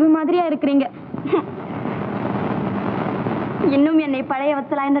புது மாதிரியா இருக்கிறீங்க. இன்னும் என்னை பழைய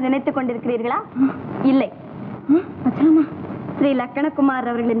வச்சலா என்று நினைத்துக் கொண்டிருக்கிறீர்களா? இல்லை, ஸ்ரீ லக்கணகுமார்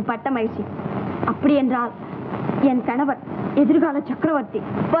அவர்களின் பட்ட மகிழ்ச்சி. அப்படி என்றால் என் கணவர் எதிர்கால சக்கரவர்த்தி,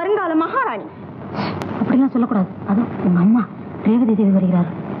 வருங்கால மகாராணி. அப்படிலாம் சொல்லக்கூடாது. அது உங்க அம்மா ரேவதி தேவி வருகிறார்.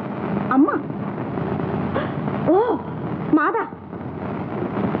 அம்மா? ஓ மாதா,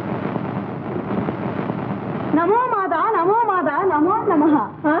 நமோ மாதா, நமோ மாதா, நமோ நமஹா.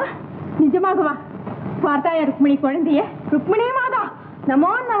 நிஜமாகவா? பார்த்தாயா ருக்மிணி குழந்தைய? ருக்மிணி மாதா,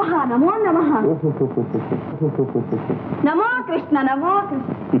 நமோ நமஹா, நமோ நமஹா. நமோ கிருஷ்ண, நமோ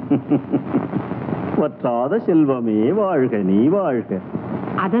கிருஷ்ண. வற்றாத செல்வமே வாழ்க, நீ வாழ்க.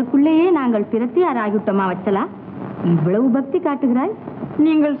 அதற்குள்ளேயே நாங்கள் பிரத்தியார் ஆகிவிட்டோமா வச்சலா? இவ்வளவு பக்தி காட்டுகிறாய்.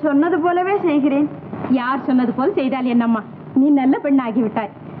 நீங்கள் சொன்னது போலவே செய்கிறேன். யார் சொன்னது போல் செய்தால் என்னம்மா, நீ நல்ல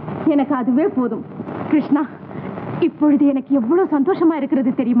பெண்ணாகிவிட்டாய். எனக்கு அதுவே போதும். கிருஷ்ணா, இப்பொழுது எனக்கு எவ்வளவு சந்தோஷமா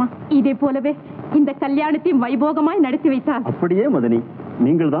இருக்கிறது தெரியுமா? இதே போலவே இந்த கல்யாணத்தையும் வைபோகமாய் நடத்தி வைத்தார். அப்படியே மதனி,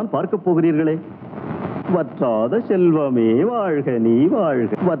 நீங்கள் தான் பார்க்க போகிறீர்களே. வற்றாத செல்வமே வாழ்க, நீ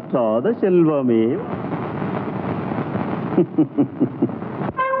வாழ்க. வற்றாத செல்வமே.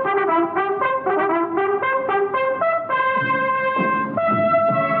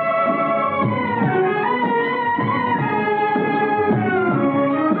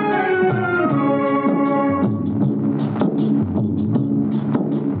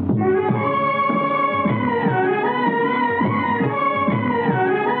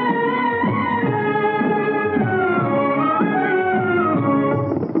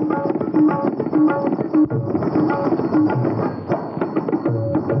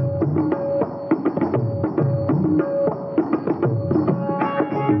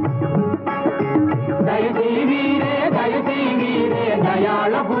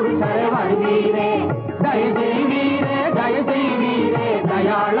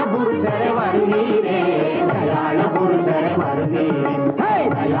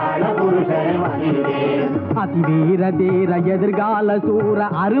 அதிவீர தீர எதிர்கால சூர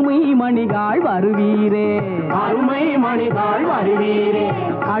அருமை மணிகாள் வருவீரே, அருமை மணிகாள் வருவீரே.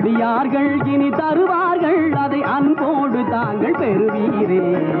 அடியார்கள் இனி தருவார்கள், அதை அன்போடு தாங்கள் பெறுவீரே.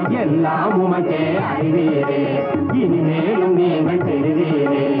 எல்லாம் உமக்கே அறிவீரே, இனிமேலும் நீங்கள்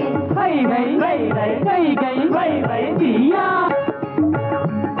பெறுவீரே. கை கை கை கை கை கை வை வை தீயா.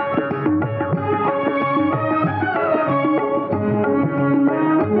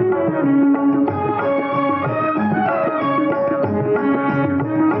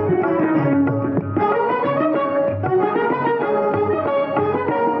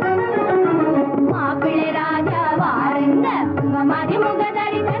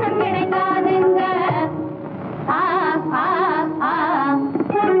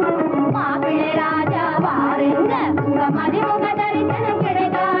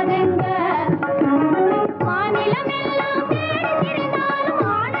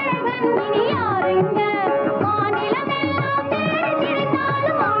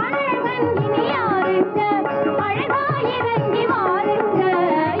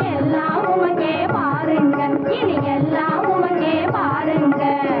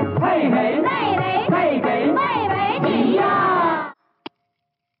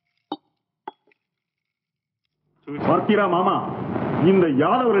 மாமா, இந்த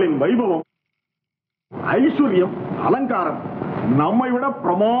யாதவர்களின் வைபவம், ஐஸ்வர்யம், அலங்காரம் நம்மை விட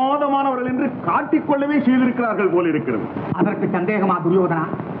பிரமாதமானவர்கள் என்று காட்டிக்கொள்ளவே செய்திருக்கிறார்கள் போல இருக்கிறது. அதற்கு சந்தேகமா துரியோதனா?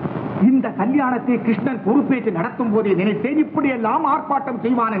 இந்த கல்யாணத்தை கிருஷ்ணன் பொறுப்பேற்று நடத்தும் போதே நினைத்தேன் இப்படி எல்லாம் ஆர்ப்பாட்டம்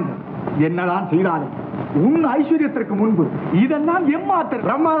செய்வான் என்று. என்னதான் செய்தாலும் உன் ஐஸ்வர்யத்திற்கு முன்பு இதெல்லாம் எம்மாத்திரம்.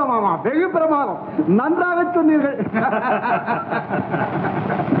 பிரமாதம் மாமா, வெகு பிரமாதம். நன்றாக சொன்னீர்கள்.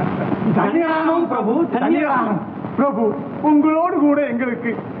 தன்யானம் பிரபு, தன்யானம். பிரபு, உங்களோடு கூட எங்களுக்கு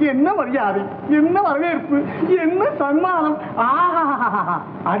என்ன மரியாதை, என்ன வரவேற்பு, என்ன சன்மானம்.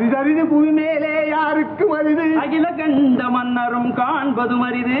 அரிதறிது பூமி மேலே யாருக்கும் அரிது. அகில கண்ட மன்னரும் காண்பதும்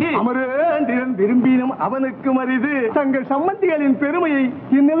அரிது. அமரேந்திரன் விரும்பினும் அவனுக்கு அரிது. தங்கள் சம்பந்திகளின் பெருமையை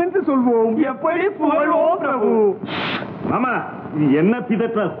என்னவென்று சொல்வோம், எப்படி புகழ்வோம் பிரபு. மாமா, இது என்ன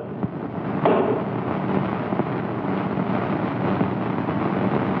பிதற்றல்?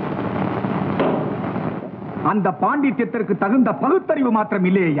 அந்த பாண்டித்யத்திற்கு தகுந்த பகுத்தறிவு மாத்திரம்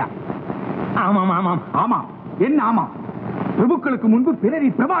இல்லையா? ஆமாம் ஆமாம் ஆமாம். என்ன ஆமாம்? பிரபுக்களுக்கு முன்பு பிறரி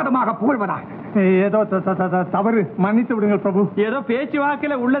பிரமாதமாக புகழ்வதா? ஏதோ தவறு, மன்னித்து விடுங்கள் பிரபு. ஏதோ பேச்சு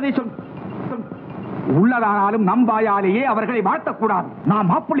வாக்கில் உள்ளதை சொல். உள்ளதானாலும் நம்பாயாலேயே அவர்களை வாழ்த்தக்கூடாது. நாம்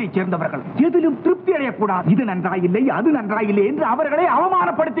மாப்பிள்ளை சேர்ந்தவர்கள், எதிலும் திருப்தி அடையக்கூடாது. இது நன்றாயில்லை, அது நன்றாயில்லை என்று அவர்களை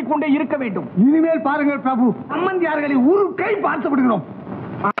அவமானப்படுத்திக் கொண்டே இருக்க வேண்டும். இனிமேல் பாருங்கள் பிரபு, சம்பந்தியார்களை ஒரு கை பார்த்து விடுகிறோம்.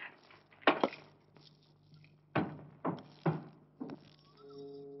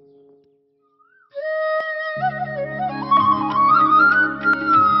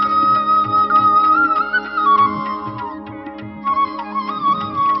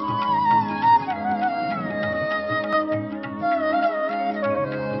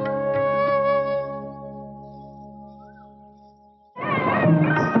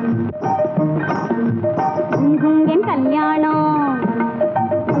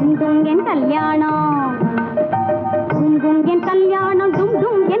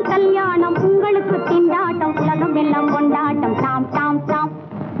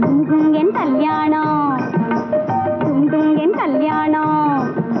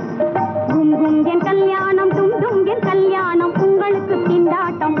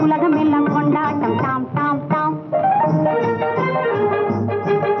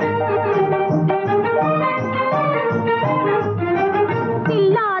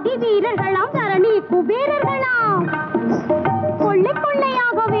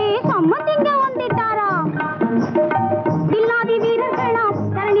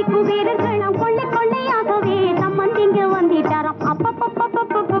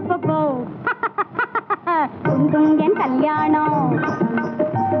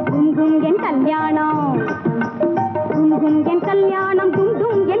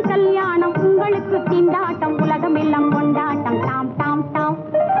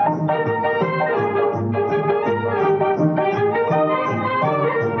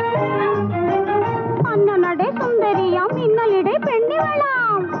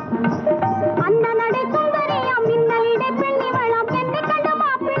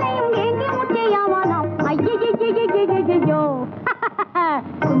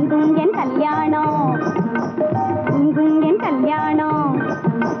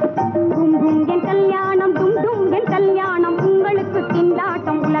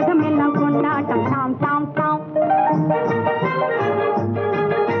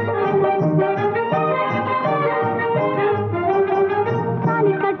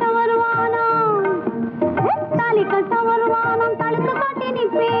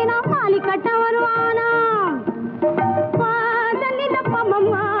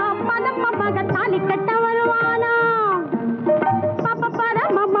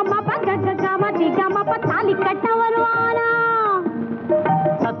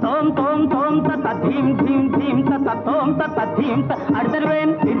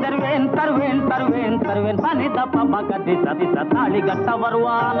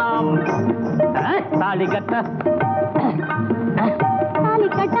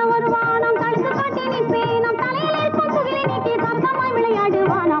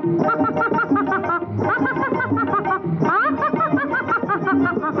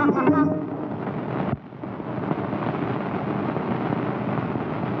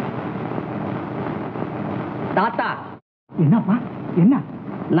 என்னப்பா என்ன?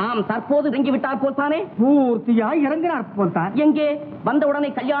 நாம் தற்போது இறங்கிவிட்டால் போல் தானே? பூர்த்தியா இறங்கினார் போல் தான். எங்கே வந்தவுடனே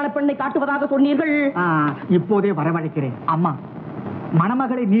கல்யாண பெண்ணை காட்டுவதாக சொன்னீர்கள். இப்போதே வரவழைக்கிறேன். அம்மா,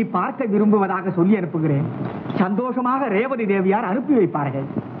 மணமகளை நீ பார்க்க விரும்புவதாக சொல்லி அனுப்புகிறேன். சந்தோஷமாக ரேவதி தேவியார் அனுப்பி வைப்பார்கள்.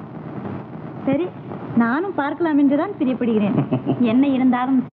 சரி, நானும் பார்க்கலாம் என்றுதான் பிரியப்படுகிறேன். என்ன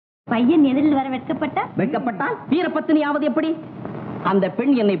இருந்தாலும் பையன் எதிரில் வர வெட்கப்பட்டால் வீரபத்தினியாவது எப்படி? அந்த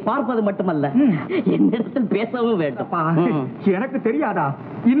பெண் என்னை பார்ப்பது மட்டுமல்ல, என்னிடத்தில் பேசவும் வேண்டும். எனக்கு தெரியாதா?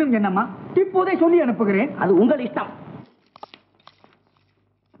 இன்னும் என்னம்மா, இப்போதே சொல்லி அனுப்புகிறேன். அது உங்கள் இஷ்டம்.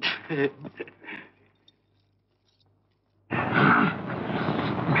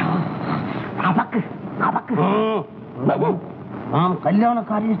 நாம் கல்யாண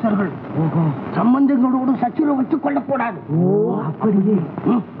காரியஸ்தர்கள், சம்பந்தங்களோடு சச்சுரம் வச்சுக் கொள்ளக்கூடாது. அப்படியே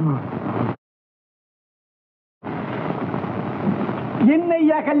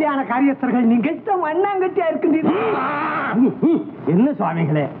என்னையா கல்யாண காரியஸ்தர்கள், நீங்கள் அண்ணாங்கட்டியா இருக்கின்றீர்கள். என்ன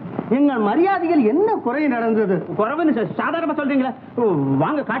சுவாமிகளே, எங்கள் மரியாதையில் என்ன குறை நடந்தது? குறைவுன்னு சாதாரணமா சொல்றீங்களா?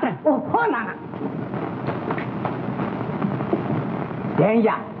 வாங்க காட்டுறேன்.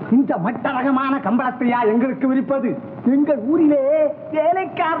 ஏய்யா, இந்த மட்டரகமான கம்பளத்தையா எங்களுக்கு விரிப்பது? எங்கள் ஊரிலே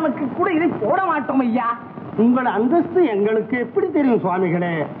வேலைக்காரனுக்கு கூட இதை போட மாட்டோம் ஐயா. உங்கள் அந்தஸ்து எங்களுக்கு எப்படி தெரியும்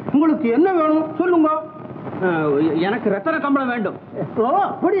சுவாமிகளே? உங்களுக்கு என்ன வேணும் சொல்லுங்க. எனக்கு ரத்தன கம்பளம் வேண்டும். ஓ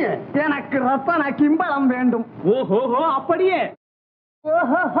அப்படியே? எனக்கு ரத்தன கிம்பளம் வேண்டும். ஓஹோ அப்படியே?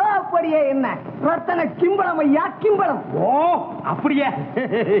 ஓஹோ, அப்படியே என்ன ரத்தன கிம்பளம் ஐயா, கிம்பளம். ஓ அப்படியே.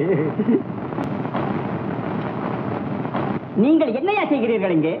 நீங்கள் என்னையா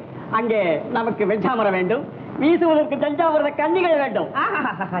செய்கிறீர்கள் இங்கே? அங்கே நமக்கு வெஞ்சாமரம் வேண்டும், வீசுவதற்கு தஞ்சாவூர கன்னிகள் வேண்டும்.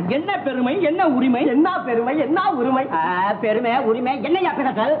 என்ன பெருமை, என்ன உரிமை? என்ன பெருமை, என்ன உரிமை? பெருமை உரிமை என்னையா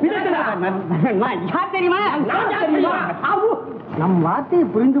பிறத்தல்? யார் தெரியுமா? நம் வார்த்தையை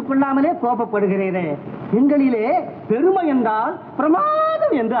புரிந்து கொள்ளாமலே கோபப்படுகிறீரே. எங்களிலே பெருமை என்றால்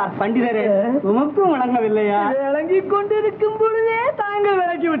பிரமாதம் என்றார் பண்டிதரே. உமக்கும் வழங்கவில்லையா? விளங்கிக் கொண்டிருக்கும் பொழுதே தாங்கள்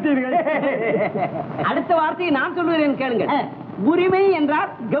விளக்கி விட்டீர்கள். அடுத்த வார்த்தையை நான் சொல்லுகிறேன் கேளுங்க. உரிமை என்றால்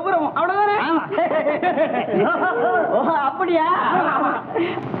கௌரவம், அவ்வளவுதானே? அப்படியா?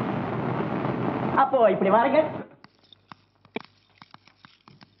 அப்போ இப்படி வாருங்கள்.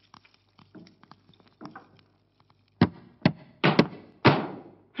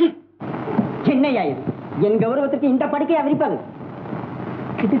 என்னையா இது? என் கௌரவத்துக்கு இந்த படுக்கையா விரிப்பது?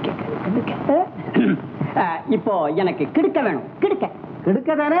 இப்போ எனக்கு கிடுக்க வேணும். கிடுக்க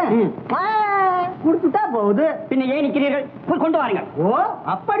கெடுக்க தானே கொடுத்துட்டா போகுது. பின்ன ஏன் நிற்கிறீர்கள்? கொண்டு வாருங்கள். ஓ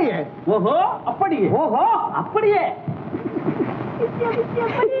அப்படியே. ஓஹோ அப்படியே. ஓஹோ அப்படியே.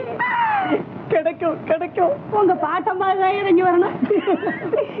 கிடைக்கும் கிடைக்கும். உங்க பாட்டமாக இறங்கி வரணும்.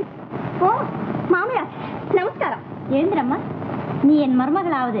 ஓ மாமியா நமஸ்காரம். எழுந்திரம்மா, நீ என்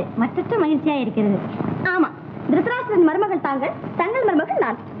மருமகளாவது மற்றற்ற மகிழ்ச்சியா இருக்கிறது. ஆமா, திருத்தராஷ்டிரன் மருமகள் தாங்கள், தங்கள் மருமகள்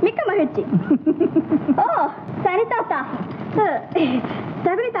நான். மிக்க மகிழ்ச்சி. ஓ சரி தாத்தா,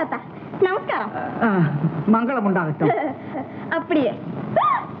 சகுனி தாத்தா நமஸ்காரம். மங்களம் உண்டாகட்டும். அப்படியே.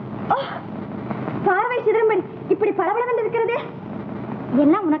 பார்வை சிதம்பரம் இப்படி பளபளவென்று இருக்கிறதே.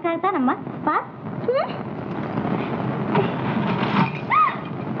 எல்லாம் உனக்காகத்தான் அம்மா. பார்.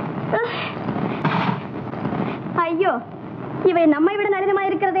 ஐயோ, இவை நம்மை விட நளினமா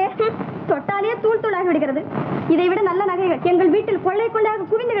இருக்கிறதே. தொட்டாலே தூள் தூளாகி விடுகிறது. இதை விட நல்ல நகைகள் எங்கள் வீட்டில் கொள்ளை கொள்ளையாக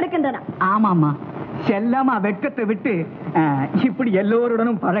குவிந்து கிடக்கின்றன. ஆமாமா, செல்லமா வெட்கத்தை விட்டு இப்படி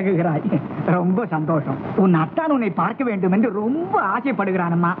எல்லோருடனும் பழகுகிறாய். ரொம்ப சந்தோஷம். உன் அத்தான் உன்னை பார்க்க வேண்டும் என்று ரொம்ப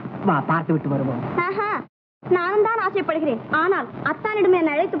ஆசைப்படுகிறானம்மா. வா, பார்த்து விட்டு வருவோம். நானும் தான் ஆசைப்படுகிறேன். ஆனால் அத்தானிடம்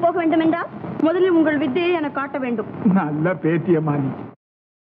என்னை அழைத்து போக வேண்டும் என்றால் முதலில் உங்கள் வித்தையை எனக்கு காட்ட வேண்டும். நல்ல பேத்தியம்மா நீ.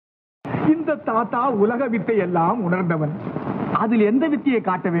 இந்த தாத்தா உலக வித்தை எல்லாம் உணர்ந்தவன். அதில் எந்த வித்தையை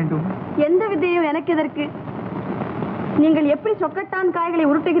காட்ட வேண்டும்? எந்த வித்தையும் எனக்கு எதற்கு? நீங்கள் எப்படி சொக்கட்டான் காய்களை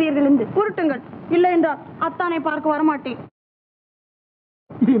உருட்டுகிறீர்கள் என்று உருட்டுங்கள். இல்லை என்றால் அத்தானை பார்க்க வரமாட்டேன்.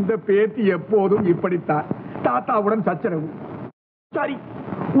 இந்த பேத்தி எப்போதும் இப்படித்தான், தாத்தாவுடன் சச்சரவு. சரி,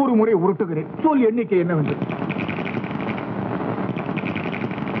 ஒரு முறை உருட்டுகிறேன். சொல், எண்ணிக்கை என்னவென்று?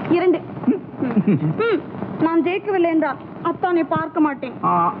 2. நான் ஜெயிக்கவில்லை என்றால் அத்தானை பார்க்க மாட்டேன்.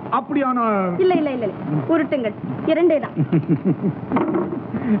 அப்படியான? இல்லை இல்லை இல்லை, உருட்டுங்கள். 2 தான்.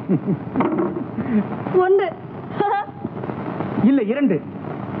 1. இல்லை 2.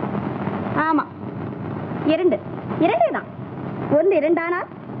 ஆமா 2 தான். 1 2 ஆனால்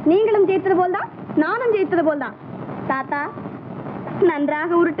நீங்களும் ஜெயித்தது போல்தான், நானும் ஜெயித்தது போல்தான். தாத்தா,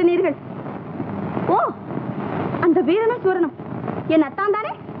 நன்றாக உருட்டினீர்கள். ஓ, அந்த வீரனும் சூரனும் என் அத்தான்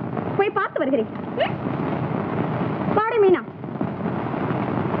தானே? போய் பார்த்து வருகிறேன். பாடி மீனா.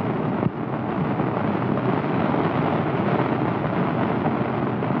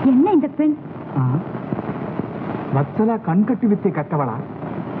 என்ன இந்த பெண்? வத்சலா கண் கட்டு வித்தை கட்டவளா,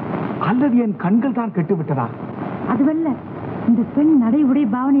 அல்லது என் கண்கள் தான் கெட்டு விட்டதா? அதுவல்ல, இந்த பெண் நடை உடை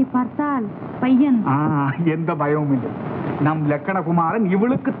பாவனை பார்த்தால் பையன். எந்த பயமும் இல்லை. நம் லக்கணகுமாரன்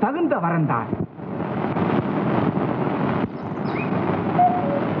இவளுக்கு தகுந்த வரந்தான்.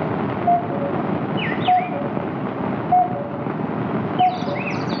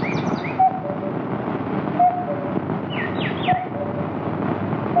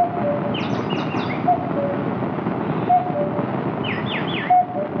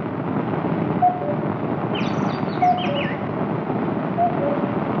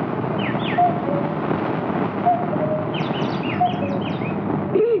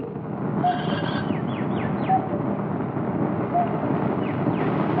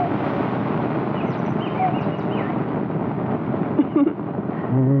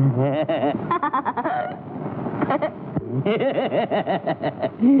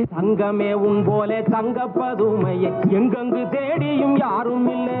 தங்கமே உன் போலே தங்க பதுமையை எங்கெங்கு தேடியும் யாரும்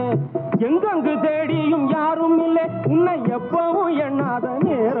இல்லை, எங்கெங்கு தேடியும் யாரும் இல்லை, உன்னை எப்பவும் எண்ணாத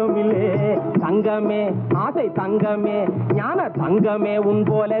நேரம் இல்லை. தங்கமே ஆசை தங்கமே ஞான தங்கமே உன்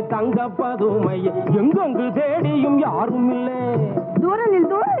போலே தங்க பதுமையை எங்கெங்கு தேடியும் யாரும் இல்லை. தூரனில்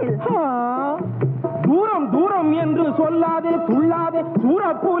தூரனில் தூரம் தூரம் என்று சொல்லாதே, துள்ளாதே,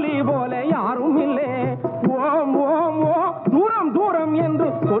 சூரப்புலி போல யாரும் இல்லை. ஓம் ஓம் ஓ தூரம் தூரம் தூரம் என்று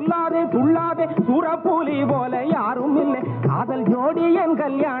சொல்லாதே துள்ளாதே சூரப்புலி போல யாரும் இல்லை காதல் ஜோடி என்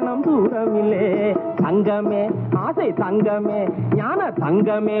கல்யாணம் தூரம் இல்லை தங்கமே ஆசை தங்கமே ஞான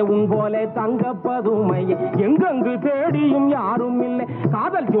தங்கமே உன் போல தங்க பதுமையே எங்கெங்கு தேடியும் யாரும் இல்லை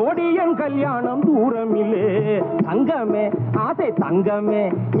காதல் ஜோடி என் கல்யாணம் தூரம் இல்லை தங்கமே ஆசை தங்கமே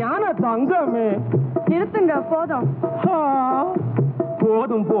ஞான தங்கமே நிறுத்துங்க போதும்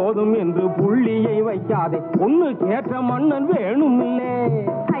போதும் போதும் என்று புள்ளியை வைக்காதே ஒண்ணு கேட்ட மன்னன் வேணும் இல்லே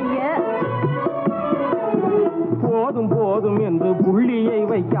ஐயா போதும் போதும் என்று புள்ளியை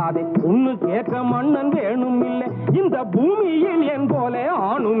வைக்காதே ஒண்ணு கேட்ட மன்னன் வேணும் இல்லை இந்த பூமியில் என் போல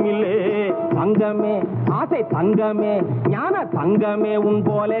ஆணும் இல்லை தங்கமே ஆசை தங்கமே ஞான தங்கமே உன்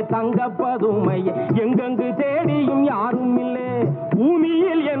போல தங்க பதுமையே எங்கெங்கு தேடியும் யாரும் இல்லை பூமியில்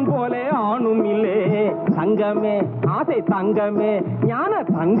என் போல ஆணும் இல்லை தங்கமே ஆசை தங்கமே ஞான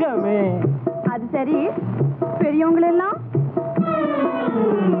தங்கமே அது சரி பெரியவங்களெல்லாம்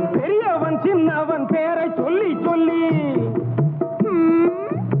பெரியவன் சின்னவன் பேரை சொல்லி சொல்லி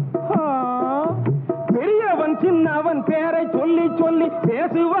பெரியவன் சின்னவன் பேரை சொல்லி சொல்லி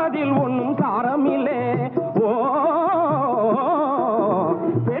பேசுவதில் ஒன்றும் சாரம் இல்லை ஓ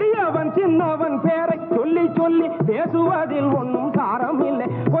பெரியவன் சின்னவன் பேரை சொல்லி சொல்லி பேசுவதில் ஒன்றும் சாரம் இல்லை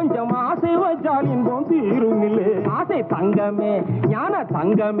கொஞ்சம் ஆசை வச்சால் இன்பம் தீரும் இல்லை ஆசை தங்கமே ஞான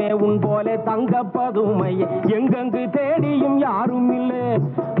தங்கமே உன் போல தங்க பதுமையே எங்கெங்கு தேடியும் யாரும் இல்லை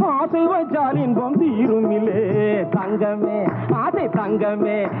ஆசை வச்சால் இன்பம் தீரும் இல்லை தங்கமே ஆசை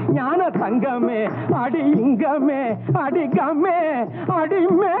தங்கமே ஞான தங்கமே அடி இங்கமே அடிக்கமே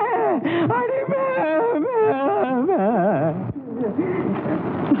அடிமே அடிமே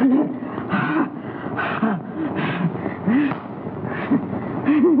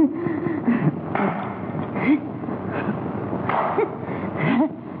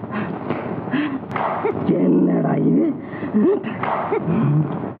என்னடா இது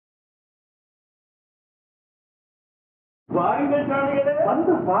வாருங்கள் சாமிகளே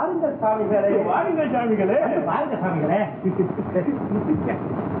வந்து பாருங்கள் சாமிகளே வாருங்கள் சாமிகளே பாருங்க சாமிகளே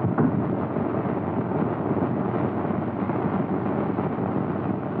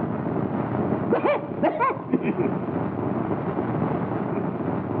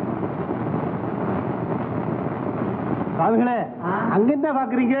சாமிகளே அங்க என்ன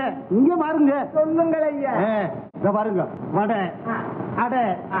பாக்குறீங்க இங்க பாருங்க சொல்லுங்கள் ஐயா இங்க பாருங்க வடை அடை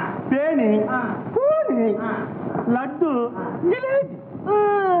தேனி பூனி லட்டு ஜிலேபி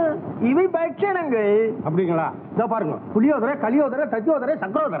இவை பட்சணங்கள் அப்படிங்களா இதோ பாருங்க புளியோதரை களியோதரை தச்சோதரை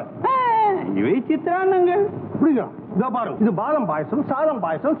சக்கரோதரை இவை சித்திரான்னங்கள் புரியுதா இதோ பாருங்க இது பாதம் பாயசம் சாதம்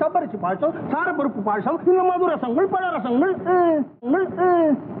பாயசம் சப்பரிசி பாயசம் சாரப்பருப்பு பாயசம் இந்த மது ரசங்கள் பழ ரசங்கள்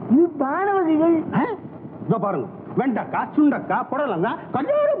இது பான வகைகள் இதோ பாருங்க வெண்டைக்காய் சுண்டக்காய் புடலங்காய்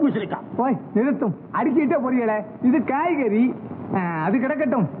கல்யாண பூசணிக்காய் போய் நிறுத்தும் அடிக்கிட்டே பொரியல இது காய்கறி அது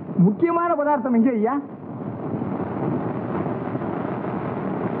கிடக்கட்டும் முக்கியமான பதார்த்தம் எங்க ஐயா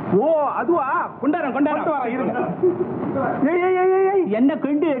ஓ அதுவா கொண்டாரம் கொண்டாரம் இருங்க என்ன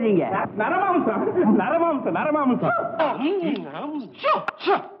கொண்டு வரீங்க நரமாம்சம் நரமாம்சம் நரமாம்சம்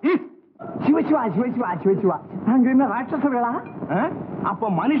சிவசிவா சிவசிவா சிவசிவா அங்க என்ன ராட்சசர்களா அப்ப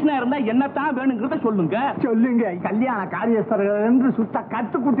மனுஷனா இருந்தா என்னத்தான் வேணுங்கிறத சொல்லுங்க சொல்லுங்க கல்யாண காரியஸ்தர்கள் என்று சுத்த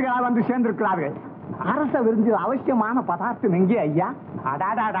கத்துக்குட்டிகளா வந்து சேர்ந்திருக்கிறார்கள் அரச விருந்தில் அவசியமான பதார்த்தம் எங்கே ஐயா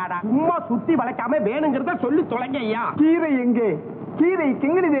அடாடாடாடா சும்மா சுத்தி வளைக்காம வேணுங்கிறத சொல்லி தொலைங்க ஐயா கீரை எங்கே கீரை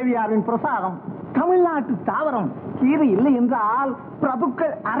கிங்கிணி தேவியாரின் பிரசாதம் தமிழ்நாட்டு தாவரம் கீரை இல்லை என்றால்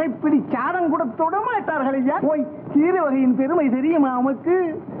பிரபுக்கள் அரைப்பிடி சாதம் கூட தொட மாட்டார்கள் ஐயா போய் கீரை வகையின் பெருமை தெரியுமா நமக்கு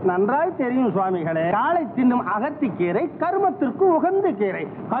நன்றாய் தெரியும் சுவாமிகளே காலை தின்னும் அகத்தி கீரை கருமத்திற்கு உகந்த கீரை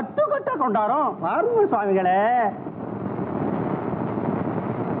கட்டு கட்ட கொண்டாரோம் பாருங்க சுவாமிகளே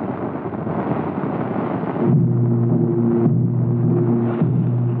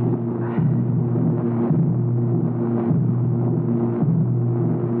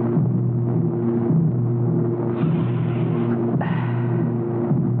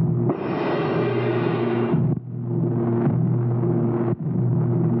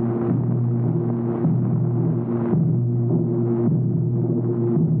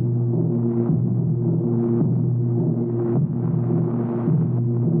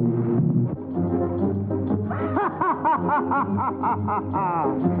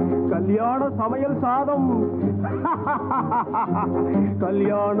கல்யாண சமையல் சாதம்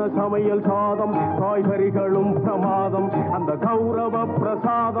கல்யாண சமையல் சாதம் காய்கறிகளும் பிரமாதம் அந்த கௌரவ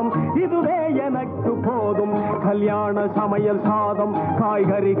பிரசாதம் இதுவே எனக்கு போதும் கல்யாண சமையல் சாதம்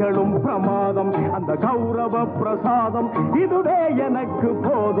காய்கறிகளும் பிரமாதம் அந்த கௌரவ பிரசாதம் இதுவே எனக்கு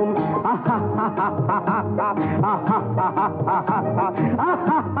போதும்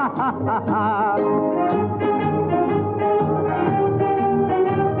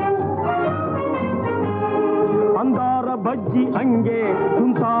பஜ்ஜி அங்கே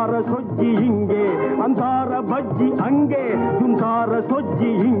சுந்தார சொஜ்ஜி இங்கே அந்தார பஜ்ஜி அங்கே சுந்தார சொஜ்ஜி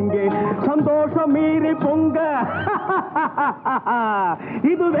இங்கே சந்தோஷம் மீறி பொங்க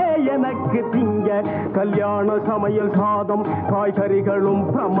இதுவே எனக்கு திங்க கல்யாண சமையல் சாதம் காய்கறிகளும்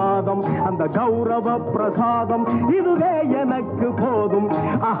பிரமாதம் அந்த கௌரவ பிரசாதம் இதுவே எனக்கு போதும்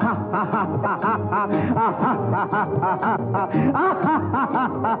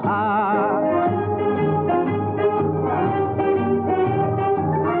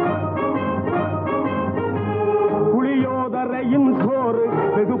புளியோதரையின் சோறு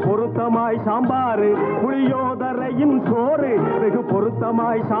வெகு பொருத்தமாய் சாம்பாரு புளியோதரையின் சோறு வெகு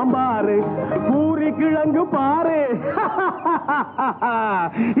பொருத்தமாய் சாம்பாரு பூரி கிழங்கு பாரு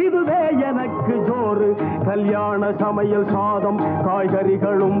இதுவே எனக்கு ஜோறு கல்யாண சமையல் சாதம்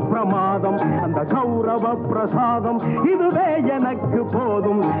காய்கறிகளும் பிரமாதம் அந்த கௌரவ பிரசாதம் இதுவே எனக்கு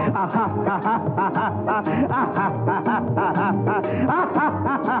போதும்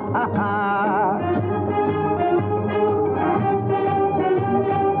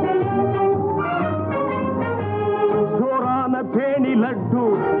ஜோரான பேணி லட்டு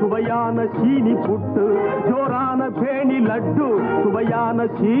சுவையான சீனி புட்டு ஜோரான பேணி லட்டு சுவையான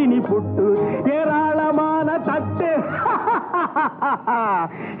சீனி புட்டு ஏராளமான தட்டு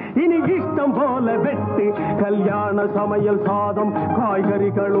இனி இஷ்டம் போல வெட்டு கல்யாண சமையல் சாதம்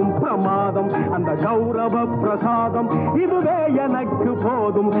காய்கறிகளும் பிரமாதம் அந்த கௌரவ பிரசாதம் இதுவே எனக்கு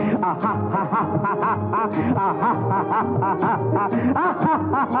போதும்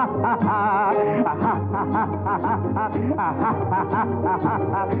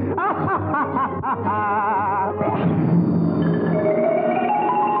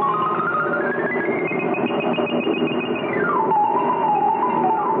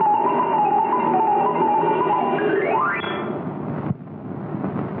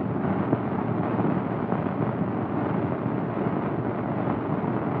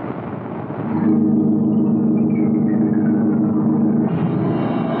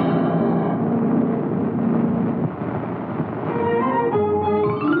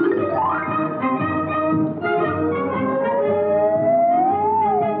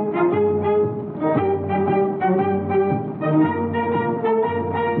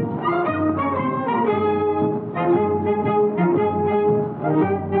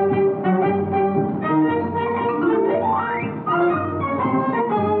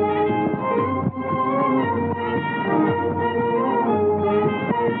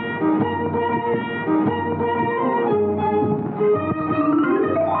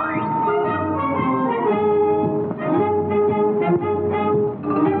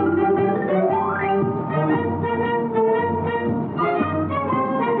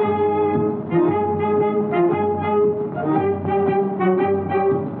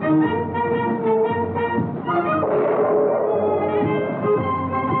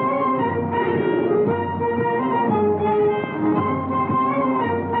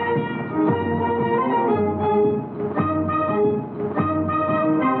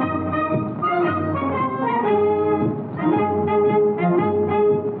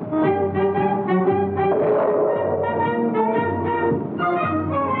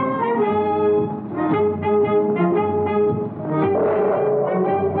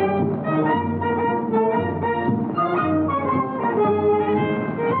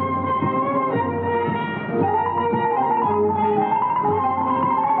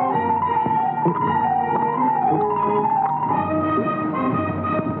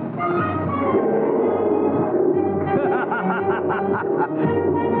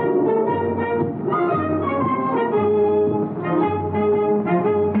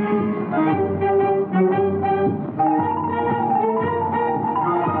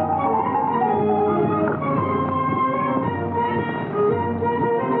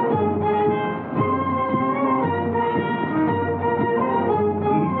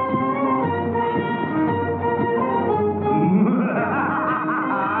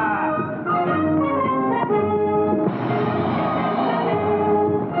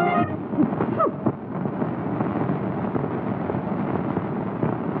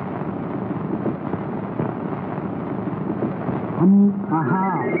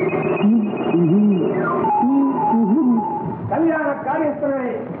கல்யாண காரியஸ்தரே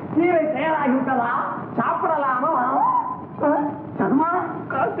கீரை தயாராகிவிட்டதா? சாப்பிடலாமா? சர்மா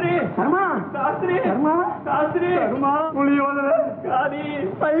சாஸ்திரி, சர்மா சாஸ்திரி, சர்மா சாஸ்திரி, சர்மா புளியோதரை காதி,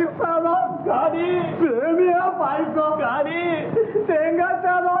 தயிர் சாதம் காதி, சேமியா பாயசம் காதி, தேங்காய்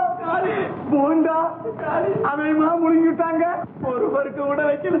சாதம் காதி, போண்டா காதி, அதையுமா முழுங்கிட்டாங்க. ஒருவருக்கு கூட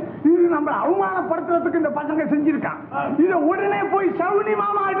வைக்கல. இது நம்ம அவமானப்படுத்துறதுக்கு இந்த பசங்க செஞ்சிருக்கான். இத உடனே போய் சவுனி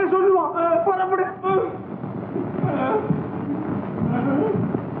மாமா கிட்ட சொல்லுவோம். புறப்படு.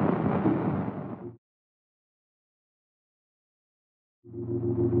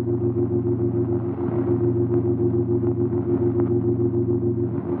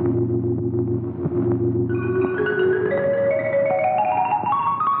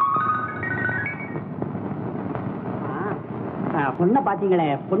 பொண்ண பாத்தீங்களே,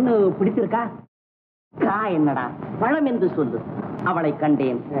 பொண்ணு பிடிச்சிருக்கா? கா என்னடா பழம் என்று சொல்லு. அவளை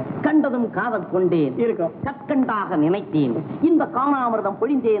கண்டேன், கண்டதும் காதல் கொண்டேன், கற்கண்டாக நினைத்தேன், இந்த காணாமிர்தம்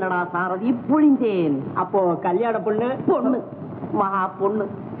பொழிந்தேனடா சாரதி, பொழிந்தேன். அப்போ கல்யாண பொண்ணு பொண்ணு மகா பொண்ணு,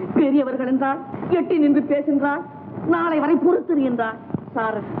 பெரியவர்கள் என்றால் எட்டி நின்று பேசுகின்றாள். நாளை வரை பொறுத்திரு என்றாள்.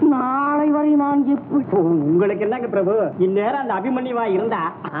 சார், நாளை வரை நான் எப்படி? உங்களுக்கு என்னங்க பிரபு, இந்நேரம் அந்த அபிமன்யுவா இருந்தா?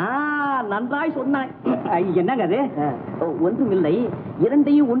 நன்றாய் சொன்னாய். என்னங்க அது? ஒன்றுமில்லை,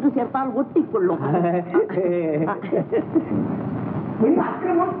 இரண்டையும் ஒன்று சேர்த்தால் ஒட்டி கொள்ளும்.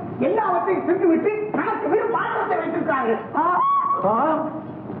 எல்லாவற்றையும் சென்றுவிட்டு நமக்கு வெறும் பாத்திரத்தை வைத்திருக்கிறார்கள்.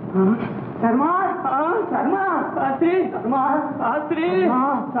 சர்மா, சர்மா, சாஸ்திரி, சர்மா, சாஸ்திரி,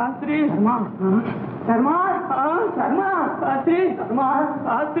 சாஸ்திரி, சர்மா, சர்மா, சர்மா, சாஸ்திரி, சர்மா,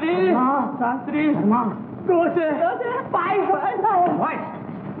 சாஸ்திரி, சாஸ்திரி, சர்மா, தோசை, பாய்.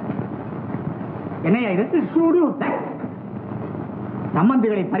 என்னையா இது? சூடு.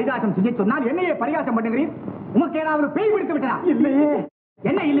 சம்பந்திகளை பரிகாசம் செய்ய சொன்னால் என்னையே பரிகாசம் பண்ணுகிறேன். உமக்கு ஏதாவது பேய் பிடித்து விட்டதா? இல்லையே.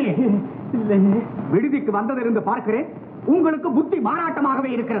 என்ன இல்லையே? இல்லையே. விடுதிக்கு வந்ததிலிருந்து பார்க்கிறேன், உங்களுக்கு புத்தி மாறாட்டமாகவே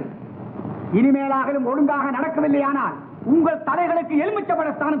இருக்கிறது. இனிமேலாகலும் ஒழுங்காக நடக்கவில்லையானால் உங்கள் தலைகளுக்கு எலுமிச்சபட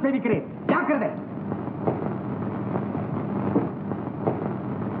ஸ்தானம் செய்திருக்கிறேன். ஜாக்கிரதை.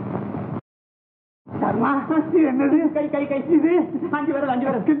 என்னது? கை கை கை. இது 5 விரல் 5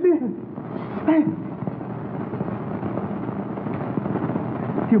 விரல் கிட்டு.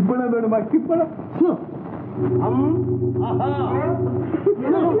 கிப்பளம் வேணுமா? கிப்பளம்.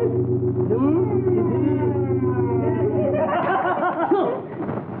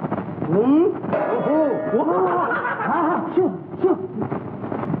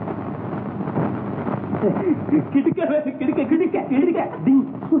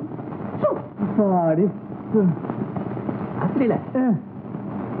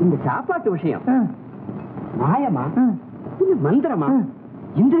 இந்த சாப்பாட்டு விஷயம் மாயமா, மந்திரமா,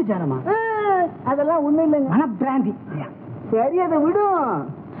 இந்திரஜாலமா? அதெல்லாம் ஒண்ணு இல்லைங்க, மனப்பிராந்தி. சரி, அதை விடும்.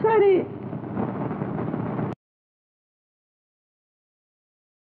 சரி,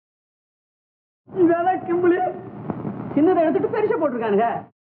 இதெல்லாம் கிம்பிளி. சின்னதை எடுத்துட்டு பெருசா போட்டிருக்கானுங்க.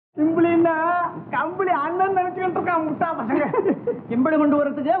 கிம்பிளின்னா கம்பிளி அண்ணன் நினைச்சுக்கிட்டு இருக்கான் முட்டா பசங்க. கிம்பிளி கொண்டு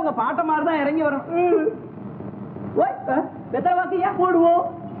வரதுக்கு அவங்க பாட்ட மாதிரி தான் இறங்கி வரும். வெத்தலை வாக்கியா போடுவோம்.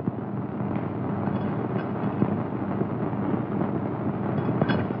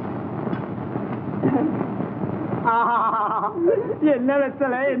 என்ன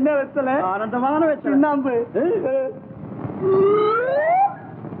வெத்தலை, என்ன வெத்தலை? ஆனந்தமான வெத்தலை. சுண்ணாம்பு.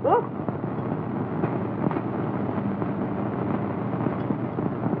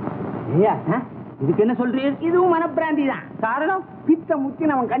 இதுக்கு என்ன சொல்றீர்? இதுவும் மனப்பிராந்தி தான். காரணம், பித்த முத்தி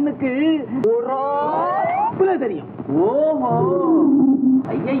நம்ம கண்ணுக்கு தெரியும். ஓஹோ,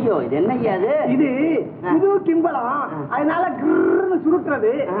 ஐயோ, இது என்ன அது? இது கிம்பளம். அதனால கிருன்னு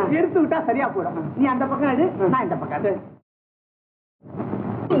சுருட்டுறது. எடுத்து விட்டா சரியா போடும். நீ அந்த பக்கம் எடு, நான் இந்த பக்கம் எடு.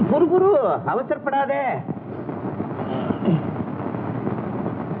 பொறு, அவசரப்படாதே.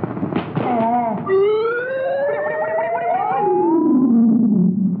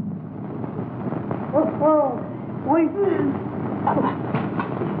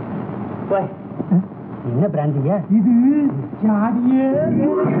 என்ன பிராந்தியா இது? ஜாடியே.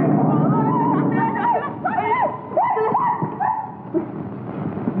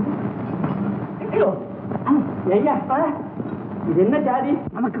 இது என்ன ஜாதி?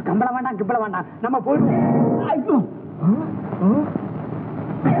 நமக்கு கம்பளம் வேண்டாம், கிம்பளம் வேண்டாம், நம்ம போயிடுவோம்.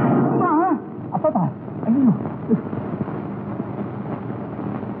 அப்பா, ஐயோ,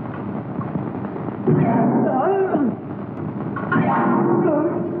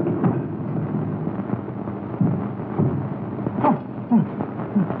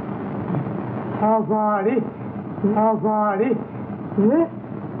 ஆபாடி ஆபாடி.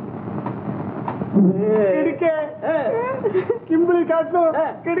 கிம்பிளி காட்டும்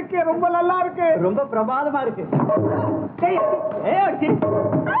கிடைக்க ரொம்ப நல்லா இருக்கு, ரொம்ப பிரமாதமா இருக்கு.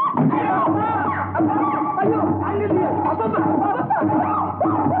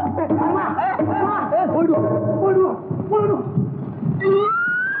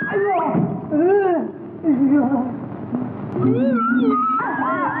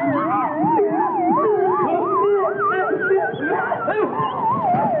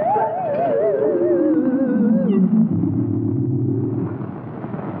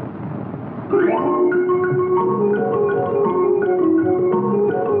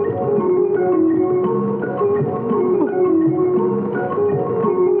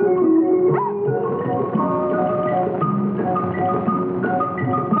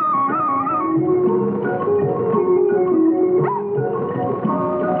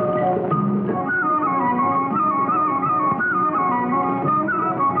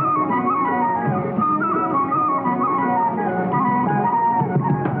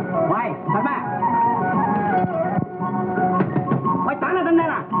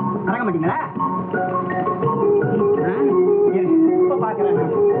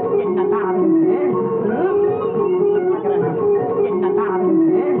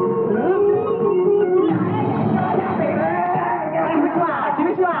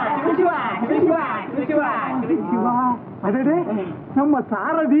 நம்ம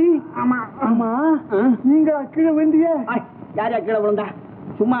சாரதி. ஆமா ஆமா, நீங்க கீழே வேண்டிய யாரா கீழே விழுந்தா?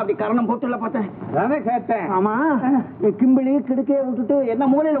 சும்மா அப்படி கரணம் போட்டுல பார்த்தேன். தானே கேட்டேன். ஆமா, கிம்பிளி கிடுக்கைய விட்டுட்டு என்ன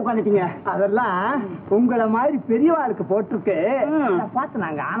மூலையில உட்காந்துட்டீங்க? அதெல்லாம் உங்களை மாதிரி பெரியவாளுக்கு போட்டிருக்கு, பார்த்து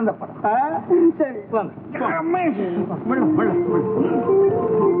நாங்க ஆனந்தப்படுறோம். சரி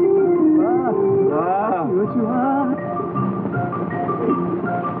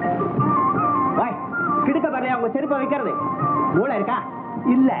கிடுக்க பாரு, உங்க செருப்பை வைக்கிறது மூளை இருக்கா?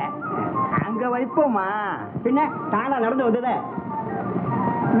 இல்ல, அங்க வைப்போமா? பின்ன தானா நடந்து வந்தத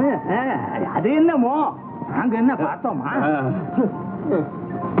அது என்னமோ அங்க என்ன பார்த்தோமா?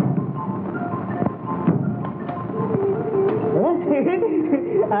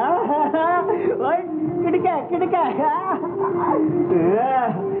 கிடுக்க கிடுக்க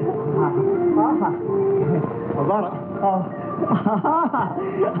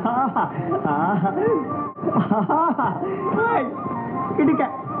கிடுக்க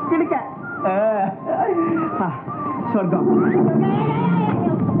கிடுக்க சொர்க்கம்.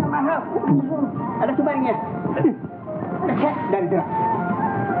 அடைச்சு பாருங்க.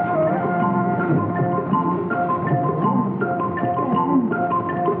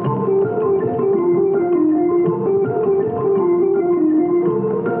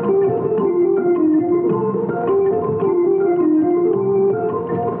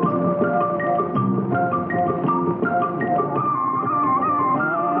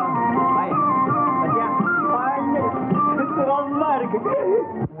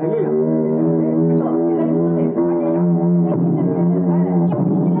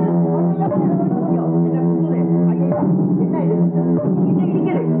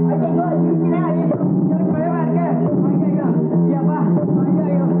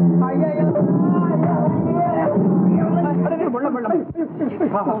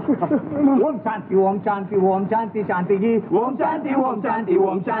 ஓம் சாந்தி ஓம் சாந்தி ஓம் சாந்தி சாந்தி ஓம் சாந்தி ஓம் சாந்தி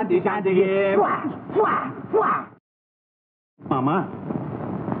ஓம் சாந்தி சாந்தி. மாமா,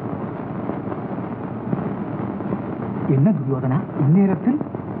 என்ன துரியோதனா இந்நேரத்தில்?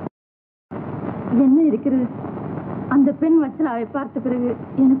 என்ன இருக்கிறது? அந்த பெண் வச்சலாவை பார்த்த பிறகு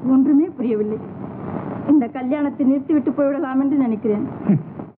எனக்கு ஒன்றுமே புரியவில்லை. இந்த கல்யாணத்தை நிறுத்திவிட்டு போய்விடலாம் என்று நினைக்கிறேன்.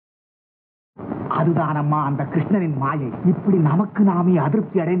 அதுதானம்மா அந்த கிருஷ்ணனின் மாயை. இப்படி நமக்கு நாமே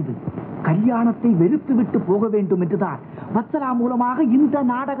அதிருப்தி அடைந்து கல்யாணத்தை வெறுத்து விட்டு போக வேண்டும் என்றுதான் வத்சலா மூலமாக இந்த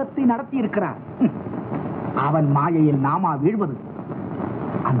நாடகத்தை நடத்தி இருக்கிறார். அவன் மாயையில் நாமா வீழ்வது.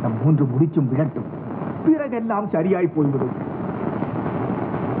 அந்த 3 முடிச்சும் விழட்டும், பிறகெல்லாம் சரியாய் போய்விடும்.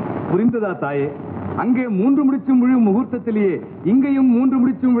 புரிந்ததா தாயே? அங்கே 3 முடிச்சும் விழும் முகூர்த்தத்திலேயே இங்கேயும் 3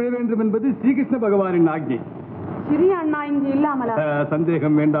 முடிச்சும் விழ வேண்டும் என்பது ஸ்ரீகிருஷ்ண பகவானின் ஆக்ஞை. சிறிய அண்ணா இங்கு இல்லாமலா?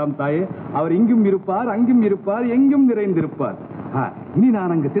 சந்தேகம் வேண்டாம் தாயே, அவர் இங்கும் இருப்பார், அங்கும் இருப்பார், எங்கும் நிறைந்திருப்பார். இனி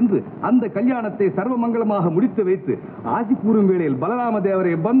நான் அங்கு சென்று அந்த கல்யாணத்தை சர்வ மங்களமாக முடித்து வைத்து ஆசி கூறும் வேளையில் பலராம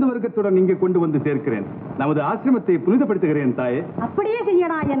தேவரை பந்து வர்க்கத்துடன் இங்கே கொண்டு வந்து சேர்க்கிறேன். நமது ஆசிரமத்தை புனிதப்படுத்துகிறேன் தாயே. அப்படியே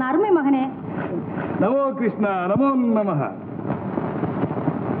செய்யடா என் அருமை மகனே. நமோ கிருஷ்ணா, நமோ நமஹ.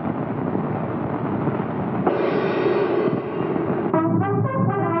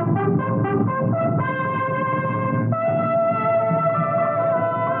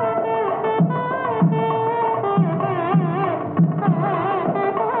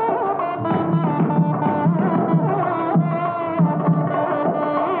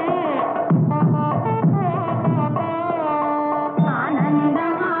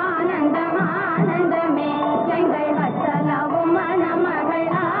 ஆனந்தமே எங்கள் வச்சலா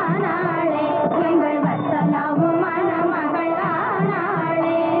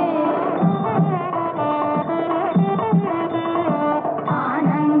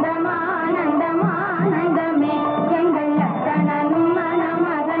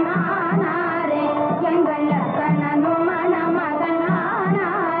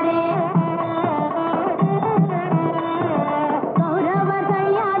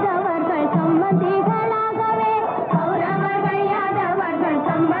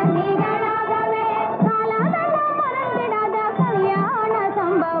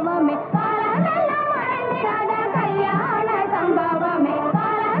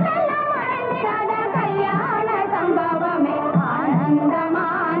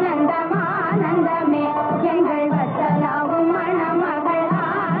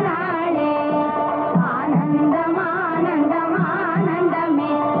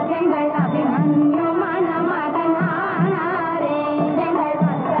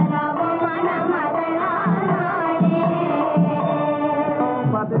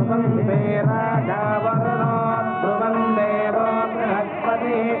ध्रुवन्ते राजावरुणो ध्रुवन् देवो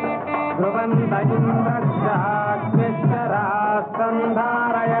बृहस्पतिः ध्रुवन्त इन्द्रश्चाग्निश्च राष्ट्रम्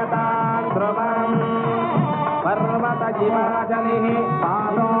धारयताम् ध्रुवम् पर्वतजिवाजलिः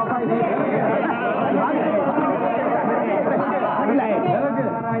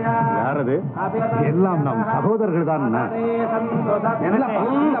யாரது? எல்லாம் நம் சகோதரர்கள் தான்.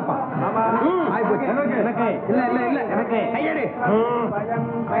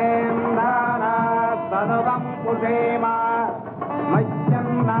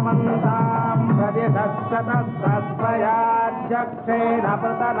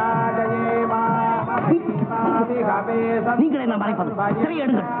 நீங்களே நான் மறைப்பது சரி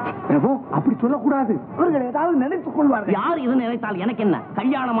எடுங்கள். அப்படி சொல்லக்கூடாது, அவர்கள் ஏதாவது நினைத்துக் கொள்வார்கள். யார் இது நினைத்தால் எனக்கு என்ன?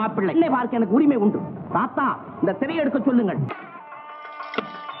 கல்யாண மாப்பிள்ளை என்னை பார்க்க எனக்கு உரிமை உண்டு. தாத்தா, இந்த திரையை எடுக்க சொல்லுங்கள்.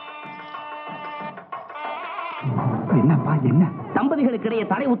 என்னப்பா என்ன? தம்பதிகளுக்கு இடையே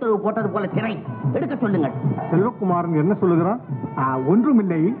தடை உத்தரவு போட்டது போல திரை எடுக்க சொல்லுங்கள். செல்வகுமாரன் என்ன சொல்லுகிறான்?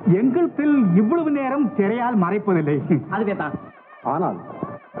 ஒன்றுமில்லை, எங்கள் பில் இவ்வளவு நேரம் திரையால் மறைப்பதில்லை. அதுவே தான். ஆனால்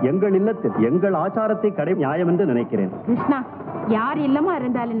எங்கள் இல்லத்தில் எங்கள் ஆச்சாரத்தை கடை நியாயம் என்று நினைக்கிறேன். கிருஷ்ணா, யார் இல்லமா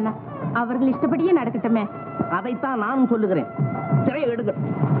இருந்தால் என்ன, அவர்கள் இஷ்டப்படியே நடக்கட்டுமே. அதைத்தான் நானும் சொல்லுகிறேன். திரையை எடுங்க.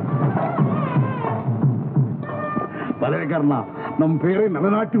 பலகர்ணா, நம் பேரை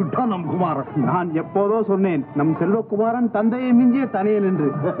நிலநாட்டி விட்டான் நம் குமாரன். நான் எப்போதோ சொன்னேன், நம் செல்வகுமாரன் தந்தையை மிஞ்சிய தனியன் என்று.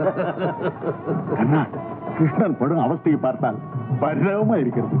 கண்ணா, கிருஷ்ணன் படும் அவஸ்தையை பார்த்தால் பரிதாபமா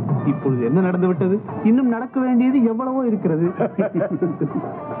இருக்கிறது. இப்பொழுது என்ன நடந்து விட்டது? இன்னும் நடக்க வேண்டியது எவ்வளவோ இருக்கிறது.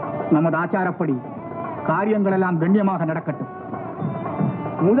 நமது ஆச்சாரப்படி காரியங்கள் எல்லாம் கண்ணியமாக நடக்கட்டும்.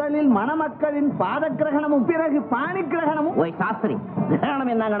 முதலில் மணமக்களின் பாத கிரகணமும் பிறகு பாணி கிரகணமும். ஓய் சாஸ்திரி,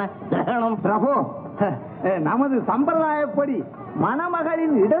 கிரகணம் என்னங்கண்ண? கிரகணம் பிரபு, நமது சம்பிரதாயப்படி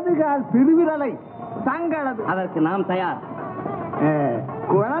மணமகளின் இடதுகால் பெருவிரலை தங்களது. அதற்கு நாம் தயார்.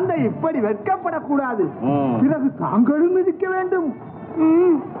 குழந்தை இப்படி வெட்கப்படக்கூடாது. பிறகு தாங்களும் மிதிக்க வேண்டும்.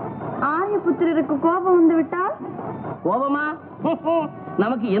 ஆரிய புத்திரருக்கு கோபம் வந்து விட்டால்? கோபமா?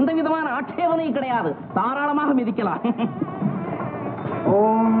 நமக்கு எந்த விதமான ஆட்சேபனையும் கிடையாது. தாராளமாக மிதிக்கலாம்.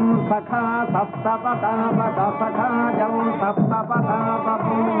 ஓம் சகா சப்தபதாபத சகாஜம்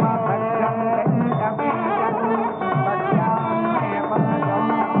சப்தபதாபபூம சஜ்ஜம்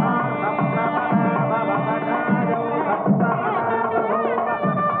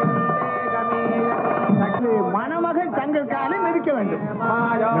மணமகள் தங்கள் காலை மிதிக்க வேண்டும்.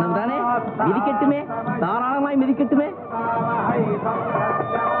 மிதிக்கட்டுமே, தாராளமாய் மிதிக்கட்டுமே.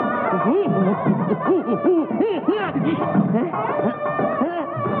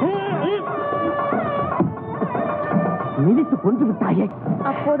 மிதித்து கொண்டு விட்டாயே.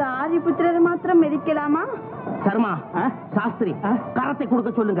 அப்போது ஆதிபுத்திரர் மாத்திரம் மிதிக்கலாமா? சர்மா, சாஸ்திரி, கரத்தை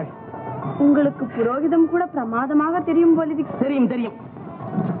கொடுக்க சொல்லுங்கள். உங்களுக்கு புரோகிதம் கூட பிரமாதமாக தெரியும் போலிருக்கு. தெரியும் தெரியும்.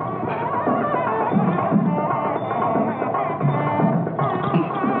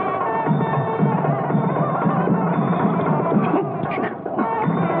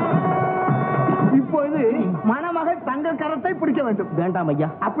 இப்போது மணமகள் தங்கள் கரத்தை பிடிக்க வேண்டும். வேண்டாம் ஐயா,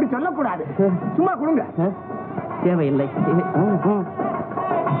 அப்படி சொல்லக்கூடாது. சும்மா கொடுங்க. தேவையில்லை.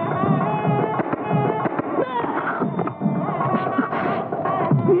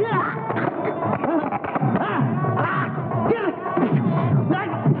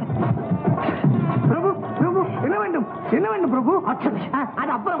 என்ன வேண்டும் பிரபு?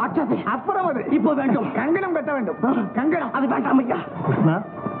 அது அப்புறம். அப்புறம் அது இப்போ வேண்டும். கங்கணம் கட்ட வேண்டும். கங்கணம் அது வேண்டாம் ஐயா. கிருஷ்ணா,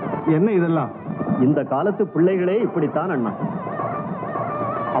 என்ன இதெல்லாம்? இந்த காலத்து பிள்ளைகளே இப்படித்தான் அண்ணா.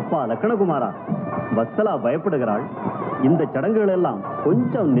 அப்பா லக்ஷ்மணகுமாரா, வத்சலா பயப்படுகிறாள். இந்த சடங்குகள் எல்லாம்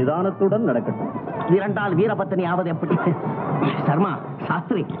கொஞ்சம் நிதானத்துடன் நடக்கட்டும். இரண்டால் வீரபத்தினி ஆவது எப்படி? சர்மா,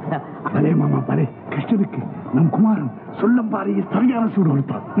 சாஸ்திரி. பலே மாமா பலே. கிருஷ்ணனுக்கு நம் குமாரன் சொல்லம் பாறையை சரியான சூடு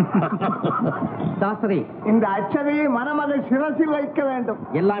கொடுத்தார். சாஸ்திரி, இந்த அச்சதையை மணமகள் சிரசில் வைக்க வேண்டும்.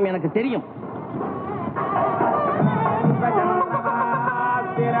 எல்லாம் எனக்கு தெரியும்.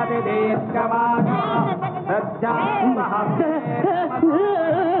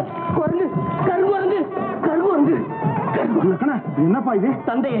 என்னப்பா இது?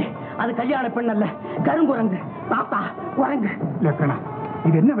 தந்தையே, அது கல்யாண பெண் அல்ல, கருங்குரங்கு. தாத்தா, குரங்கு. லக்கணா,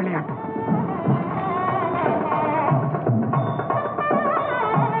 இது என்ன விளையாட்டு?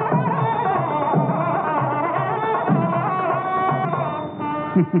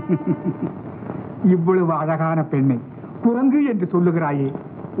 இவ்வளவு அழகான பெண்ணை குரங்கு என்று சொல்லுகிறாயே,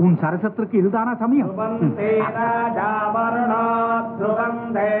 உன் சரசத்திற்கு இதுதானா சமயம்?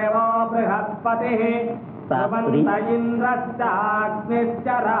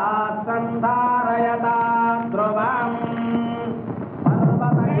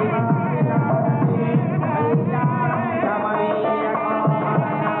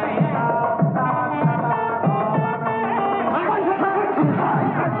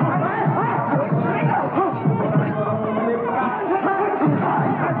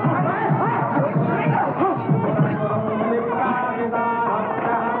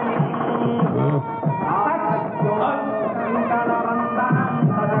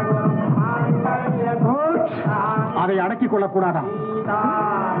 அதை அடக்கிக் கொள்ளக்கூடாதா?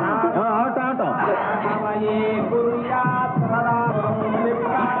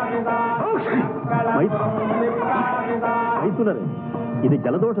 இது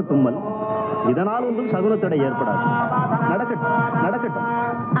ஜலதோஷ தும்மல், இதனால் ஒன்றும் சகுனத்தடை ஏற்படாது. நடக்கட்டும் நடக்கட்டும்.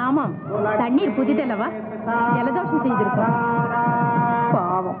 ஆமாம், தண்ணீர் புதிதல்லவா, ஜலதோஷம் செய்திருக்கோம்.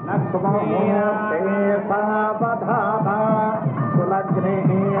 பாவம்.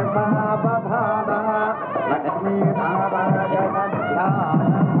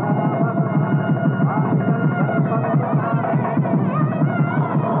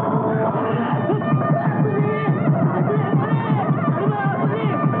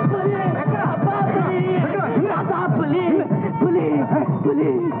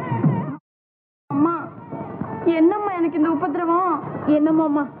 அம்மா, என்னம்மா எனக்கு இந்த உபத்திரவம்?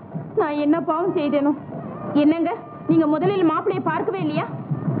 என்னம்மா, நான் என்ன பாவம் செய்தேனோ? என்னங்க, நீங்க முதலில் மாப்பிளையை பார்க்கவே இல்லையா?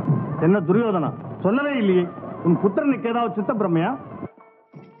 என்ன துரியோதனா, சொல்லவே இல்லையே. உன் புத்திரனுக்கு ஏதாவது சித்த பிரமையா?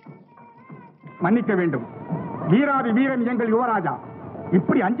 மன்னிக்க வேண்டும், வீராதி வீரன் எங்கள் யுவராஜா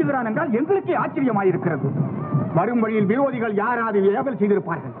இப்படி அஞ்சுகிறான் என்றால் எங்களுக்கே ஆச்சரியமாயிருக்கிறது. வரும் வழியில் விரோதிகள் யாராவது ஏவல்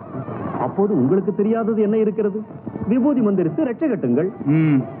செய்திருப்பார்கள். அப்போது உங்களுக்கு தெரியாதது என்ன இருக்கிறது? விபூதி மந்திரித்து ரட்சை கட்டுங்கள்.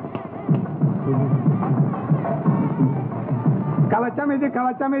 கவச்சம் இது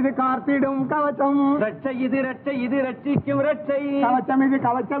கவச்சம் இது கார்த்திடும் கவச்சம், ரட்சை இது ரட்சை இது ரட்சிக்கும் ரட்சை, கவச்சம்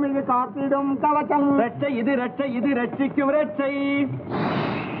இது கார்த்திடும் கவச்சம், ரட்சை இது ரட்சை இது ரட்சிக்கும் ரட்சை.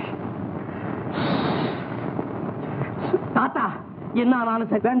 தாத்தா, என்ன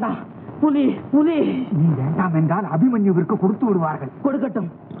ஆனாலும் வேண்டாம். புலி புலி. நீ வேண்டாம் என்றால் அபிமன்யுவிற்கு கொடுத்து விடுவார்கள். கொடுக்கட்டும்,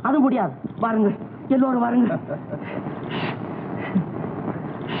 அது முடியாது. வாருங்கள், எல்லோரும் வாருங்கள்.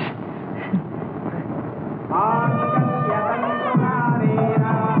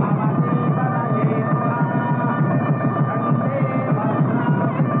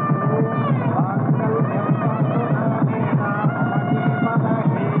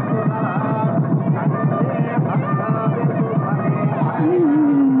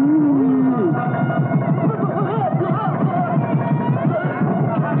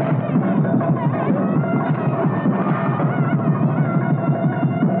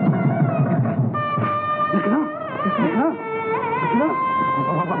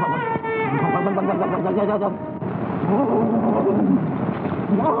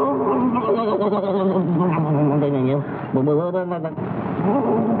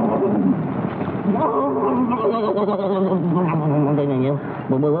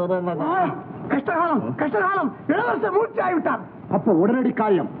 கஷ்டகாலம் இளவரசர் மூர்ச்சி ஆகிவிட்டார். அப்போ உடனடி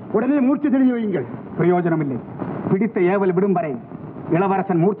காரியம், உடனே மூர்ச்சி தெளிய வையுங்கள். பிரயோஜனம் இல்லை, பிடித்த ஏவல் விடும் வரை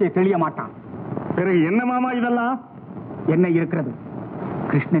இளவரசன் மூர்ச்சியை தெளிய மாட்டான். பிறகு என்ன மாமா இதெல்லாம்? என்ன இருக்கிறது?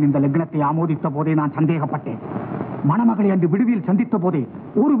 கிருஷ்ணன் இந்த லக்னத்தை ஆமோதித்த போதே நான் சந்தேகப்பட்டேன். மணமகளை அன்று விடுதியில் சந்தித்த போதே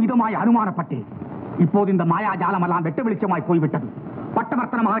ஒரு விதமாய் அனுமானப்பட்டேன். இப்போது இந்த மாயா ஜாலமெல்லாம் வெட்ட வெளிச்சமாய் போய்விட்டது.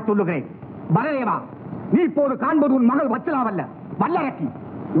 பட்டவர்த்தனமாக சொல்லுகிறேன், பலதேவா, நீ இப்போது காண்பது உன் மகள் வச்சலாவல்ல, வல்லரசி.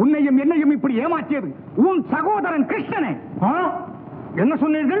 உன்னையும் என்னையும் இப்படி ஏமாற்றியது உன் சகோதரன் கிருஷ்ணனே. என்ன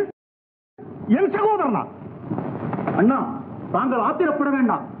சொன்னீர்கள்? என் சகோதரனா? அண்ணா, தாங்கள் ஆத்திரப்பட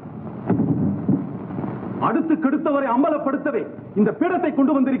வேண்டாம். அடுத்து கெடுத்தவரை அம்பலப்படுத்தவே இந்த பீடத்தை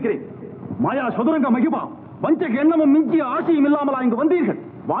கொண்டு வந்திருக்கிறேன். மாயா சதுரங்க மகிமா, வஞ்சக எண்ணமும் மிஞ்சிய ஆசையும் இல்லாமலா இங்கு வந்தீர்கள்?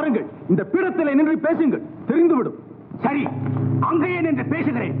 வாருங்கள், இந்த பீடத்தில் நின்று பேசுங்கள், தெரிந்துவிடும். சரி, அங்கேயே நின்று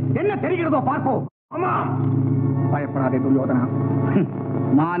பேசுகிறேன். என்ன தெரிகிறதோ பார்ப்போம். ஆமா, பயப்படாதே துரியோதனா.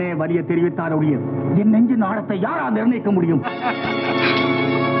 நானே வலிய தெரிவித்தாருடைய என் நெஞ்சு நாடத்தை யாரா நிர்ணயிக்க முடியும்?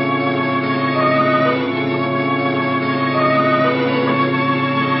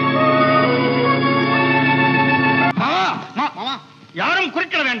 யாரும்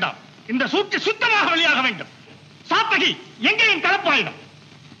குறிக்கிட வேண்டாம். இந்த சூழ்ச்சி சுத்தமாக வெளியாக வேண்டும். சாத்தகி எங்கேயும் கலப்பாயிடும்.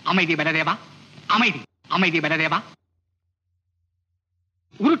 அமைதி பலதேவா, அமைதி அமைதி பலதேவா.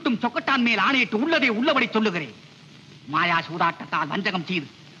 உருட்டும் சொக்கட்டான் மேல் ஆணையிட்டு உள்ளதை உள்ளபடி சொல்லுகிறேன். மாயா சூதாட்டத்தால் வஞ்சகம் செய்து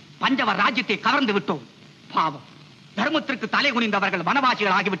பஞ்சவர் ராஜ்யத்தை கவர்ந்து விட்டோம். பாவம், தர்மத்திற்கு தலை குனிந்தவர்கள்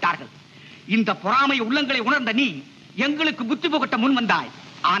வனவாசிகள் ஆகிவிட்டார்கள். இந்த பொறாமை உள்ளங்களை உணர்ந்த நீ எங்களுக்கு புத்தி புகட்ட முன் வந்தாய்.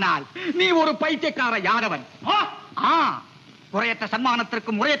 ஆனால் நீ ஒரு பைத்தியக்கார யாதவன். குறையற்ற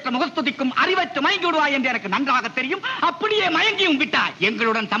சன்மானத்திற்கும் முறையற்ற முகஸ்துதிக்கும் அறிவற்று மயங்கி விடுவாய் என்று எனக்கு நன்றாக தெரியும். அப்படியே மயங்கியும் விட்டாய்.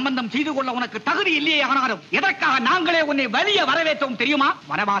 எங்களுடன் சம்பந்தம் செய்து கொள்ள உனக்கு தகுதி இல்லையே. ஆனாலும் எதற்காக நாங்களே உன்னை வலிய வரவேற்றோம் தெரியுமா?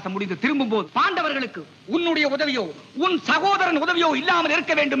 வனவாசம் முடிந்து திரும்பும் போது பாண்டவர்களுக்கு உன்னுடைய உதவியோ உன் சகோதரன் உதவியோ இல்லாமல்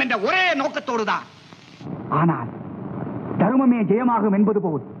இருக்க வேண்டும் என்ற ஒரே நோக்கத்தோடுதான். ஆனால் தர்மமே ஜெயமாகும் என்பது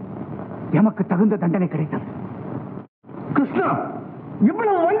போல் எமக்கு தகுந்த தண்டனை கிடைத்தது. கிருஷ்ணா,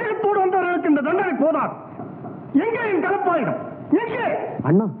 இவ்வளவு வஞ்சகத்தோடு வந்தவர்களுக்கு இந்த தண்டனை போதாது. எங்கேயும் கலப்பாயிடும். எங்கே?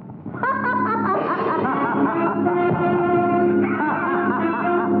 அண்ணா,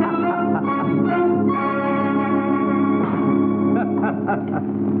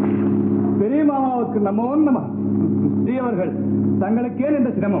 பெரிய மாமாவுக்கு நமோ நம. பெரியவர்கள், தங்களுக்கே இந்த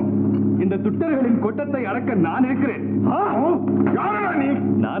சிரமம். இந்த துட்டர்களின் கொட்டத்தை அடக்க நான் இருக்கிறேன்.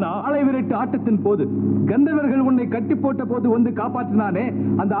 நான் ஆளை விரட்டு ஆட்டத்தின் போது கந்தவர்கள் உன்னை கட்டி போட்ட போது வந்து காப்பாற்றினானே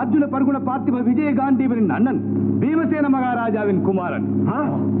அந்த அர்ஜுன பர்குண பார்த்திப விஜயகாண்டீவரின் அண்ணன் பீமசேன மகாராஜாவின் குமாரன்.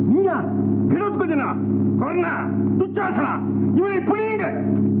 நீயா? வினோத்குஜனா, கொர்ணா, துச்சாசனா, இவனை புரியுங்க.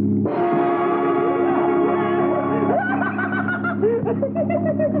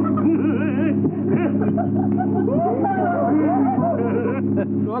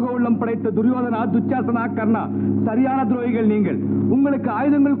 சோக உள்ளம் படைத்த துரியோதனா, துச்சாசனா, கர்ணா சரியான துரோகிகள் நீங்கள். உங்களுக்கு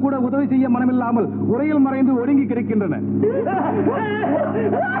ஆயுதங்கள் கூட உதவி செய்ய மனமில்லாமல் உரையில் மறைந்து ஒடுங்கி கிடக்கின்றன.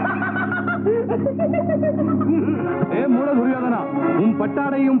 ஏ மூட துரியோதனா, உன்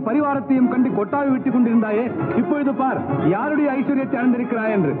பட்டாடையும் பரிவாரத்தையும் கண்டு கொட்டாவி விட்டுக் கொண்டிருந்தாயே, இப்பொழுது பார் யாருடைய ஐஸ்வர்யத்தை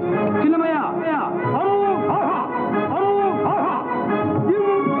அடைந்திருக்கிறாய் என்று. சின்னமையா,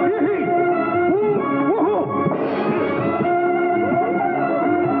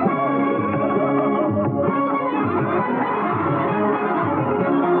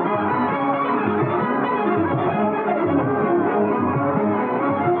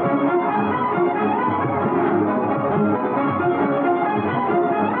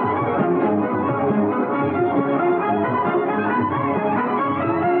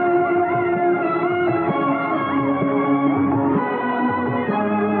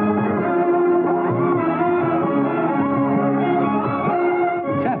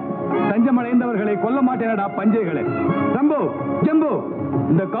 கொல்ல மாட்டேனடா பஞ்சைகளை. ஜம்பு ஜம்பு,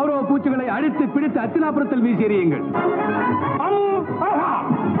 இந்த கௌரவ பூச்சிகளை அழித்து பிடித்து அத்தினாபுரத்தில் வீசி எறியுங்கள்.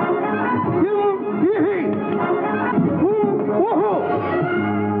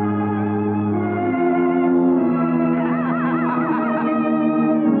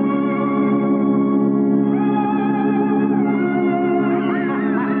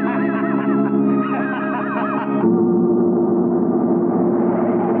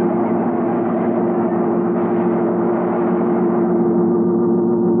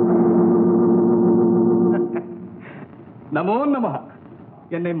 நமோ நம.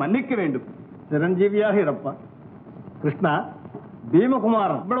 என்னை மன்னிக்க வேண்டும். சிரஞ்சீவியாக இருப்பான். கிருஷ்ணா,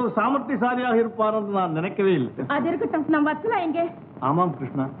 பீமகுமாரன் இவ்வளவு சாமர்த்தியசாலியாக இருப்பார் என்று நான் நினைக்கவே இல்லை. அது இருக்கட்டும், நம் வத்சலா எங்கே? ஆமாம்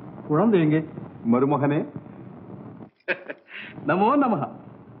கிருஷ்ணா, குழந்தை எங்கே? மருமகனே. நமோ நம.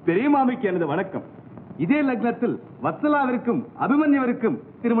 பெரிய மாமிக்கு எனது வணக்கம். இதே லக்னத்தில் வத்சலாவிற்கும் அபிமன்யுவிற்கும்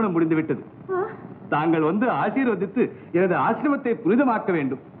திருமணம் முடிந்துவிட்டது. தாங்கள் வந்து ஆசீர்வதித்து எனது ஆசிரமத்தை புனிதமாக்க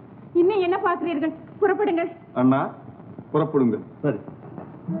வேண்டும். இன்னும் என்ன பார்க்கிறீர்கள்? புறப்படுங்கள். அண்ணா, புறப்படுங்கள். சரி.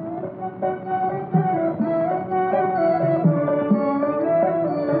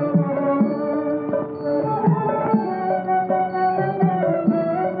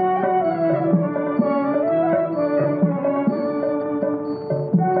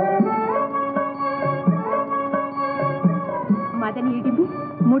 மதனி இடிம்பி,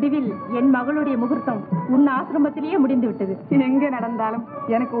 முடிவில் என் மகளுடைய முகூர்த்தம் உன் ஆசிரமத்திலேயே முடிந்து விட்டது. எங்க நடந்தாலும்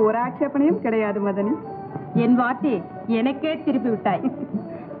எனக்கு ஒரு ஆட்சேபனையும் கிடையாது மதனி. என் வார்த்தை எனக்கே திருப்பி விட்டாய்.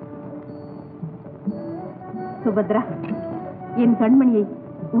 சுபத்ரா, என் கண்மணியை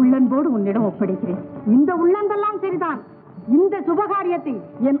உள்ளன்போடு உன்னிடம் ஒப்படைக்கிறேன். இந்த உள்ளன்பெல்லாம் சரிதான். இந்த சுபகாரியத்தை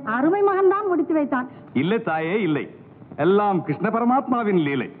என் அருமை மகன் தான் முடித்து வைத்தான். இல்லை தாயே, இல்லை. எல்லாம் கிருஷ்ண பரமாத்மாவின்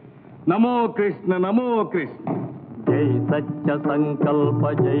லீலை. நமோ கிருஷ்ண, நமோ கிருஷ்ண. ஜெய் சச்ச சங்கல்ப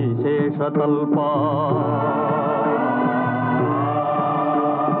ஜெய் சேஷதல்பா,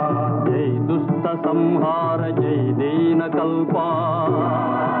 ஜெய் துஷ்ட சம்ஹார ஜெய் தீன கல்பா,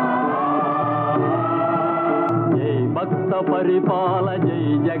 ஜெய் பக்த பரிபால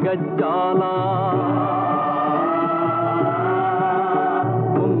ஜெய் ஜகஜ்ஜாலா.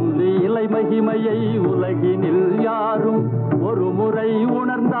 உன் லீலை மகிமையை உலகினில் யாரும் ஒரு முறை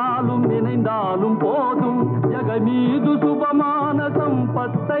உணர்ந்தாலும் நினைந்தாலும் போதும். ஜகமீது சுபமான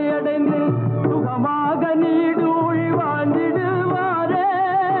சம்பத்தை அடைந்து